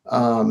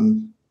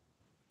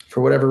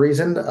 For whatever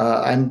reason,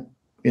 I'm,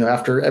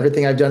 after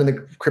everything I've done in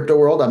the crypto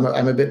world,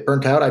 I'm a bit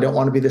burnt out. I don't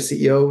want to be the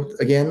CEO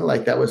again.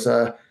 Like that was,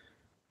 I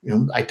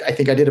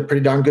think I did a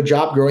pretty darn good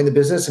job growing the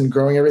business and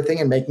growing everything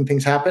and making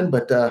things happen,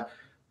 but a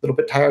little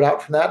bit tired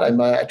out from that.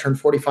 I turned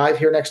 45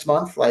 here next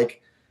month.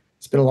 Like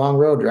it's been a long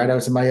road, right? I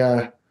was in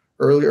my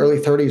early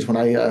 30s when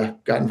I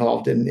got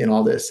involved in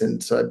all this,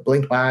 and so I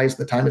blinked my eyes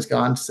and the time is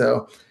gone.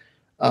 So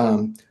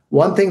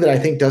one thing that I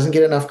think doesn't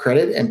get enough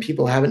credit and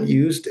people haven't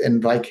used,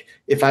 and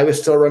if I was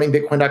still running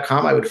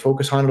bitcoin.com, I would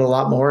focus on it a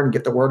lot more and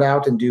get the word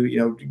out and do,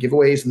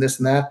 giveaways and this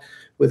and that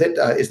with it,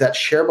 is that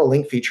shareable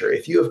link feature.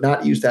 If you have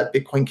not used that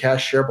Bitcoin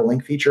Cash shareable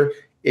link feature,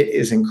 it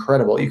is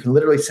incredible. You can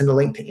literally send a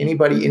link to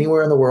anybody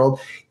anywhere in the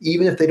world,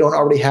 even if they don't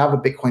already have a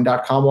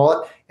bitcoin.com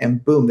wallet,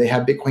 and boom, they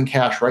have Bitcoin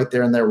Cash right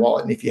there in their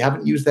wallet. And if you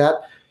haven't used that,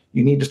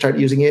 you need to start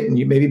using it, and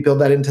you maybe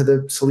build that into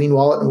the Selene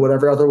wallet and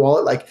whatever other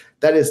wallet.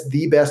 That is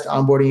the best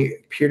onboarding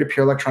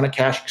peer-to-peer electronic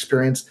cash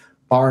experience,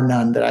 bar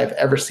none, that I've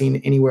ever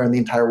seen anywhere in the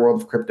entire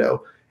world of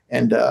crypto.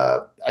 And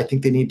I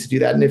think they need to do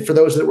that. And for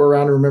those that were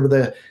around and remember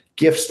the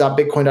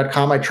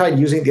gifts.bitcoin.com, I tried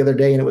using it the other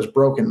day and it was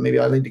broken. Maybe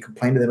I'll need to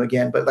complain to them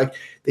again. But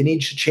they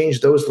need to change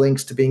those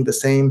links to being the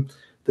same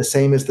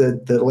as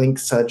the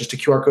links, just a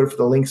QR code for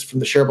the links from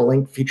the shareable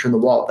link feature in the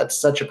wallet. That's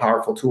such a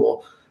powerful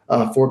tool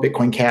for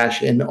Bitcoin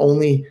Cash, and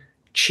only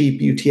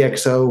cheap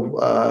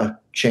UTXO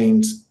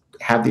chains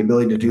have the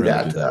ability to do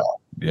that.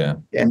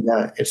 And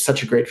it's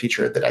such a great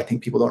feature that I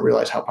think people don't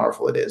realize how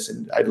powerful it is,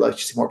 and I'd like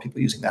to see more people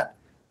using that.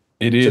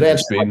 It is.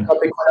 So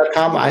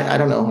Bitcoin.com, I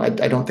don't know.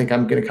 I don't think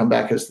I'm going to come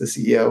back as the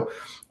CEO.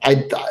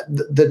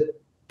 The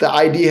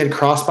idea had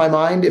crossed my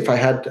mind if I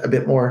had a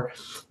bit more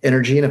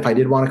energy, and if I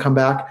did want to come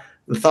back.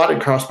 The thought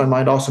had crossed my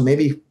mind also,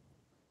 maybe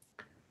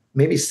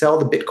sell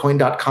the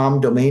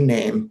Bitcoin.com domain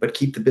name, but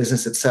keep the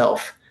business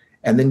itself,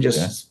 and then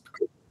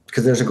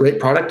because there's a great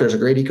product, there's a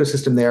great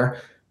ecosystem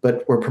there,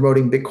 but we're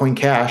promoting Bitcoin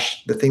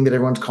Cash. The thing that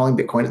everyone's calling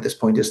Bitcoin at this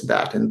point isn't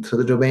that. And so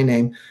the domain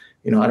name,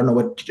 I don't know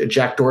what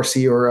Jack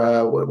Dorsey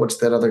or what's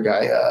that other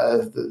guy,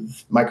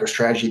 the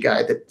MicroStrategy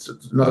guy, that's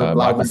another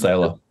Michael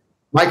Saylor.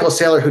 Michael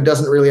Saylor, who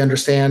doesn't really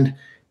understand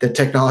the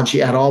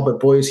technology at all, but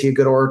boy, is he a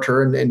good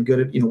orator and good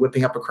at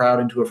whipping up a crowd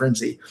into a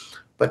frenzy.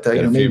 But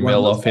get a few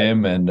mil off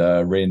him and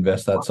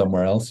reinvest that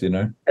somewhere else, and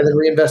then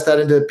reinvest that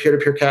into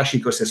peer-to-peer cash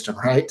ecosystem,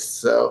 right?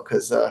 So,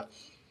 because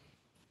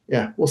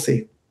we'll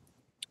see.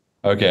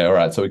 Okay, all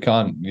right. So we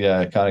can't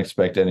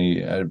expect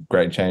any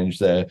great change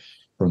there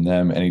from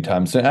them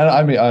anytime soon. And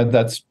I mean,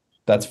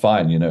 that's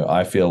fine.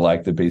 I feel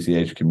like the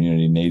BCH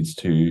community needs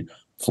to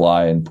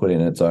fly and put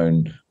in its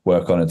own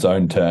work on its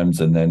own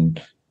terms, and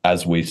then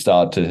as we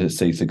start to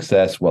see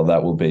success, well,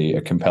 that will be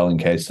a compelling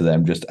case to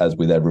them, just as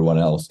with everyone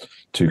else,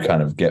 to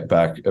kind of get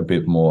back a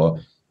bit more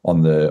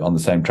on the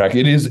same track.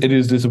 It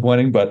is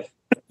disappointing, but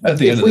at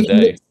the end of the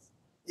day,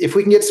 if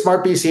we can get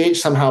Smart BCH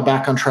somehow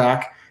back on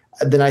track,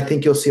 then I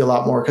think you'll see a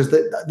lot more, because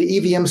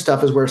the EVM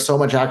stuff is where so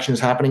much action is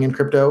happening in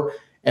crypto,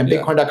 and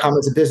Bitcoin.com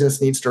as a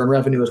business needs to earn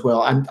revenue as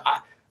well.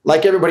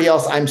 Like everybody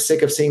else, I'm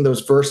sick of seeing those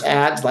verse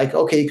ads. Like,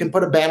 okay, you can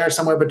put a banner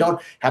somewhere, but don't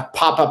have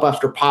pop-up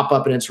after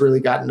pop-up, and it's really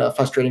gotten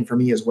frustrating for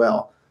me as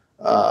well.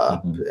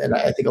 And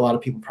I think a lot of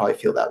people probably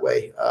feel that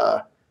way.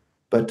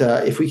 But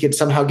if we could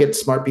somehow get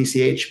Smart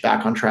BCH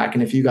back on track,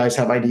 and if you guys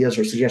have ideas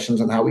or suggestions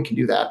on how we can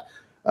do that,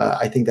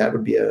 I think that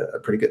would be a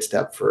pretty good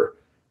step for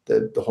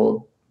the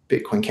whole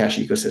Bitcoin Cash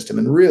ecosystem.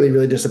 And really,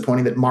 really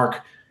disappointing that Mark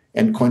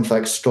and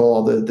CoinFlex stole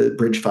all the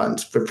bridge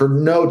funds for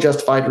no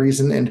justified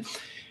reason.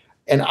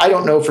 And I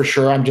don't know for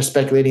sure, I'm just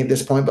speculating at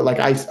this point, but like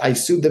I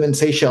sued them in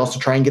Seychelles to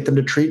try and get them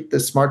to treat the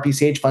Smart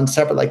BCH fund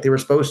separate like they were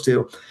supposed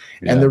to.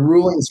 Yeah. And the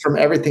rulings from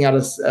everything out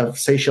of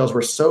Seychelles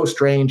were so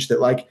strange that,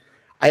 like,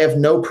 I have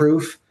no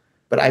proof,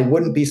 but I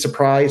wouldn't be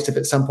surprised if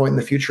at some point in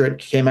the future it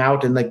came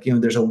out and, like,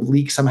 there's a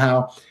leak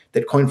somehow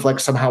that CoinFlex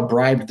somehow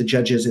bribed the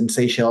judges in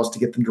Seychelles to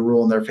get them to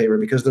rule in their favor,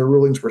 because their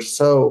rulings were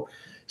so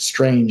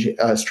strangely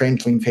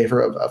in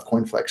favor of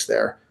CoinFlex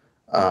there.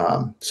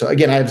 So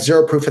again, I have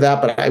zero proof of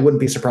that, but I wouldn't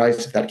be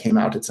surprised if that came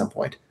out at some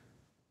point.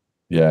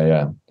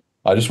 Yeah.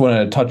 I just want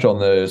to touch on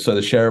the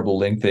shareable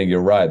link thing.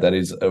 You're right. That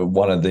is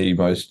one of the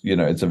most,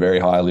 it's a very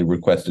highly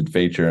requested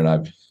feature. And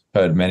I've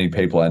heard many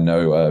people I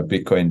know,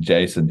 Bitcoin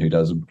Jason, who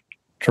does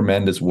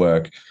tremendous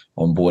work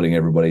onboarding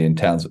everybody in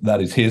town. So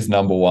that is his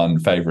number one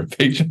favorite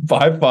feature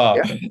by far.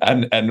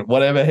 Yeah. And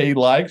whatever he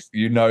likes,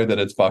 that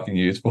it's fucking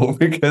useful,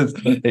 because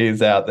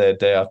he's out there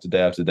day after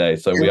day after day.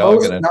 So we are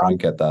going to try and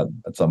get that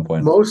at some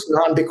point. Most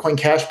non-Bitcoin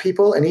Cash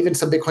people, and even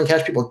some Bitcoin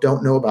Cash people,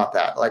 don't know about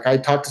that. Like, I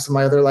talked to some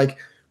of my other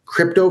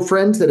crypto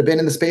friends that have been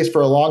in the space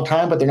for a long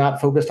time, but they're not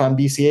focused on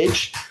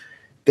BCH.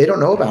 They don't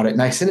know about it.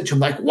 And I sent it to them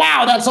like,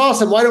 wow, that's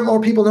awesome. Why don't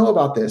more people know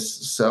about this?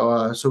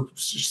 So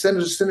send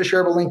a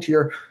shareable link to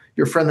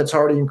your friend that's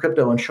already in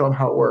crypto and show them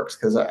how it works,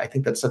 because I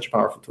think that's such a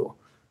powerful tool.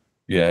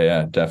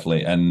 Yeah,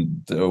 definitely.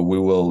 And we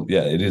will,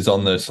 it is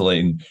on the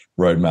Selene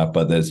roadmap,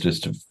 but there's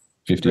just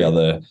 50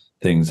 other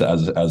things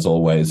as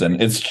always.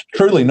 And it's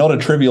truly not a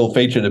trivial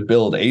feature to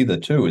build either,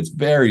 too. It's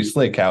very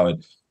slick how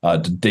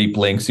it deep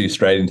links you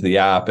straight into the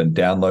app and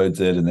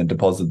downloads it and then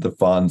deposit the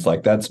funds.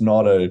 Like, that's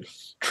not a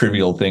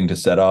trivial thing to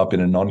set up in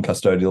a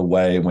non-custodial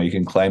way, and where you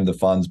can claim the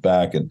funds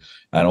back and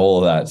all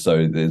of that.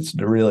 So it's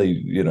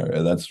really,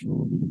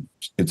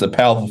 it's a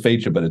powerful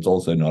feature, but it's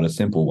also not a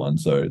simple one.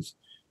 So it's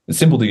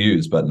simple to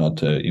use, but not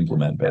to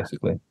implement,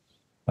 basically.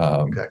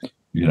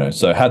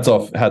 So hats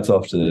off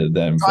to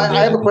them.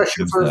 I have a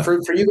question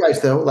for you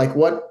guys though. Like,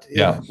 what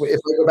if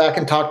we go back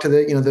and talk to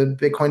the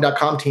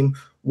Bitcoin.com team,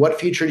 what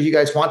feature do you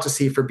guys want to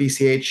see for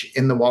BCH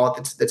in the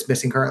wallet that's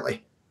missing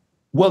currently?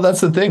 Well,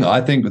 that's the thing. I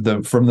think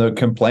from the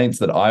complaints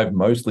that I've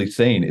mostly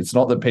seen, it's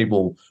not that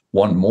people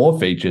want more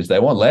features.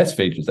 They want less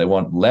features. They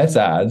want less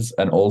ads,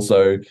 and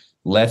also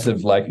less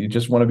of, like, you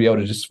just want to be able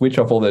to just switch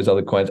off all those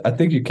other coins. I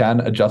think you can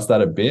adjust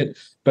that a bit,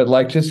 but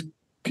just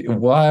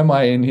why am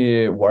I in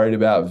here worried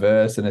about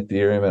Verse and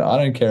Ethereum? And I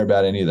don't care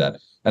about any of that.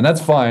 And that's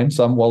fine.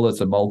 Some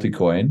wallets are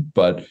multi-coin,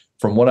 but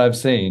from what I've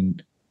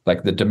seen,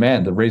 like, the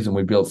demand, the reason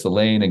we built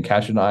Selene and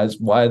Cash and Eyes,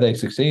 why are they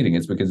succeeding?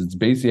 It's because it's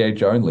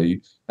BCH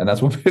only, and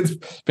that's what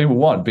people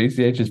want.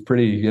 BCH is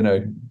pretty,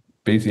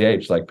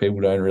 BCH. Like, people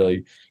don't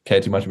really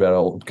care too much about it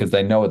all, because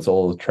they know it's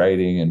all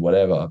trading and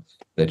whatever.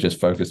 They're just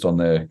focused on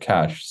their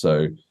cash.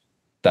 So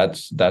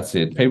that's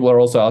it. People are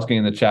also asking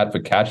in the chat for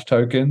cash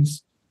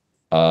tokens,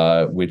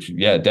 which,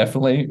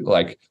 definitely.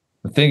 Like,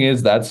 the thing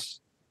is, that's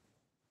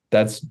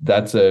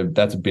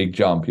a big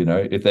jump.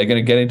 If they're going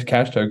to get into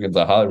cash tokens,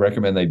 I highly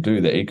recommend they do.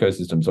 The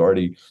ecosystem's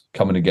already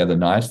coming together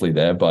nicely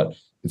there, but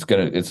it's a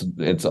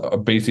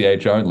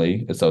BCH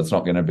only, so it's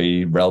not going to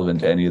be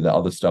relevant to any of the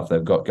other stuff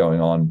they've got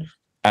going on.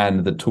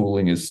 And the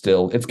tooling is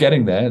it's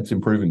getting there. It's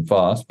improving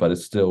fast, but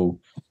it's still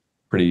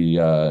pretty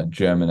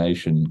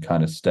germination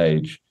kind of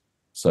stage.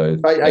 So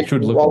I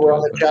should look. While we're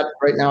on the chat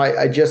right now,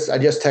 I just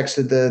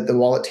texted the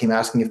wallet team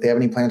asking if they have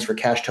any plans for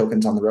cash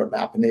tokens on the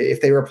roadmap, and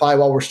if they reply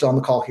while we're still on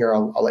the call here,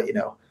 I'll let you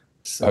know.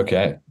 So.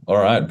 Okay, all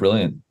right,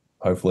 brilliant.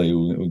 Hopefully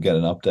we'll get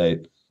an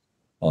update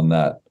on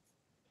that.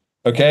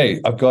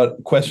 Okay, I've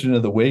got question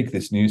of the week.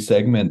 This new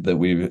segment that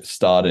we've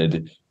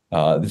started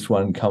This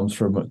one comes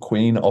from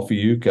Queen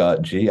Offiuka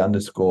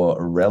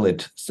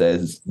G_Relit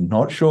says,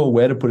 not sure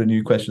where to put a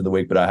new question of the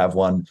week, but I have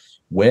one.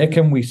 Where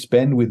can we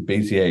spend with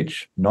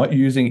BCH? Not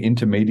using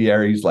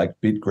intermediaries like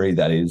BitGree,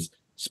 that is,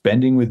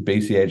 spending with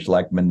BCH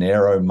like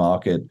Monero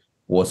Market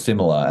or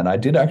similar. And I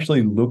did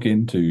actually look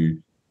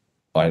into,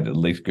 I at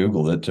least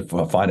Googled it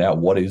to find out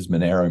what is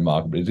Monero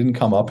Market, but it didn't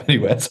come up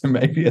anywhere. So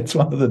maybe it's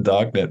one of the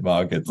darknet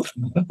markets.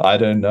 I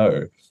don't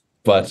know.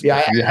 But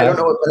yeah, I don't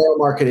know what Monero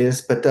Market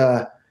is, but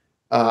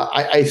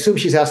I assume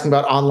she's asking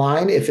about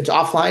online. If it's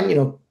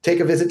offline, take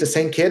a visit to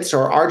St. Kitts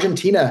or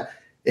Argentina.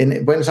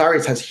 In Buenos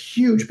Aires has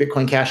huge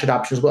Bitcoin Cash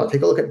adoption as well.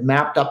 Take a look at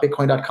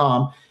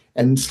map.bitcoin.com,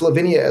 and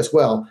Slovenia as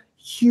well.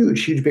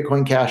 Huge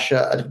Bitcoin Cash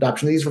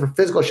adoption. These are for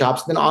physical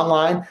shops. And then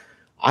online,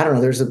 I don't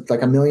know, there's like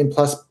 1 million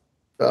plus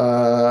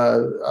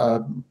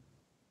BitPay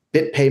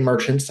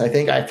merchants. I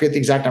think I forget the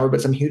exact number,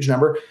 but some huge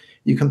number.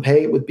 You can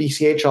pay with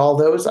BCH, all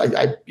those.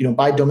 I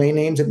buy domain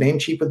names at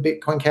Namecheap with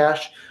Bitcoin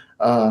Cash.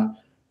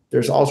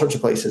 There's all sorts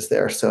of places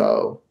there.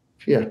 So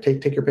yeah,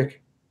 take your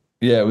pick.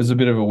 Yeah, it was a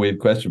bit of a weird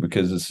question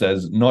because it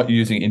says not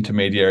using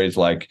intermediaries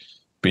like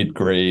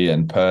BitGree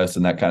and Purse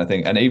and that kind of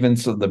thing. And even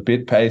so the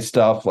BitPay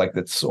stuff, like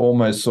that's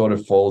almost sort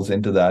of falls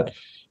into that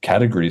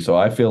category. So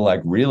I feel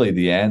like really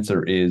the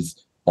answer is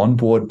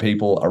onboard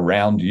people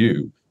around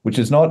you, which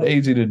is not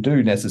easy to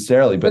do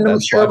necessarily, but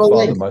that's by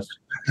far the most.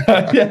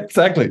 Yeah,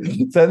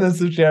 exactly. Send us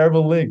a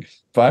shareable link.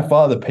 By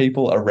far the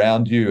people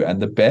around you.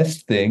 And the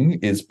best thing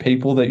is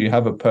people that you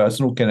have a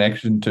personal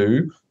connection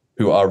to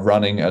who are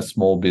running a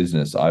small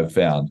business, I've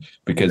found,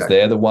 because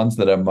they're the ones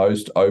that are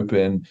most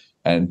open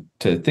and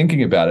to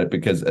thinking about it.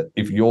 Because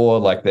if you're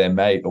like their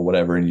mate or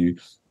whatever and you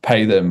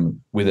pay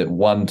them with it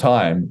one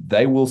time,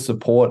 they will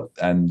support,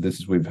 and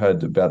we've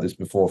heard about this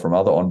before from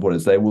other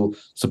onboarders, they will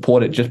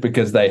support it just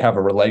because they have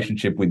a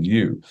relationship with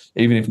you,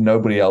 even if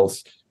nobody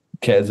else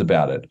cares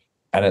about it.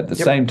 And at the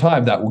same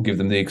time, that will give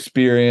them the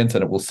experience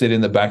and it will sit in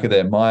the back of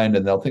their mind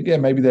and they'll think, yeah,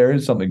 maybe there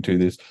is something to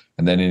this.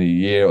 And then in a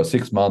year or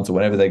 6 months or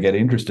whenever they get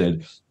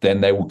interested, then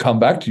they will come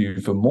back to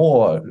you for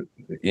more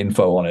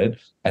info on it.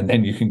 And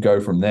then you can go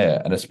from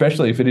there. And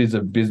especially if it is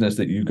a business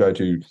that you go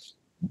to,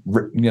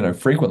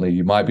 frequently,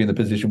 you might be in the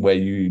position where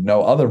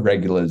other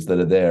regulars that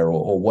are there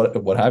or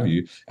what have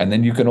you. And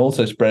then you can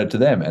also spread it to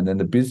them. And then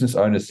the business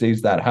owner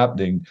sees that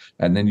happening.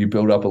 And then you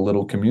build up a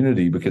little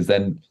community because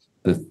then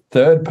the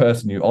third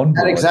person you onboard.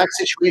 That exact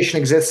situation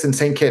exists in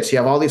St. Kitts. You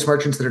have all these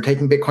merchants that are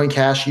taking Bitcoin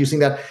Cash, using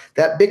that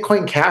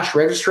Bitcoin Cash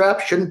register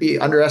app shouldn't be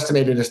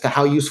underestimated as to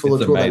how useful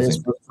a tool that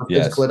is for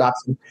physical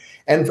adoption.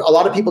 And a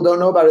lot of people don't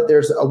know about it.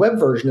 There's a web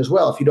version as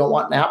well. If you don't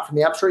want an app from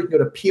the App Store, you can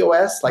go to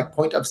POS, like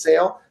point of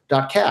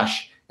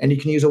sale.cash, and you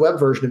can use a web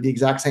version of the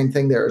exact same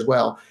thing there as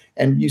well.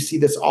 And you see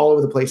this all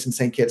over the place in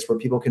St. Kitts where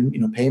people can,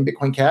 pay in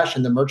Bitcoin Cash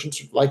and the merchants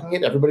are liking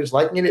it. Everybody's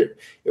liking it.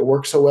 It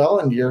works so well,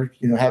 and you're,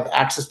 have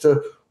access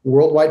to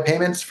worldwide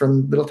payments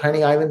from little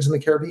tiny islands in the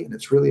Caribbean.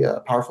 It's really a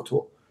powerful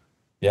tool.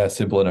 Yeah,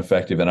 simple and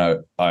effective.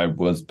 And I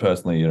was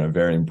personally,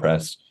 very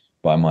impressed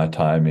by my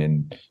time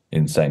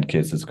in St.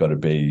 Kitts. It's got to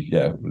be,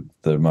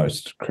 the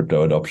most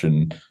crypto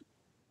adoption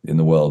in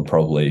the world,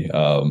 probably.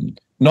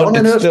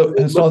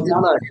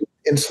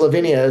 In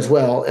Slovenia as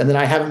well. And then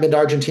I haven't been to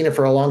Argentina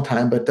for a long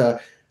time,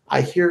 but I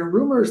hear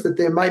rumors that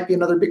there might be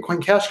another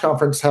Bitcoin Cash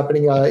conference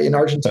happening in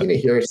Argentina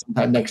here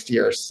sometime next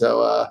year.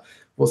 So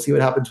we'll see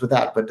what happens with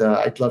that. But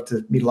I'd love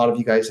to meet a lot of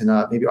you guys in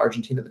maybe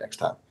Argentina the next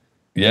time.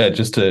 Yeah,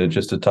 just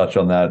to touch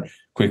on that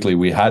quickly,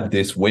 we had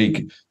this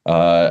week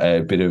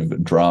a bit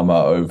of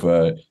drama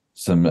over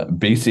some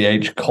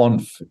BCH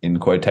conf in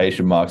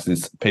quotation marks.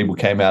 People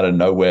came out of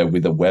nowhere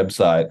with a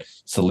website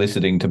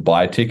soliciting to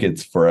buy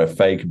tickets for a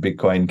fake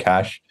Bitcoin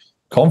Cash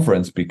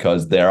conference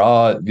because there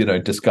are,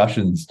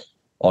 discussions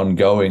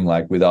ongoing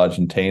like with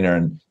Argentina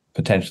and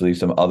potentially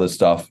some other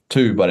stuff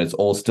too, but it's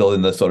all still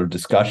in the sort of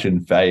discussion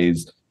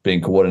phase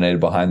being coordinated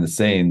behind the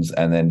scenes.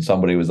 And then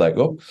somebody was like,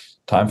 oh,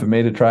 time for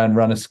me to try and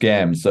run a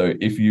scam. So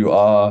if you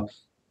are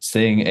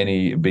seeing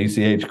any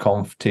BCH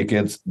conf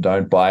tickets,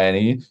 don't buy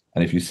any.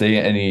 And if you see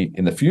any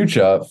in the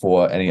future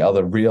for any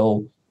other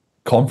real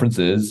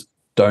conferences,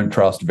 don't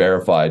trust,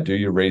 verify, do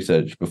your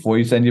research. Before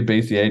you send your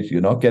BCH,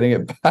 you're not getting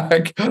it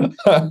back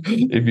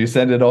if you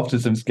send it off to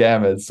some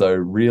scammers. So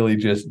really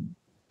just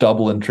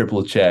double and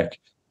triple check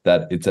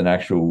that it's an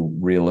actual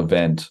real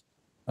event,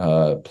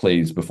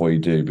 please, before you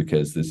do,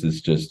 because this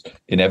is just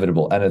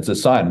inevitable. And it's a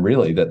sign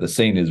really that the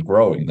scene is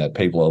growing, that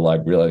people are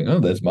like realizing, oh,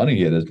 there's money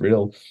here, there's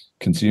real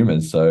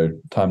consumers. So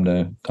time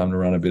to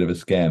run a bit of a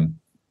scam.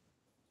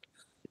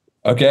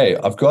 Okay,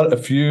 I've got a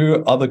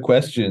few other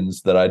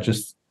questions that I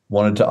just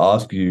wanted to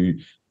ask you,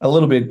 a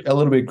little bit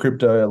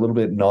crypto, a little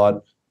bit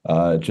not,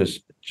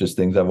 just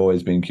things I've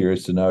always been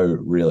curious to know,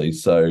 really.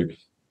 So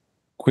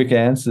quick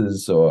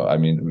answers, or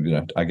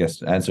I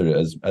guess answer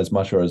as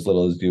much or as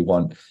little as you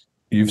want.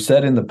 You've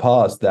said in the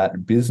past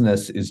that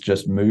business is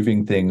just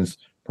moving things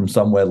from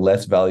somewhere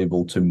less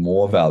valuable to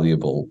more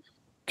valuable.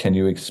 Can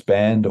you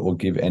expand or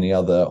give any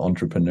other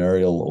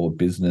entrepreneurial or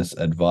business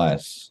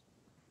advice?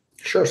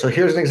 Sure. So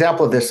here's an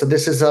example of this. So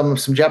this is some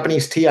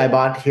Japanese tea I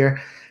bought here.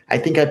 I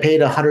think I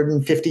paid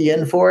 150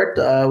 yen for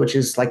it, which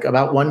is like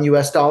about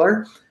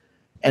 $1.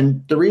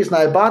 And the reason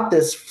I bought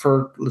this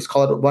for, let's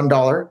call it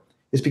 $1,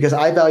 is because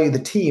I value the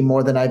tea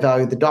more than I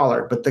value the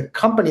dollar. But the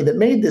company that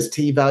made this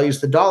tea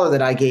values the dollar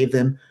that I gave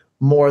them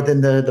more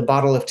than the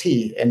bottle of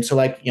tea. And so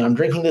I'm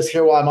drinking this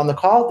here while I'm on the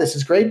call. This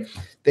is great.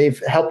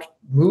 They've helped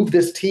move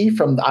this tea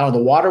from,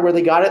 the water where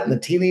they got it and the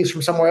tea leaves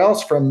from somewhere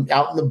else, from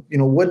out in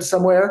the woods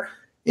somewhere,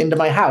 into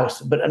my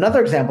house. But another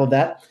example of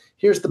that,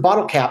 here's the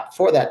bottle cap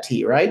for that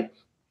tea, right?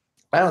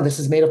 This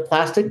is made of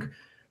plastic.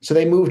 So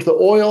they moved the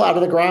oil out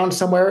of the ground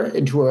somewhere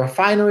into a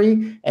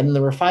refinery, and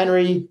the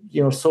refinery,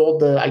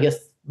 sold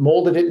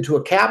molded it into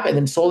a cap and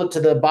then sold it to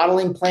the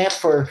bottling plant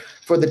for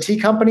the tea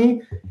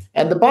company.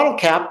 And the bottle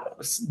cap,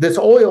 this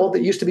oil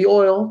that used to be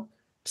oil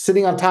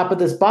sitting on top of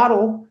this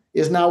bottle,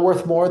 is now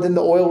worth more than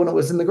the oil when it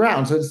was in the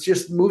ground. So it's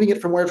just moving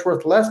it from where it's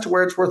worth less to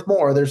where it's worth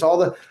more. There's all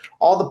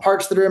the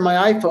parts that are in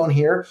my iPhone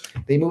here.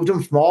 They moved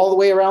them from all the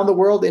way around the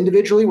world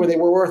individually where they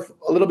were worth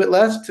a little bit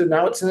less to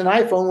now it's in an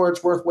iPhone where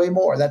it's worth way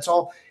more. That's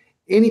all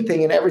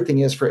anything and everything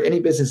is for any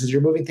business, is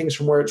you're moving things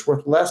from where it's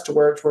worth less to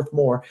where it's worth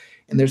more.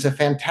 And there's a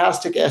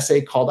fantastic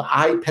essay called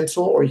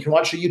iPencil, or you can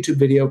watch a YouTube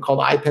video called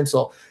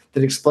iPencil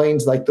that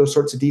explains those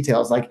sorts of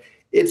details.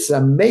 It's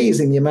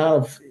amazing the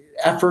amount of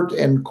effort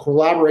and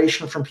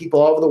collaboration from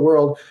people all over the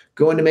world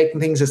go into making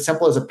things as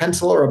simple as a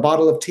pencil or a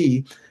bottle of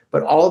tea.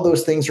 But all of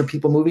those things are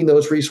people moving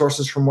those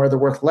resources from where they're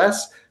worth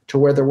less to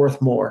where they're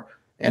worth more.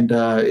 And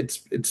it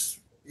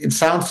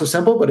sounds so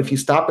simple, but if you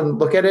stop and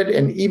look at it,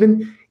 and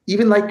even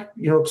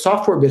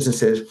software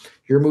businesses,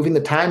 you're moving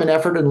the time and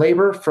effort and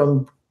labor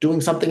from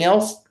doing something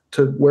else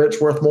to where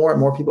it's worth more, and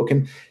more people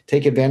can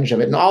take advantage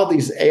of it. And all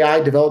these AI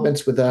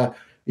developments with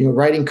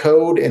writing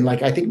code, and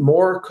I think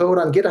more code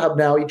on GitHub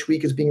now each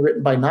week is being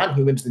written by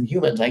non-humans than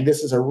humans.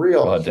 This is a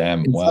real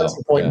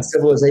point in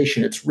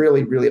civilization. It's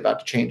really, really about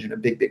to change in a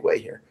big, big way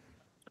here.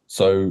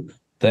 So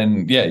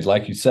then,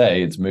 like you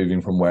say, it's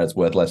moving from where it's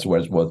worth less to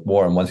where it's worth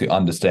more. And once you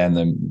understand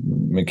the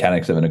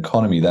mechanics of an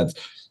economy, that's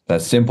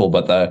simple.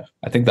 But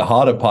I think the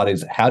harder part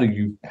is how do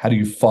you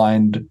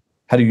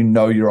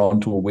know you're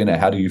onto a winner?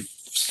 How do you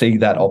see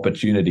that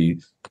opportunity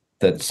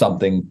that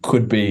something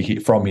could be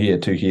from here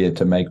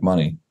to make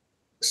money?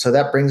 So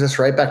that brings us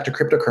right back to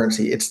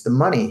cryptocurrency. It's the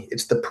money.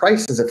 It's the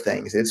prices of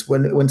things. It's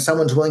when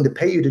someone's willing to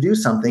pay you to do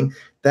something,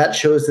 that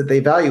shows that they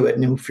value it.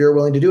 And if you're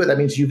willing to do it, that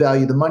means you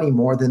value the money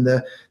more than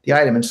the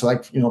item. And so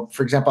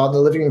for example, out in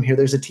the living room here,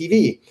 there's a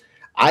TV.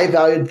 I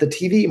valued the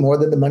TV more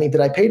than the money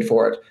that I paid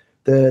for it.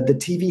 The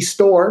TV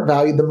store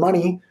valued the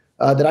money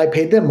that I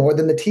paid them more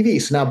than the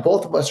TV. So now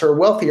both of us are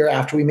wealthier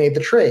after we made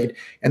the trade.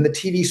 And the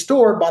TV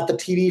store bought the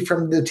TV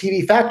from the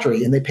TV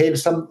factory, and they paid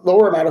some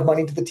lower amount of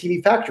money to the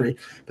TV factory.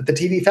 But the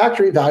TV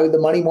factory valued the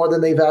money more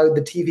than they valued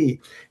the TV.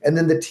 And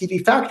then the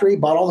TV factory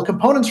bought all the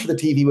components for the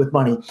TV with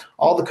money.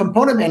 All the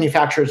component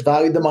manufacturers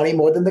valued the money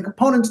more than the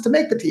components to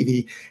make the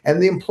TV.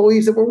 And the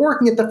employees that were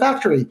working at the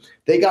factory,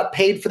 they got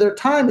paid for their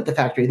time at the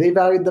factory. They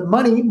valued the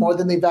money more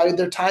than they valued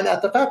their time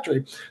at the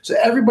factory. So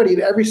everybody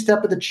at every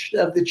step of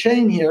the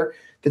chain here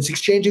that's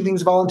exchanging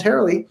things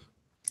voluntarily,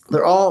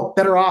 they're all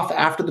better off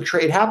after the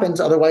trade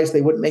happens. Otherwise,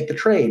 they wouldn't make the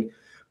trade.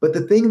 But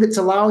the thing that's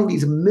allowing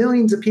these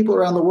millions of people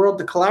around the world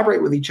to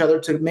collaborate with each other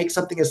to make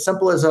something as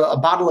simple as a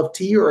bottle of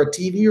tea or a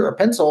TV or a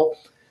pencil,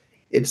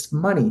 it's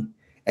money.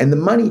 And the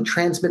money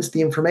transmits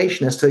the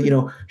information as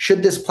to,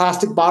 should this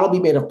plastic bottle be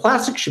made of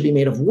plastic? Should it be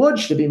made of wood?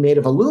 Should it be made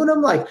of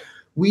aluminum?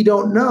 We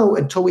don't know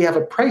until we have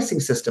a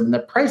pricing system. And the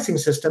pricing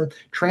system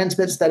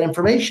transmits that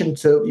information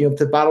to, if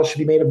the bottle should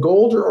be made of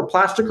gold or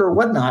plastic or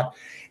whatnot.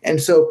 And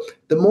so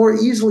the more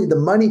easily the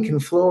money can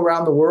flow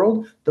around the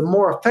world, the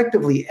more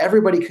effectively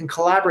everybody can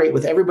collaborate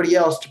with everybody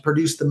else to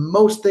produce the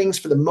most things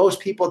for the most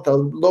people at the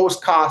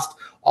lowest cost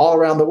all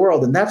around the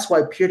world. And that's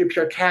why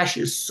peer-to-peer cash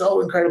is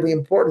so incredibly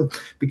important,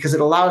 because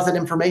it allows that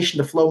information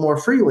to flow more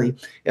freely.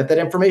 If that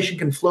information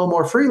can flow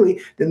more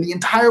freely, then the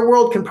entire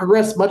world can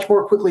progress much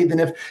more quickly than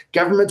if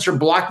governments are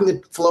blocking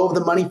the flow of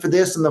the money for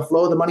this and the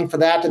flow of the money for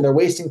that, and they're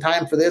wasting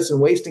time for this and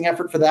wasting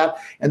effort for that,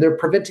 and they're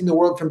preventing the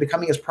world from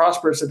becoming as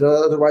prosperous as it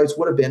otherwise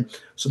would have been.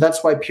 So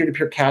that's why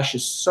peer-to-peer cash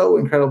is so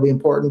incredibly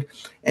important.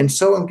 And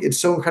so it's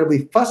so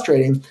incredibly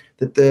frustrating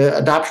that the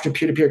adoption of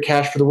peer-to-peer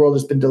cash for the world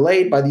has been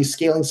delayed by these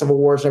scaling civil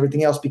wars and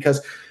everything else,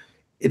 because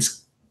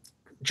it's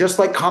just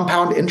like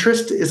compound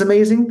interest is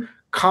amazing,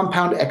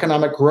 compound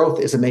economic growth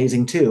is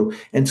amazing too.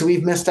 And so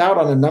we've missed out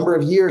on a number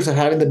of years of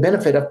having the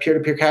benefit of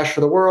peer-to-peer cash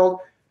for the world.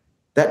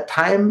 That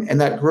time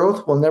and that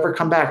growth will never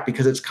come back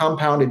because it's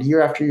compounded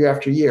year after year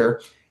after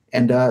year.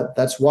 And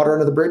that's water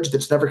under the bridge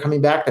that's never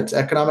coming back. That's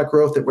economic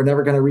growth that we're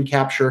never going to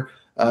recapture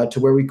to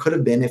where we could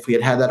have been if we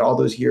had had that all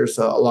those years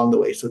along the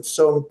way. So it's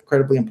so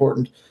incredibly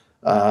important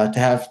to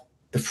have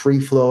the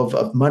free flow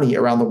of money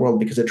around the world,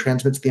 because it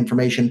transmits the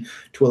information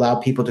to allow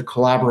people to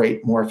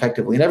collaborate more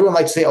effectively. And everyone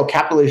likes to say, oh,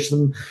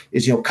 capitalism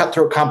is,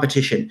 cutthroat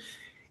competition.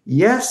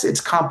 yes, it's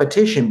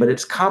competition, but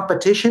it's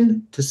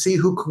competition to see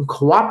who can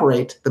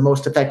cooperate the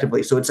most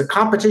effectively. So it's a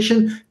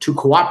competition to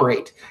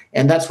cooperate.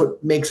 And that's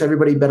what makes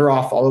everybody better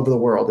off all over the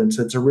world. And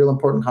so it's a real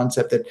important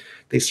concept that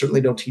they certainly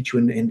don't teach you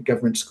in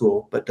government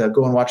school. But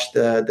go and watch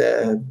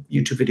the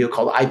YouTube video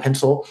called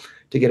iPencil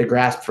to get a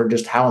grasp for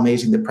just how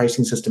amazing the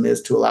pricing system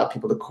is to allow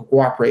people to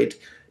cooperate,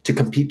 to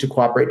compete, to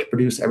cooperate, to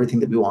produce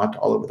everything that we want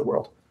all over the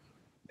world.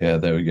 Yeah,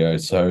 there we go.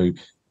 So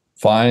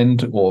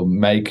find or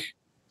make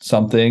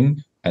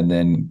something and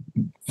then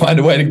find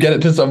a way to get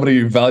it to somebody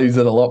who values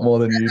it a lot more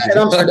than you do. And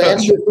I'm sorry, to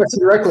answer your question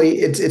directly,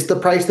 it's the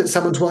price that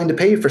someone's willing to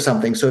pay for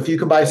something. So if you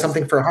can buy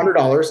something for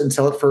 $100 and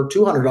sell it for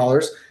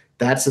 $200,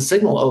 that's a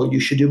signal. Oh, you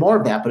should do more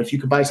of that. But if you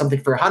can buy something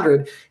for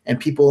 $100 and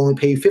people only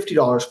pay you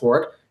 $50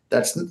 for it,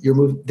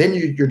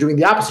 you're doing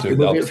the opposite. You're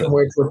moving it from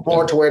where it's worth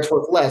more to where it's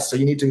worth less. So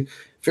you need to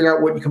figure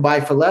out what you can buy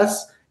for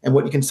less and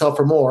what you can sell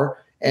for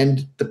more.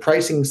 And the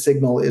pricing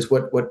signal is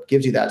what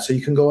gives you that. So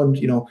you can go and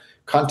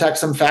contact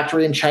some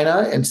factory in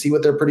China and see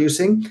what they're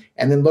producing,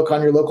 and then look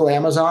on your local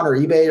Amazon or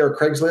eBay or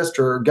Craigslist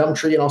or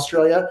Gumtree in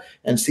Australia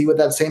and see what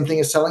that same thing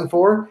is selling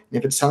for. And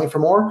if it's selling for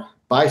more,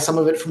 buy some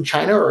of it from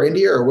China or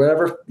India or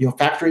whatever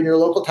factory in your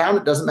local town.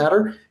 It doesn't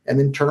matter, and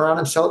then turn around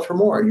and sell it for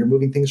more. And you're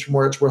moving things from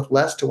where it's worth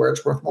less to where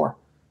it's worth more.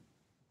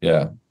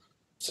 Yeah,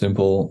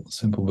 simple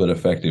but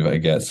effective, I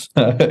guess.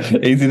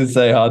 Easy to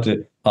say, hard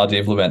to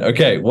implement.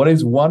 Okay, what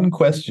is one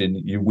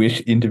question you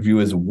wish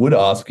interviewers would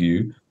ask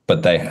you,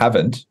 but they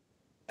haven't,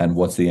 and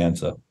what's the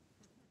answer?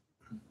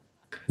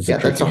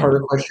 That's a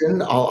harder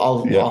question.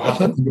 I'll have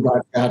to think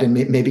about that and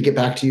maybe get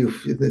back to you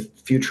in the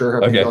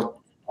future. Okay.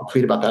 I'll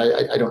tweet about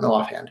that. I don't know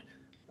offhand.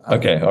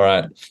 Okay, all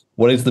right.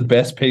 What is the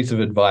best piece of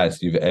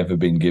advice you've ever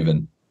been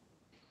given?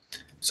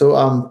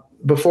 So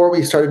before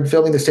we started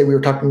filming this day, we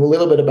were talking a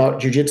little bit about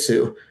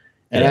jiu-jitsu.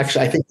 And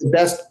actually, I think the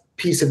best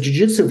piece of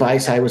jiu-jitsu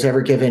advice I was ever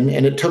given,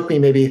 and it took me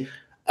maybe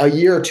a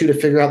year or two to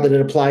figure out that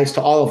it applies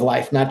to all of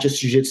life, not just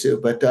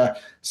jiu-jitsu,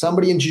 but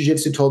somebody in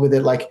jiu-jitsu told me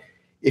that, like,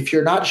 if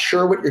you're not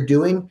sure what you're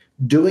doing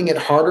it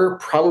harder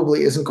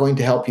probably isn't going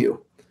to help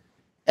you.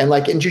 And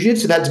like in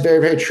jiu-jitsu, that's very,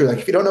 very true. Like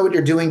if you don't know what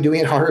you're doing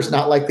it harder is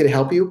not likely to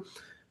help you.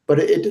 But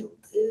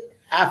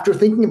after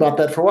thinking about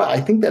that for a while, I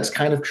think that's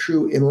kind of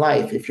true in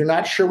life. If you're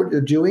not sure what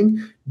you're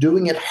doing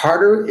it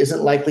harder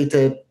isn't likely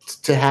to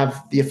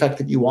have the effect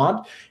that you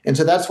want. And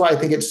so that's why I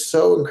think it's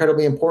so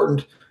incredibly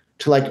important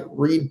to like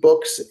read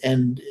books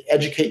and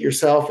educate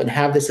yourself and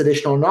have this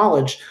additional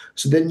knowledge,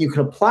 so then you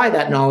can apply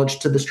that knowledge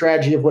to the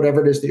strategy of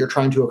whatever it is that you're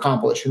trying to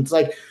accomplish. And it's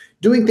like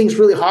doing things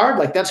really hard,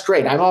 like that's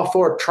great. I'm all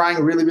for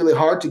trying really, really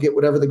hard to get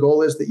whatever the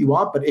goal is that you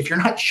want. But if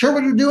you're not sure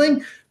what you're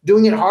doing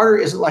it harder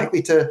isn't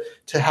likely to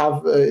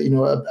have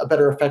a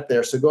better effect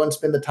there. So go and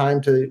spend the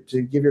time to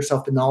give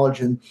yourself the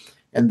knowledge and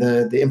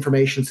the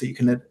information so you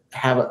can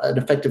have an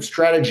effective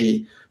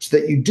strategy so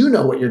that you do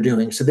know what you're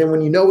doing. So then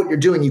when you know what you're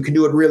doing, you can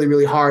do it really,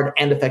 really hard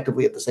and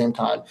effectively at the same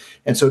time.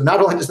 And so not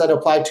only does that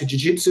apply to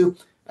jiu-jitsu,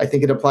 I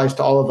think it applies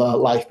to all of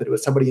life, but it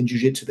was somebody in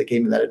jiu-jitsu that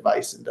gave me that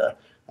advice. And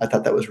I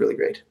thought that was really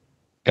great.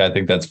 I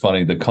think that's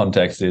funny. The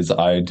context is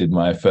I did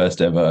my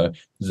first ever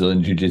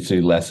Brazilian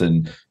jiu-jitsu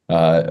lesson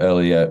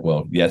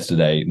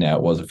yesterday. Now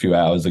it was a few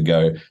hours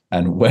ago.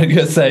 And what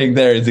you're saying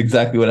there is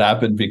exactly what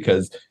happened,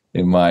 because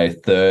in my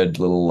third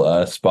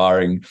little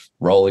sparring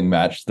rolling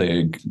match,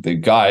 the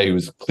guy who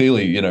was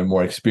clearly,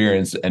 more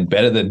experienced and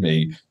better than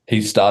me,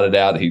 he started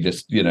out, he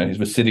just, he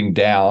was sitting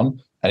down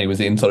and he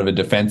was in sort of a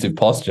defensive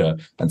posture.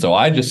 And so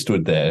I just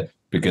stood there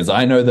because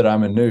I know that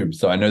I'm a noob.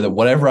 So I know that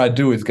whatever I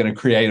do is going to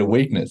create a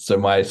weakness. So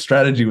my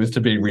strategy was to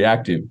be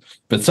reactive,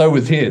 but so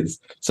was his.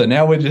 So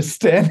now we're just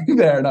standing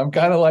there and I'm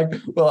kind of like,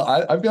 well,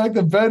 I feel like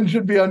the burden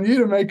should be on you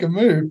to make a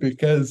move,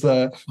 because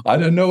I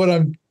don't know what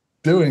I'm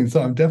doing,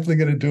 so I'm definitely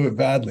going to do it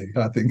badly.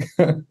 I think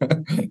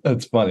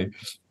that's funny.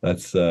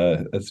 That's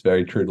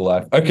very true to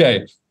life.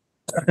 Okay,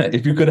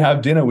 if you could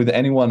have dinner with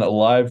anyone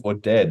alive or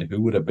dead,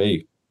 who would it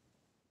be?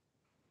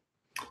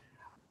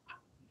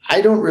 I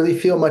don't really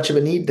feel much of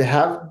a need to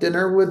have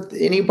dinner with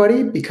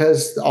anybody,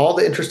 because all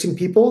the interesting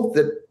people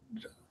that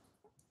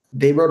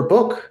they wrote a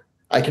book.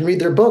 I can read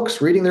their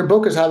books. Reading their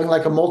book is having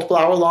like a multiple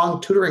hour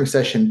long tutoring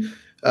session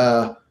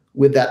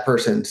with that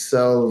person.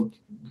 So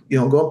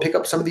go and pick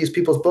up some of these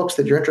people's books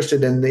that you're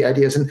interested in the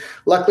ideas. And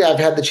luckily I've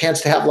had the chance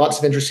to have lots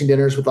of interesting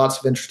dinners with lots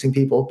of interesting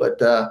people. But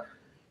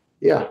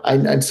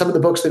and some of the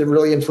books that have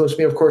really influenced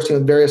me, of course,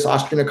 various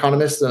Austrian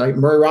economists, like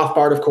Murray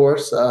Rothbard, of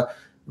course,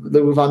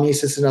 Ludwig von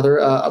Mises, another,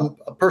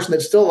 a person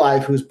that's still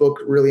alive whose book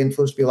really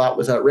influenced me a lot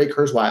was Ray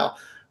Kurzweil,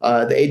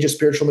 The Age of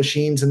Spiritual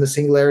Machines and the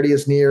Singularity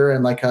is Near.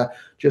 And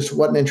just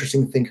what an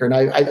interesting thinker. And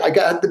I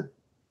got the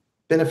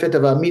benefit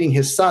of meeting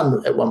his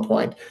son at one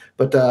point,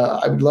 but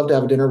I would love to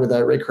have a dinner with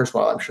Ray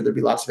Kurzweil. I'm sure there'd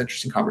be lots of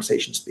interesting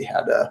conversations to be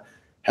had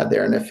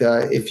there. And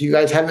if you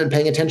guys haven't been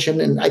paying attention,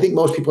 and I think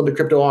most people into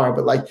crypto are,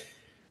 but like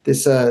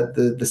this,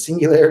 the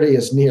singularity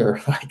is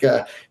near.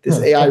 This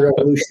AI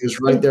revolution is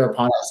right there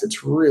upon us.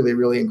 It's really,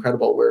 really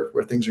incredible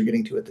where things are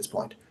getting to at this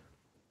point.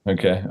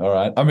 Okay, all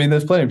right. I mean,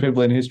 there's plenty of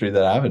people in history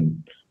that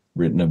haven't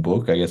written a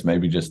book. I guess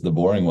maybe just the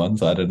boring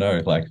ones. I don't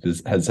know. Like,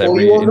 has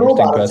every you won't know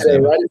interesting about it person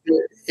today, right?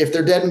 if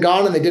they're dead and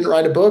gone and they didn't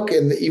write a book,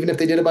 and even if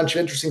they did a bunch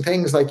of interesting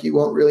things, like you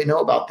won't really know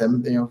about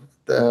them.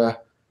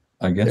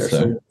 I guess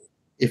so.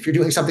 If you're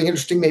doing something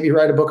interesting, maybe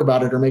write a book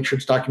about it or make sure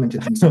it's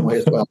documented in some way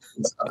as well.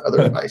 It's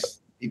other advice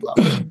people out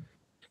there.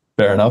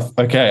 Fair enough.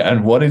 Okay.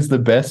 And what is the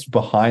best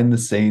behind the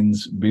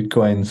scenes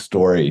Bitcoin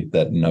story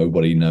that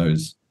nobody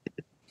knows?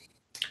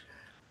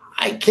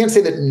 I can't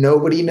say that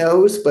nobody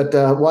knows, but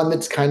one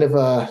that's kind of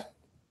I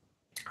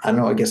don't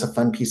know, I guess a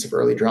fun piece of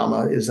early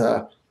drama is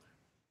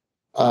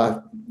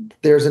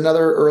there's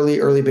another early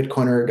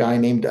Bitcoiner guy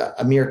named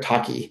Amir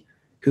Taki,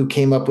 who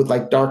came up with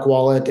like Dark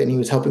Wallet, and he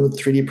was helping with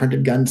 3D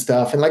printed gun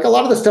stuff. And like a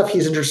lot of the stuff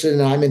he's interested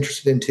in, I'm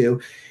interested in too.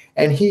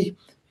 And he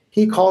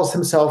calls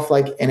himself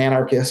like an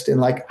anarchist,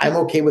 and like, I'm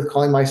okay with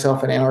calling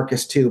myself an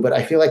anarchist too, but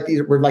I feel like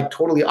we're like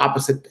totally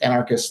opposite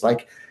anarchists.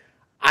 Like,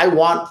 I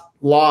want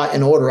law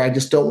and order. I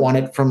just don't want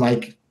it from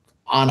like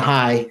on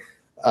high.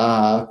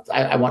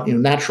 I want,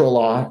 natural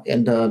law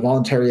and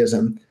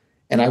voluntarism.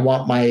 And I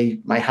want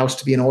my house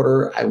to be in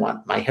order. I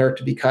want my hair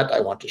to be cut. I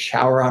want to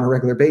shower on a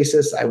regular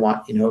basis. I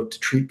want, to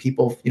treat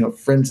people,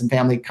 friends and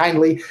family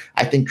kindly.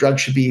 I think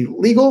drugs should be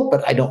legal,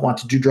 but I don't want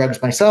to do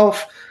drugs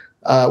myself.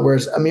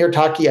 Whereas Amir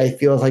Taki, I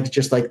feel like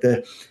just like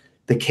the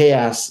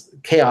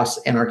chaos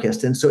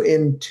anarchist. And so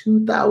in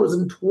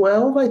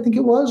 2012, I think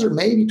it was, or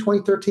maybe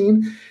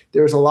 2013,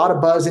 there was a lot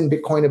of buzz in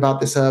Bitcoin about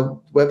this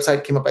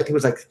website came up. I think it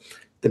was like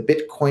the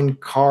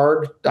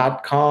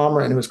bitcoincard.com,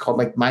 and it was called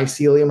like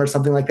Mycelium or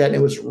something like that. And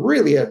it was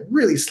really a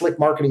really slick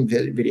marketing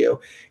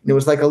video. And it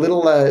was like a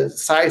little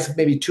size of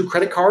maybe 2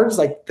 credit cards,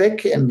 like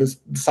thick, and the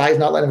size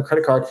not like a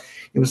credit card.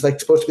 It was like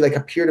supposed to be like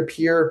a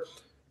peer-to-peer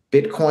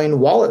Bitcoin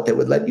wallet that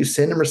would let you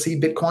send and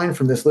receive Bitcoin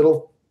from this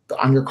little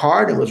on your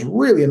card. It was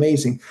really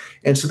amazing.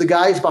 And so the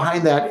guys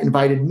behind that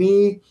invited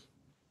me,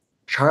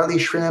 Charlie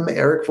Shrem,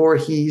 Erik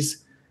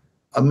Voorhees,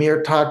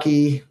 Amir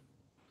Taki,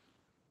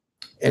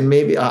 and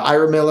maybe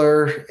Ayre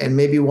Miller, and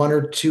maybe 1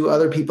 or 2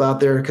 other people out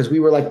there, because we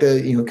were like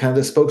the, kind of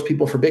the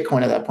spokespeople for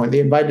Bitcoin at that point.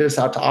 They invited us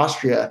out to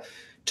Austria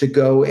to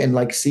go and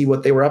like see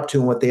what they were up to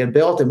and what they had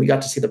built. And we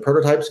got to see the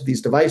prototypes of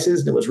these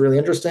devices, and it was really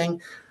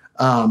interesting.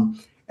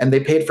 And they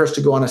paid for us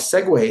to go on a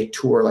Segway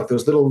tour, like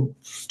those little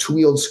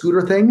 2-wheeled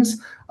scooter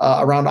things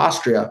around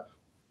Austria.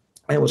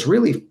 And it was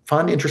really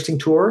fun, interesting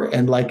tour.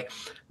 And like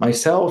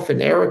myself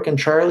and Erik and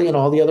Charlie and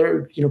all the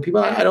other,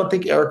 people, I don't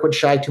think Erik would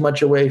shy too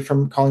much away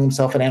from calling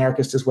himself an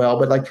anarchist as well.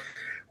 But like,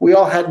 we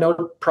all had no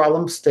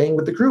problem staying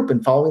with the group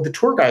and following the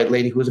tour guide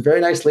lady, who was a very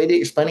nice lady,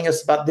 explaining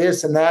us about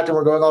this and that. And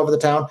we're going all over the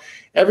town.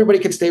 Everybody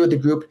could stay with the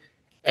group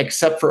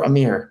except for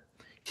Amir.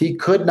 He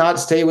could not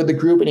stay with the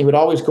group, and he would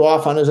always go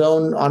off on his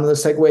own on the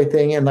Segway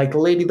thing. And like the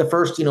lady, the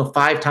first,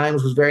 5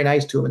 times was very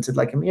nice to him and said,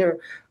 like, Amir,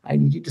 I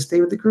need you to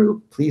stay with the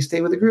group. Please stay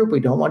with the group. We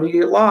don't want you to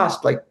get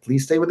lost. Like,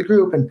 please stay with the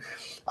group. And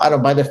I don't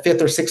know, by the 5th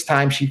or 6th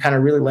time, she kind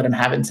of really let him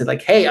have it and said,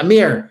 like, hey,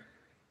 Amir,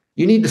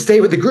 you need to stay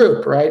with the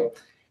group, right?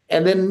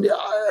 And then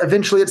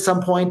eventually at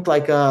some point,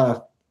 like there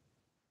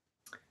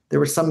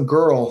was some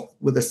girl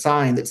with a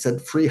sign that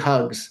said free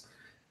hugs.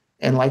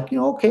 And like,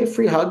 okay,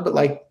 free hug, but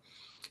like,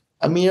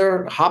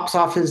 Amir hops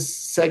off his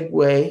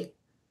Segway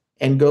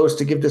and goes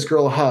to give this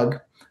girl a hug.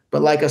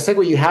 But like a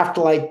Segway, you have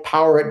to like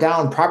power it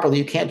down properly.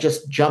 You can't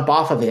just jump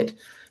off of it.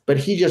 But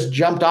he just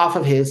jumped off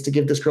of his to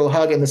give this girl a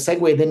hug. And the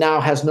Segway then now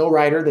has no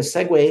rider. The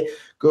Segway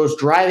goes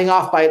driving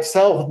off by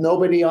itself with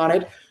nobody on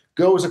it,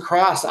 goes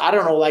across, I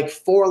don't know, like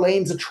 4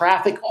 lanes of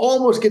traffic,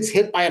 almost gets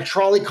hit by a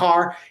trolley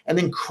car, and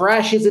then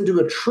crashes into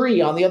a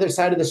tree on the other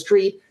side of the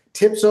street,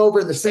 tips over,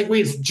 and the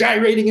Segway is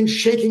gyrating and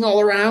shaking all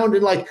around.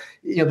 And like,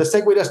 the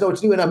Segway doesn't know what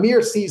to do. And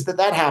Amir sees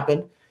that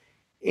happened.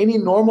 Any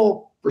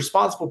normal,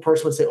 responsible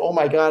person would say, oh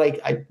my God,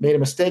 I made a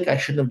mistake. I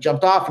shouldn't have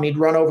jumped off. And he'd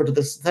run over to the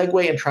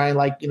Segway and try and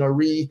like,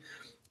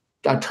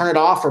 turn it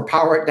off or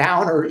power it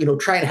down or,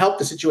 try and help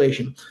the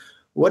situation.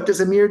 What does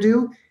Amir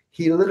do?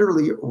 He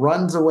literally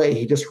runs away.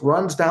 He just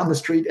runs down the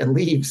street and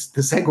leaves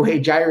the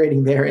Segway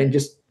gyrating there and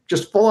just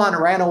full on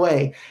ran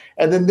away.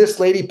 And then this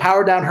lady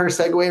powered down her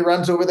Segway,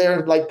 runs over there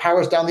and like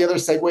powers down the other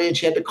Segway. And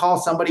she had to call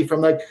somebody from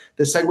like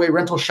the Segway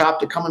rental shop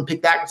to come and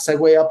pick that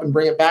Segway up and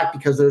bring it back,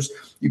 because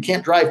you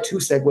can't drive 2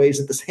 Segways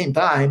at the same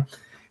time.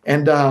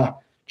 And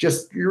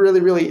just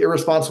really, really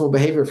irresponsible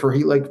behavior for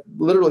he like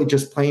literally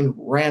just plain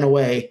ran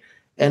away.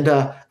 And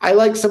I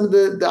like some of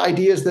the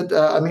ideas that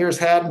Amir's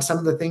had and some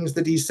of the things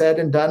that he said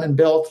and done and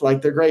built.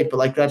 Like, they're great, but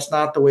like, that's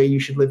not the way you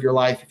should live your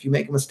life. If you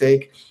make a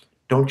mistake,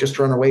 don't just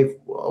run away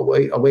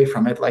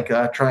from it. Like,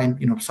 try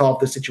and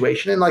solve the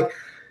situation. And like,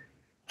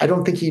 I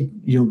don't think he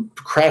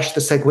crashed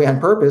the Segway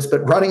on purpose,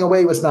 but running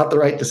away was not the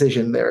right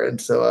decision there.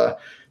 And so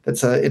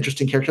that's an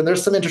interesting character. And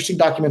there's some interesting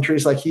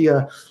documentaries. Like he,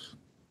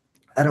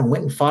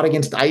 went and fought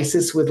against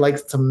ISIS with like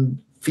some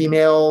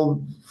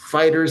female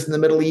fighters in the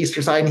Middle East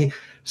or something. He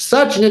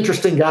such an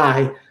interesting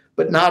guy,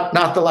 but not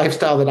the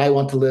lifestyle that I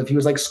want to live. He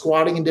was like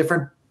squatting in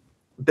different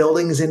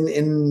buildings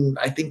in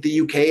I think the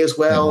UK as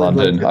well. In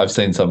London, like, I've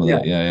seen some of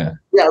that. Yeah.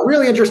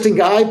 Really interesting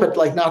guy, but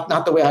like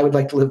not the way I would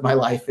like to live my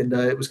life. And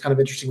it was kind of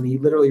interesting when he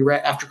literally ran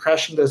after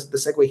crashing the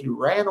Segway. He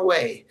ran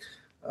away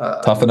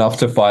Tough enough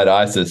to fight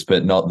ISIS,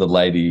 but not the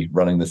lady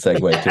running the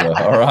Segway tour.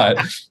 All right,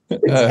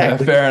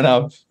 Exactly. fair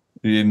enough.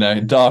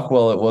 Dark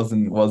Wallet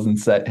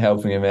wasn't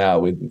helping him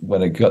out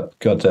when it got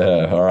to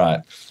her. All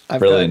right,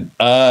 brilliant.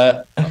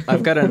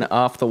 I've got an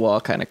off the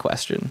wall kind of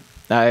question.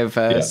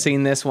 I've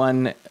seen this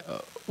one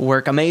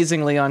work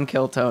amazingly on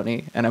Kill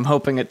Tony, and I'm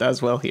hoping it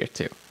does well here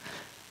too.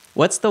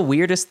 What's the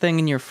weirdest thing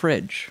in your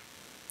fridge?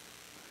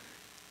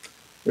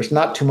 There's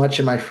not too much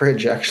in my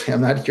fridge, actually.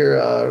 I'm not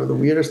sure the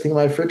weirdest thing in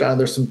my fridge.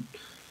 There's some.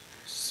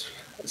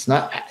 It's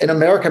not in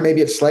America. Maybe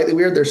it's slightly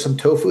weird. There's some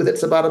tofu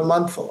that's about a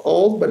month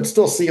old, but it's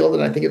still sealed,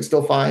 and I think it's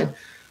still fine.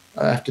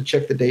 I have to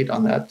check the date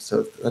on that.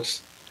 So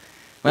that's,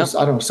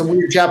 I don't know, some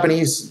weird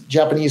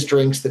Japanese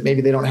drinks that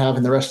maybe they don't have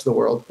in the rest of the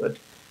world. But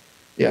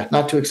yeah,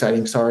 not too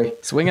exciting. Sorry.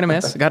 Swing and a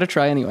miss. Got to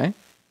try anyway.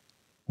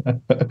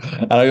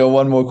 And I got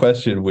one more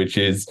question, which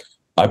is,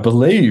 I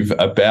believe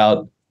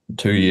about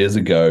 2 years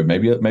ago,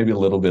 maybe a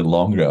little bit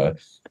longer,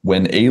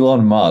 when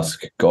Elon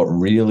Musk got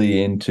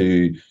really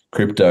into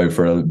crypto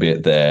for a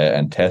bit there,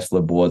 and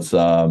Tesla bought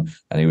some,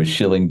 and he was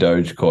shilling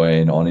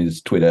Dogecoin on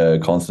his Twitter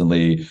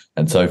constantly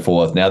and so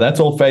forth. Now that's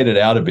all faded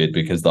out a bit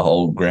because the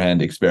whole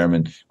grand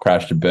experiment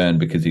crashed and burned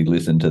because he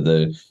listened to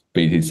the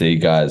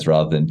BTC guys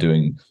rather than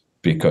doing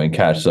Bitcoin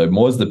Cash. So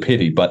more's the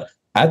pity. But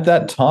at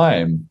that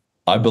time,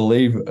 I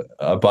believe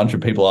a bunch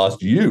of people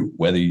asked you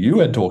whether you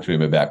had talked to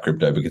him about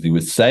crypto, because he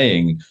was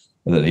saying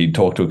that he'd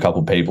talked to a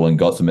couple of people and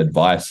got some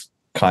advice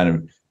kind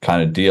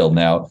of deal.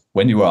 Now,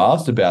 when you were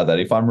asked about that,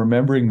 if I'm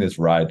remembering this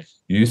right,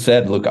 you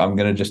said, look, I'm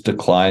going to just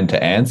decline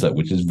to answer,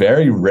 which is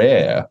very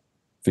rare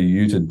for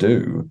you to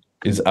do.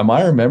 Am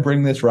I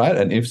remembering this right?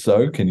 And if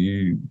so,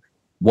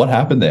 what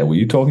happened there? Were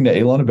you talking to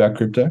Elon about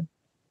crypto?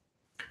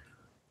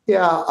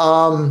 Yeah.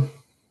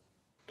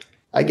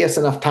 I guess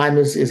enough time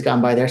is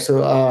gone by there.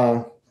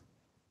 So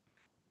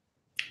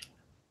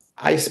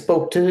I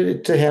spoke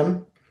to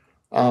him.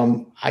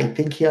 I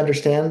think he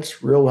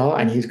understands real well,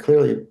 and he's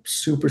clearly a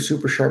super,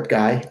 super sharp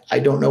guy. I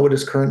don't know what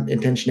his current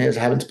intention is.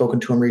 I haven't spoken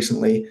to him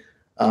recently.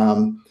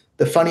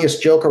 The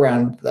funniest joke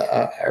around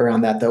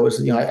that, though,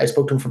 is, I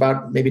spoke to him for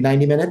about maybe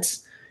 90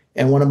 minutes,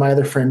 and one of my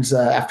other friends,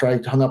 after I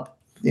hung up,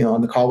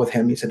 on the call with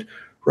him, he said,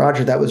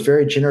 "Roger, that was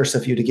very generous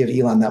of you to give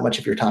Elon that much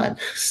of your time."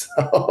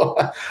 So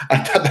I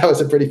thought that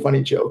was a pretty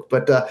funny joke,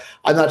 but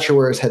I'm not sure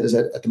where his head is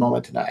at the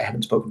moment, and I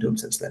haven't spoken to him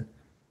since then.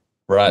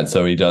 Right,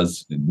 so he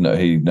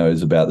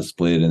knows about the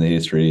split and the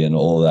history and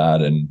all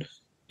that, and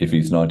if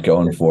he's not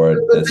going for it,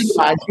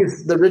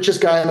 he's the richest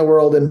guy in the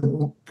world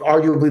and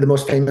arguably the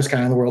most famous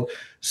guy in the world.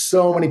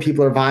 So many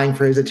people are vying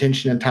for his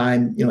attention and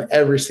time,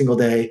 every single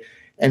day.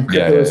 And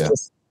crypto is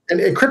just,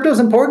 and crypto is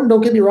important. Don't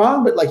get me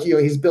wrong, but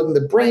he's building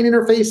the brain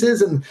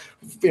interfaces and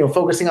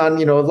focusing on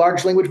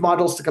large language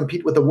models to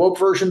compete with the woke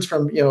versions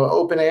from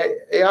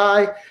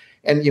OpenAI.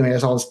 And he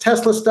has all his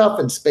Tesla stuff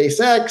and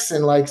SpaceX,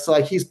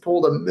 and he's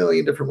pulled a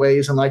million different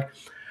ways. And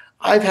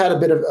I've had a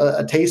bit of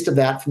a taste of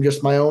that from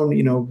just my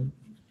own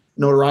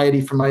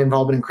notoriety from my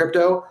involvement in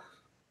crypto,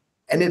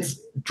 and it's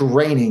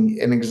draining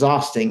and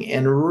exhausting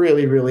and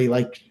really, really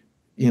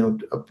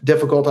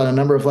difficult on a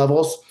number of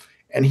levels.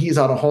 And he's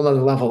on a whole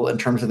other level in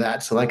terms of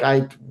that. So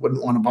I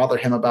wouldn't want to bother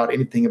him about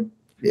anything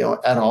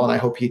at all. And I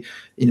hope he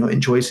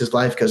enjoys his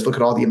life, because look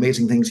at all the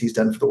amazing things he's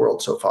done for the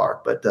world so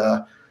far. But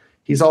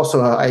he's also,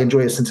 I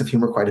enjoy his sense of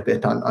humor quite a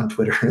bit on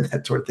Twitter and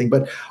that sort of thing.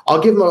 But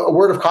I'll give him a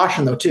word of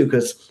caution, though, too,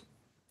 because,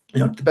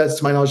 to the best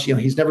of my knowledge,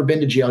 he's never been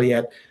to jail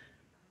yet.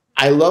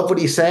 I love what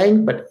he's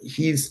saying, but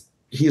he's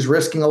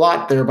risking a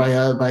lot there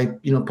by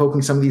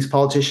poking some of these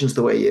politicians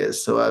the way he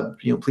is. So,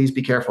 please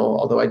be careful,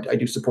 although I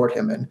do support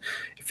him. And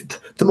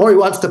the more he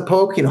wants to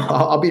poke,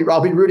 I'll be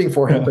rooting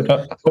for him.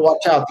 But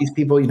watch out, these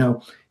people,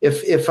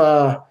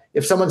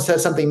 if someone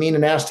says something mean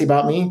and nasty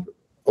about me,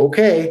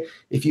 okay.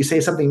 If you say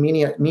something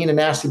mean and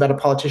nasty about a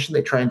politician,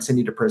 they try and send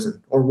you to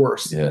prison or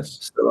worse.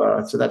 Yes.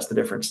 So that's the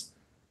difference.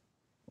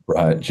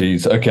 Right.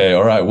 Geez. Okay.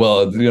 All right.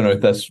 Well,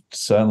 that's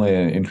certainly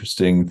an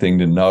interesting thing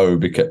to know,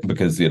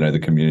 because the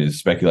community is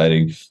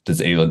speculating. Does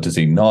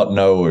he not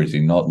know, or is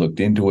he not looked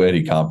into it?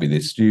 He can't be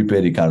this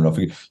stupid. He can't.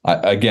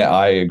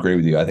 I agree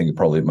with you. I think it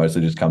probably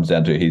mostly just comes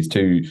down to he's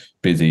too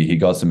busy. He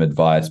got some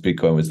advice.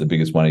 Bitcoin was the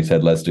biggest one. He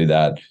said, let's do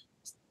that.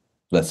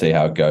 Let's see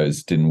how it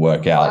goes. Didn't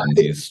work out, and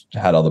he's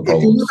had other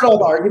problems. If you look at all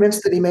the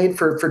arguments that he made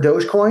for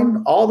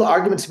Dogecoin, all the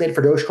arguments he made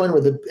for Dogecoin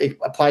were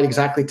applied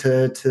exactly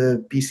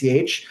to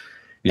BCH.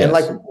 Yes.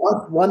 And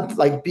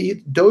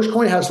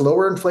Dogecoin has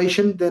lower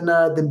inflation than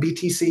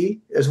BTC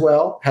as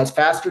well. Has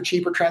faster,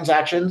 cheaper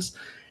transactions,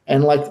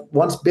 and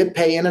once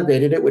BitPay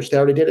integrated it, which they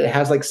already did, it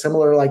has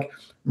similar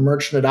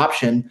merchant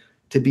adoption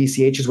to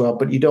BCH as well.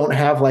 But you don't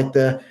have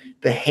the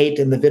hate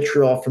and the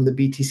vitriol from the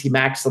BTC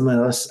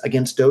maximalists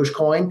against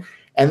Dogecoin.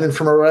 And then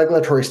from a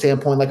regulatory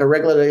standpoint, a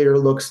regulator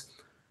looks,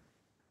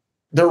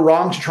 they're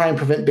wrong to try and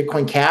prevent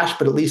Bitcoin Cash,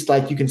 but at least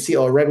you can see,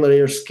 a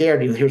regulator's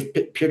scared. Here's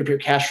peer-to-peer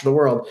cash for the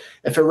world.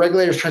 If a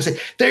regulator's trying to say,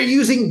 they're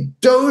using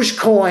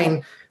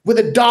Dogecoin with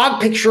a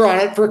dog picture on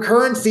it for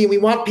currency, and we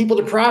want people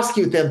to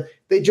prosecute them,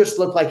 they just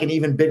look like an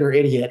even bigger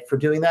idiot for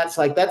doing that.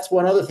 So that's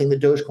one other thing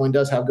that Dogecoin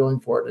does have going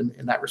for it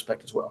in that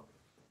respect as well.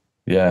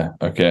 Yeah.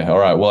 Okay. All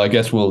right. Well, I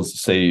guess we'll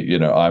see.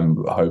 I'm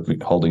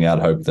holding out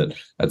hope that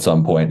at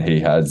some point he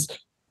has,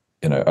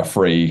 a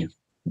free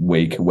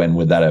week. When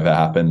would that ever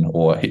happen?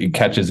 Or he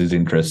catches his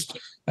interest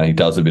and he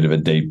does a bit of a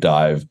deep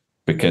dive,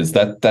 because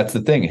that's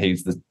the thing.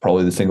 He's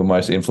probably the single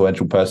most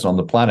influential person on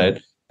the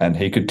planet, and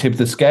he could tip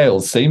the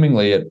scales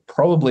seemingly at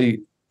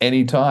probably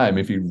any time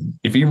if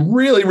he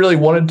really, really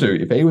wanted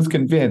to. If he was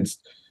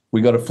convinced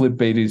we got to flip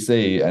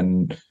BTC,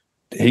 and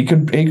he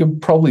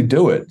could probably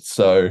do it.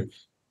 So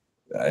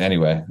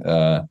anyway,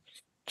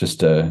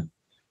 just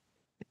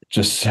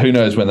who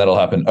knows when that'll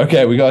happen.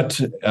 Okay, we got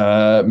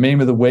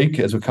meme of the week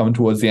as we're coming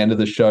towards the end of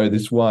the show.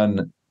 This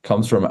one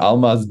comes from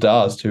Almaz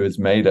Dust, who has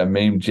made a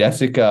meme,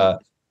 Jessica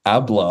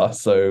Abla.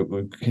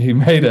 So he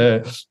made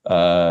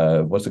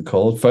a what's it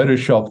called?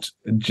 Photoshopped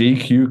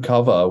GQ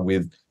cover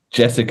with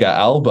Jessica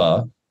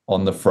Alba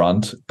on the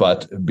front,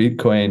 but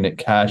Bitcoin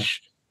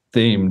Cash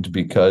themed,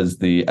 because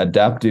the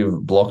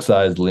adaptive block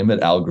size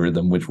limit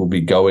algorithm, which will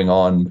be going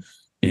on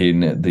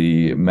in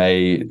the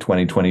May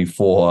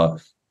 2024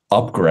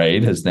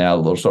 upgrade, has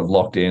now sort of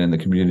locked in, and the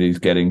community is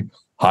getting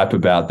hype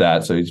about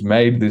that. So he's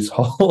made this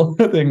whole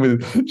thing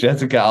with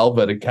Jessica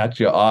Alba to catch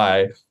your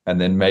eye, and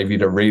then maybe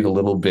to read a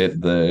little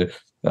bit the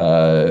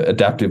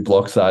adaptive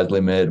block size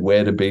limit,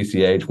 where to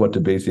BCH, what to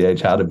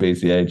BCH, how to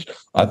BCH.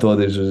 I thought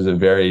this was a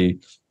very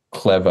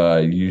clever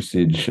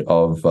usage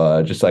of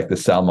just like the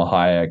Salma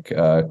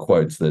Hayek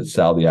quotes that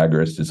Sal the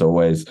Agorist is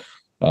always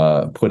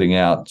putting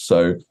out.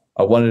 So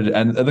I wanted,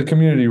 and the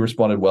community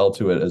responded well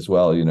to it as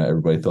well.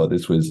 Everybody thought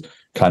this was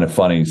kind of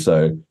funny.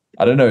 So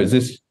I don't know, is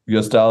this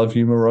your style of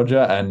humor, Roger?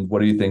 And what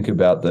do you think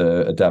about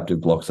the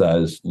adaptive block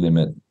size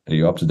limit? Are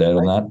you up to date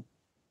on that?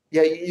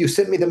 Yeah, you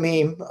sent me the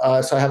meme,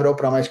 so I have it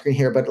open on my screen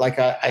here. But like,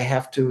 I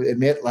have to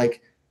admit,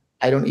 like,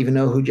 I don't even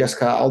know who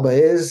Jessica Alba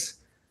is.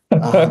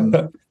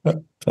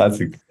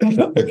 Classic.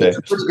 Okay.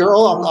 The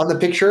girl on the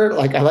picture,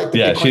 like, I like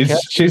the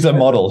she's a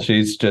model.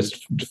 She's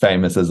just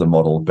famous as a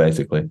model,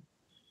 basically.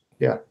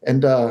 Yeah,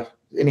 and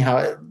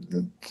anyhow,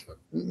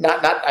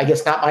 not I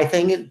guess not my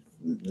thing.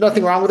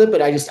 Nothing wrong with it,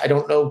 but I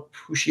don't know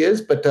who she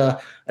is. But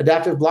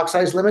adaptive block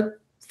size limit,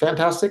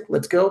 fantastic.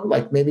 Let's go.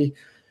 Like, maybe,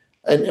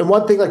 and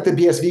one thing, like, the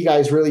BSV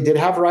guys really did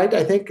have right,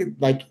 I think,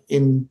 like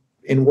in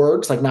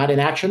words, like not in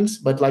actions,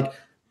 but like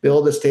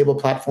build a stable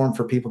platform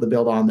for people to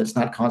build on that's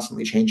not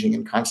constantly changing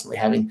and constantly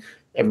having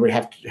everybody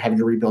having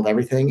to rebuild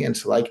everything. And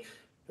so, like,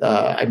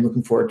 I'm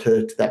looking forward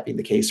to that being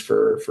the case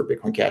for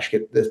Bitcoin Cash.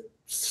 Get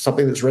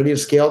something that's ready to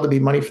scale to be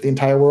money for the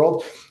entire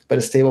world, but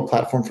a stable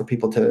platform for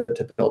people to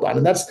build on.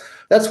 And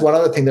that's one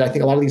other thing that I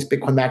think a lot of these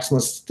Bitcoin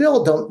maximalists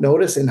still don't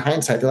notice in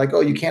hindsight. They're like,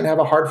 oh, you can't have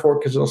a hard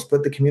fork because it'll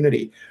split the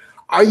community.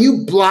 Are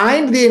you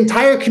blind? The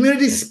entire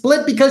community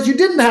split because you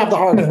didn't have the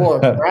hard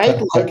fork,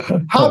 right? Like,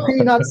 how can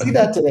you not see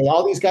that today?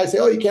 All these guys say,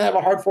 oh, you can't have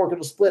a hard fork,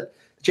 it'll split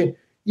the chain.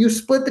 You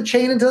split the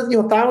chain into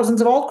thousands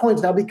of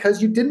altcoins now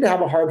because you didn't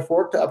have a hard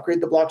fork to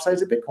upgrade the block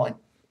size of Bitcoin.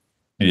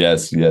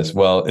 Yes.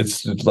 Well,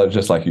 it's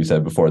just like you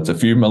said before. It's a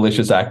few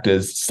malicious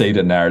actors seed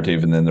a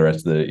narrative, and then the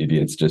rest of the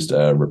idiots just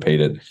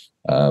repeat it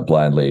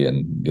blindly.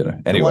 And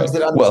anyway, the ones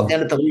that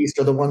understand it the least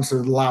are the ones that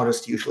are the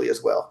loudest, usually,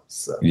 as well.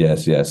 So.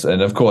 Yes,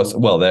 and of course,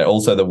 well, they're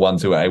also the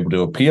ones who are able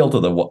to appeal to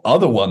the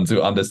other ones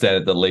who understand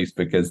it the least,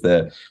 because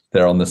they're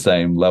on the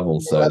same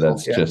level. So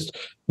that's just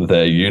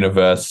the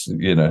universe,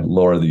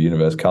 law of the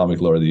universe,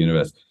 karmic law of the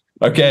universe.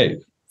 Okay.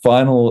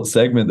 Final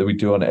segment that we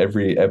do on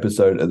every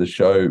episode of the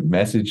show,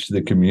 message to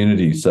the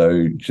community.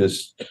 So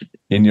just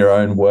in your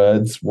own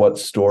words, what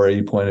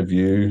story, point of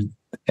view,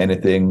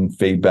 anything,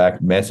 feedback,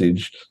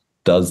 message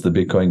does the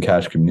Bitcoin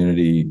Cash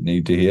community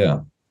need to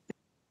hear?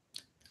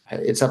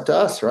 It's up to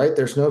us, right?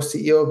 There's no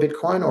CEO of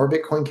Bitcoin or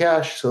Bitcoin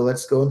Cash. So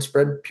let's go and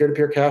spread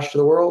peer-to-peer cash to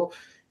the world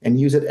and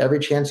use it every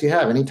chance you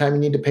have. Anytime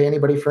you need to pay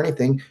anybody for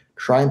anything,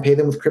 try and pay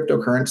them with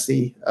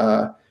cryptocurrency,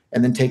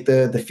 and then take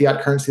the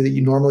fiat currency that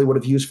you normally would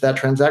have used for that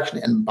transaction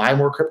and buy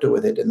more crypto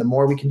with it. And the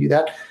more we can do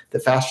that, the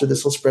faster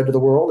this will spread to the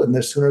world, and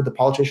the sooner the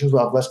politicians will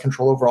have less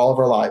control over all of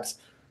our lives.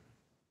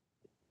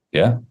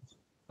 Yeah,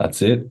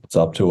 that's it. It's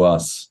up to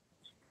us.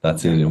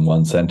 That's it in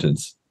one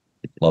sentence.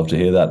 Love to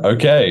hear that.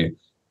 Okay.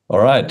 All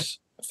right.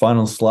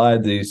 Final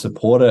slide, the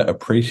supporter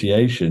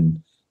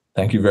appreciation.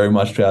 Thank you very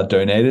much to our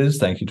donators.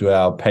 Thank you to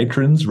our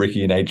patrons,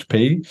 Ricky and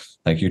HP.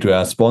 Thank you to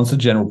our sponsor,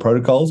 General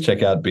Protocols.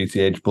 Check out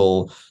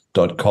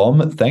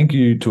bchbull.com. Thank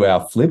you to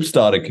our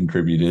Flipstarter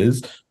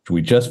contributors.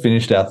 We just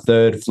finished our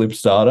third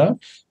Flipstarter: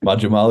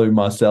 Majamalu,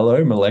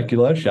 Marcelo,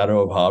 Molecular,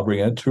 Shadow of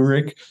Harbinger,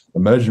 Turek,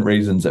 Emergent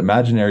Reasons,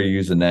 Imaginary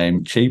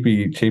Username,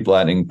 Cheapy, Cheap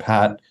Lightning,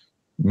 Pat,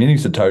 Mini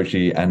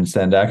Satoshi, and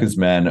Sandakas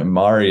Man,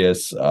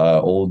 Marius,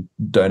 all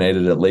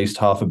donated at least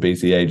half a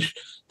BCH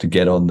to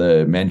get on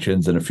the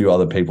mentions, and a few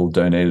other people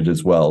donated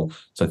as well.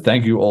 So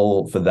thank you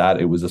all for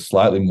that. It was a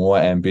slightly more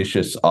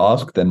ambitious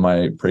ask than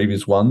my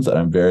previous ones, and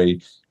I'm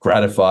very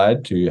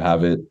gratified to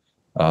have it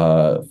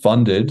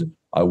funded.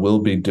 I will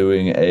be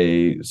doing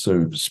a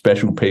sort of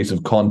special piece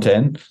of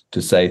content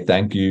to say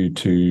thank you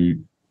to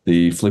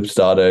the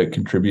Flipstarter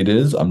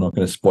contributors. I'm not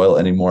going to spoil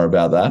any more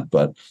about that,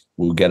 but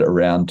we'll get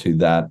around to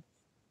that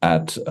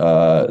at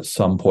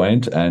some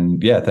point.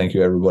 And yeah, thank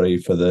you everybody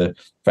for the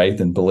faith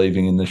and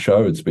believing in the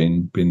show. It's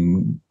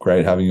been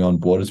great having you on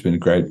board. It's been a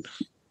great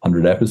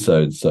 100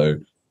 episodes. So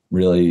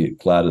really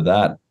glad of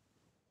that.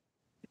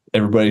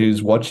 Everybody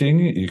who's watching,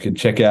 you can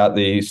check out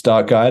the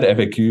start guide,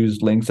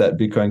 FAQs, links at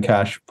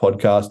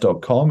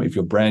bitcoincashpodcast.com. If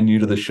you're brand new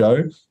to the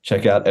show,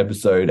 check out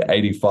episode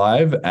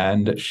 85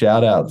 and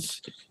shout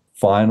outs.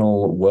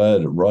 Final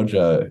word,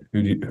 Roger,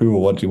 who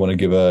or what do you want to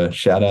give a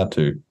shout out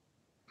to?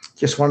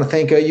 Just want to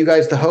thank you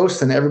guys, the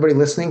hosts, and everybody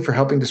listening for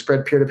helping to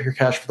spread peer-to-peer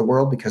cash for the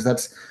world, because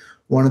that's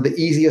one of the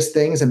easiest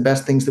things and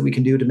best things that we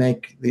can do to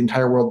make the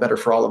entire world better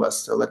for all of us.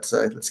 So let's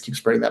keep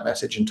spreading that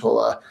message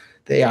until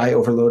the AI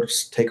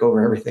overloads take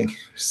over everything.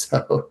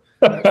 So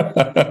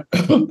that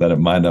it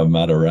might not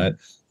matter, right?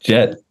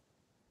 Jet,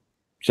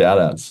 shout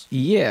outs.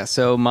 Yeah,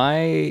 so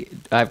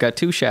I've got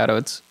two shout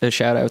outs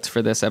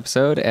for this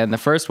episode, and the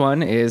first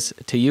one is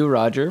to you,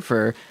 Roger,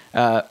 for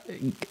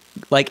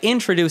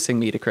introducing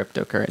me to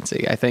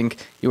cryptocurrency. I think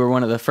you were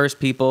one of the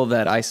first people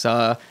that I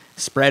saw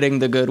spreading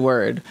the good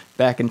word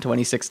back in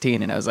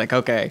 2016, and I was like,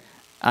 okay,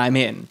 I'm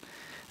in.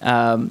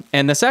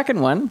 And the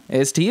second one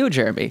is to you,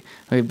 Jeremy.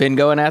 We've been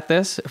going at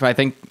this for, I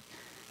think,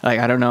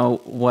 I don't know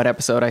what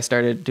episode I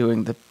started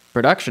doing the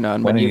production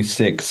on.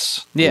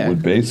 26 it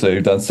would be. So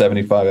you've done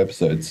 75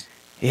 episodes.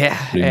 Yeah.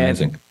 Pretty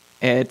amazing.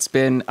 I'm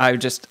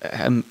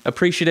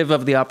appreciative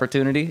of the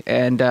opportunity,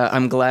 and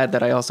I'm glad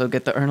that I also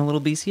get to earn a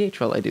little BCH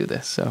while I do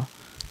this. So.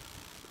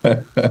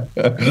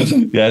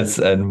 Yes,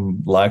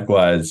 and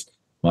likewise,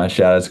 my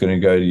shout out's going to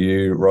go to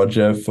you,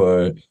 Roger,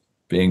 for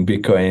being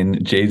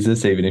Bitcoin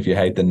Jesus, even if you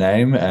hate the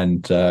name,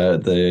 and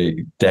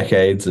the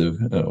decades of,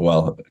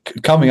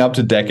 coming up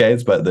to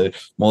decades, but the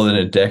more than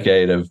a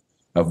decade of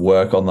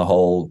work on the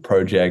whole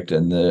project,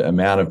 and the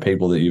amount of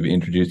people that you've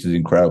introduced is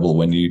incredible.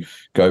 When you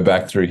go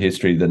back through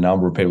history, the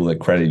number of people that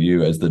credit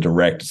you as the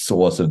direct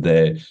source of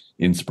their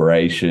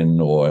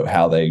inspiration or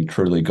how they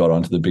truly got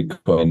onto the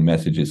Bitcoin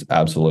message is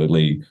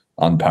absolutely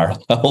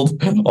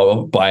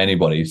unparalleled by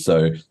anybody.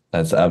 So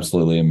that's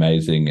absolutely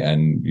amazing,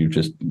 and you've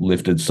just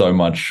lifted so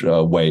much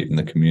weight in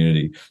the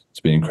community. It's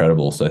been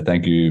incredible. So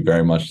thank you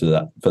very much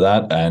for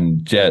that.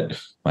 And Jet,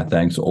 my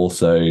thanks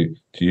also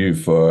to you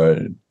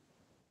for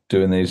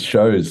doing these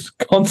shows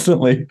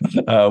constantly.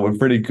 We're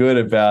pretty good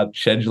about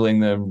scheduling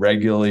them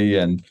regularly,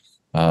 and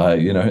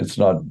it's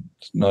not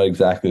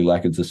exactly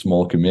like it's a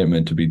small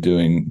commitment to be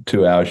doing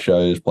 2-hour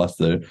shows plus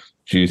the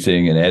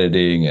juicing and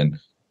editing and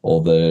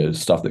all the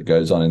stuff that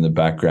goes on in the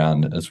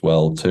background as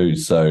well too.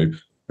 So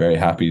very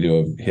happy to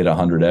have hit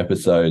 100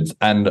 episodes.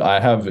 And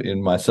I have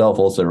in myself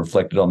also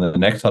reflected on the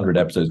next 100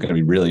 episodes. Going to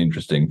be really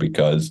interesting,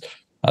 because this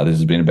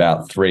has been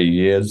about 3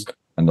 years,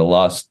 and the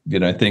last,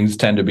 things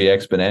tend to be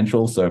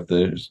exponential. So if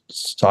the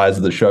size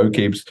of the show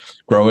keeps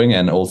growing,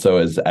 and also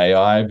as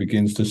AI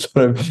begins to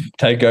sort of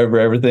take over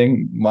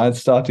everything, might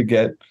start to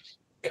get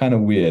kind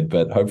of weird,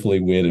 but hopefully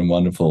weird and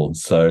wonderful.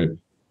 So I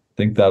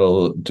think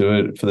that'll do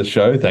it for the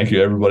show. Thank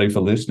you everybody for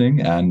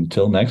listening, and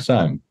until next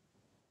time.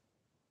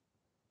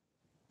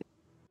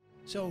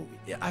 So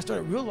I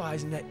started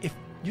realizing that if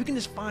you can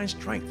just find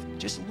strength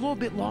just a little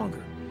bit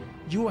longer,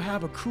 you will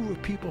have a crew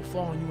of people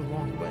following you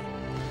along the way.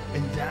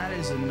 And that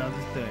is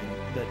another thing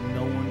that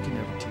no one can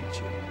ever teach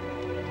you.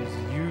 Because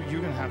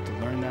you're going to have to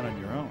learn that on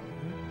your own.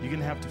 You're going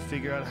to have to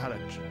figure out how to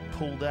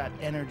pull that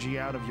energy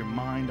out of your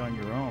mind on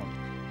your own.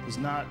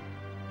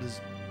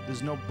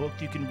 There's no book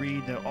you can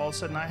read that all of a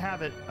sudden I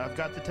have it. I've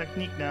got the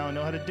technique now. I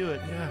know how to do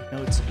it. Yeah.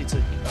 No, it's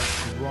a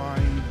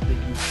grind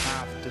that you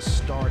have to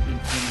start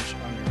and finish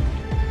on your own.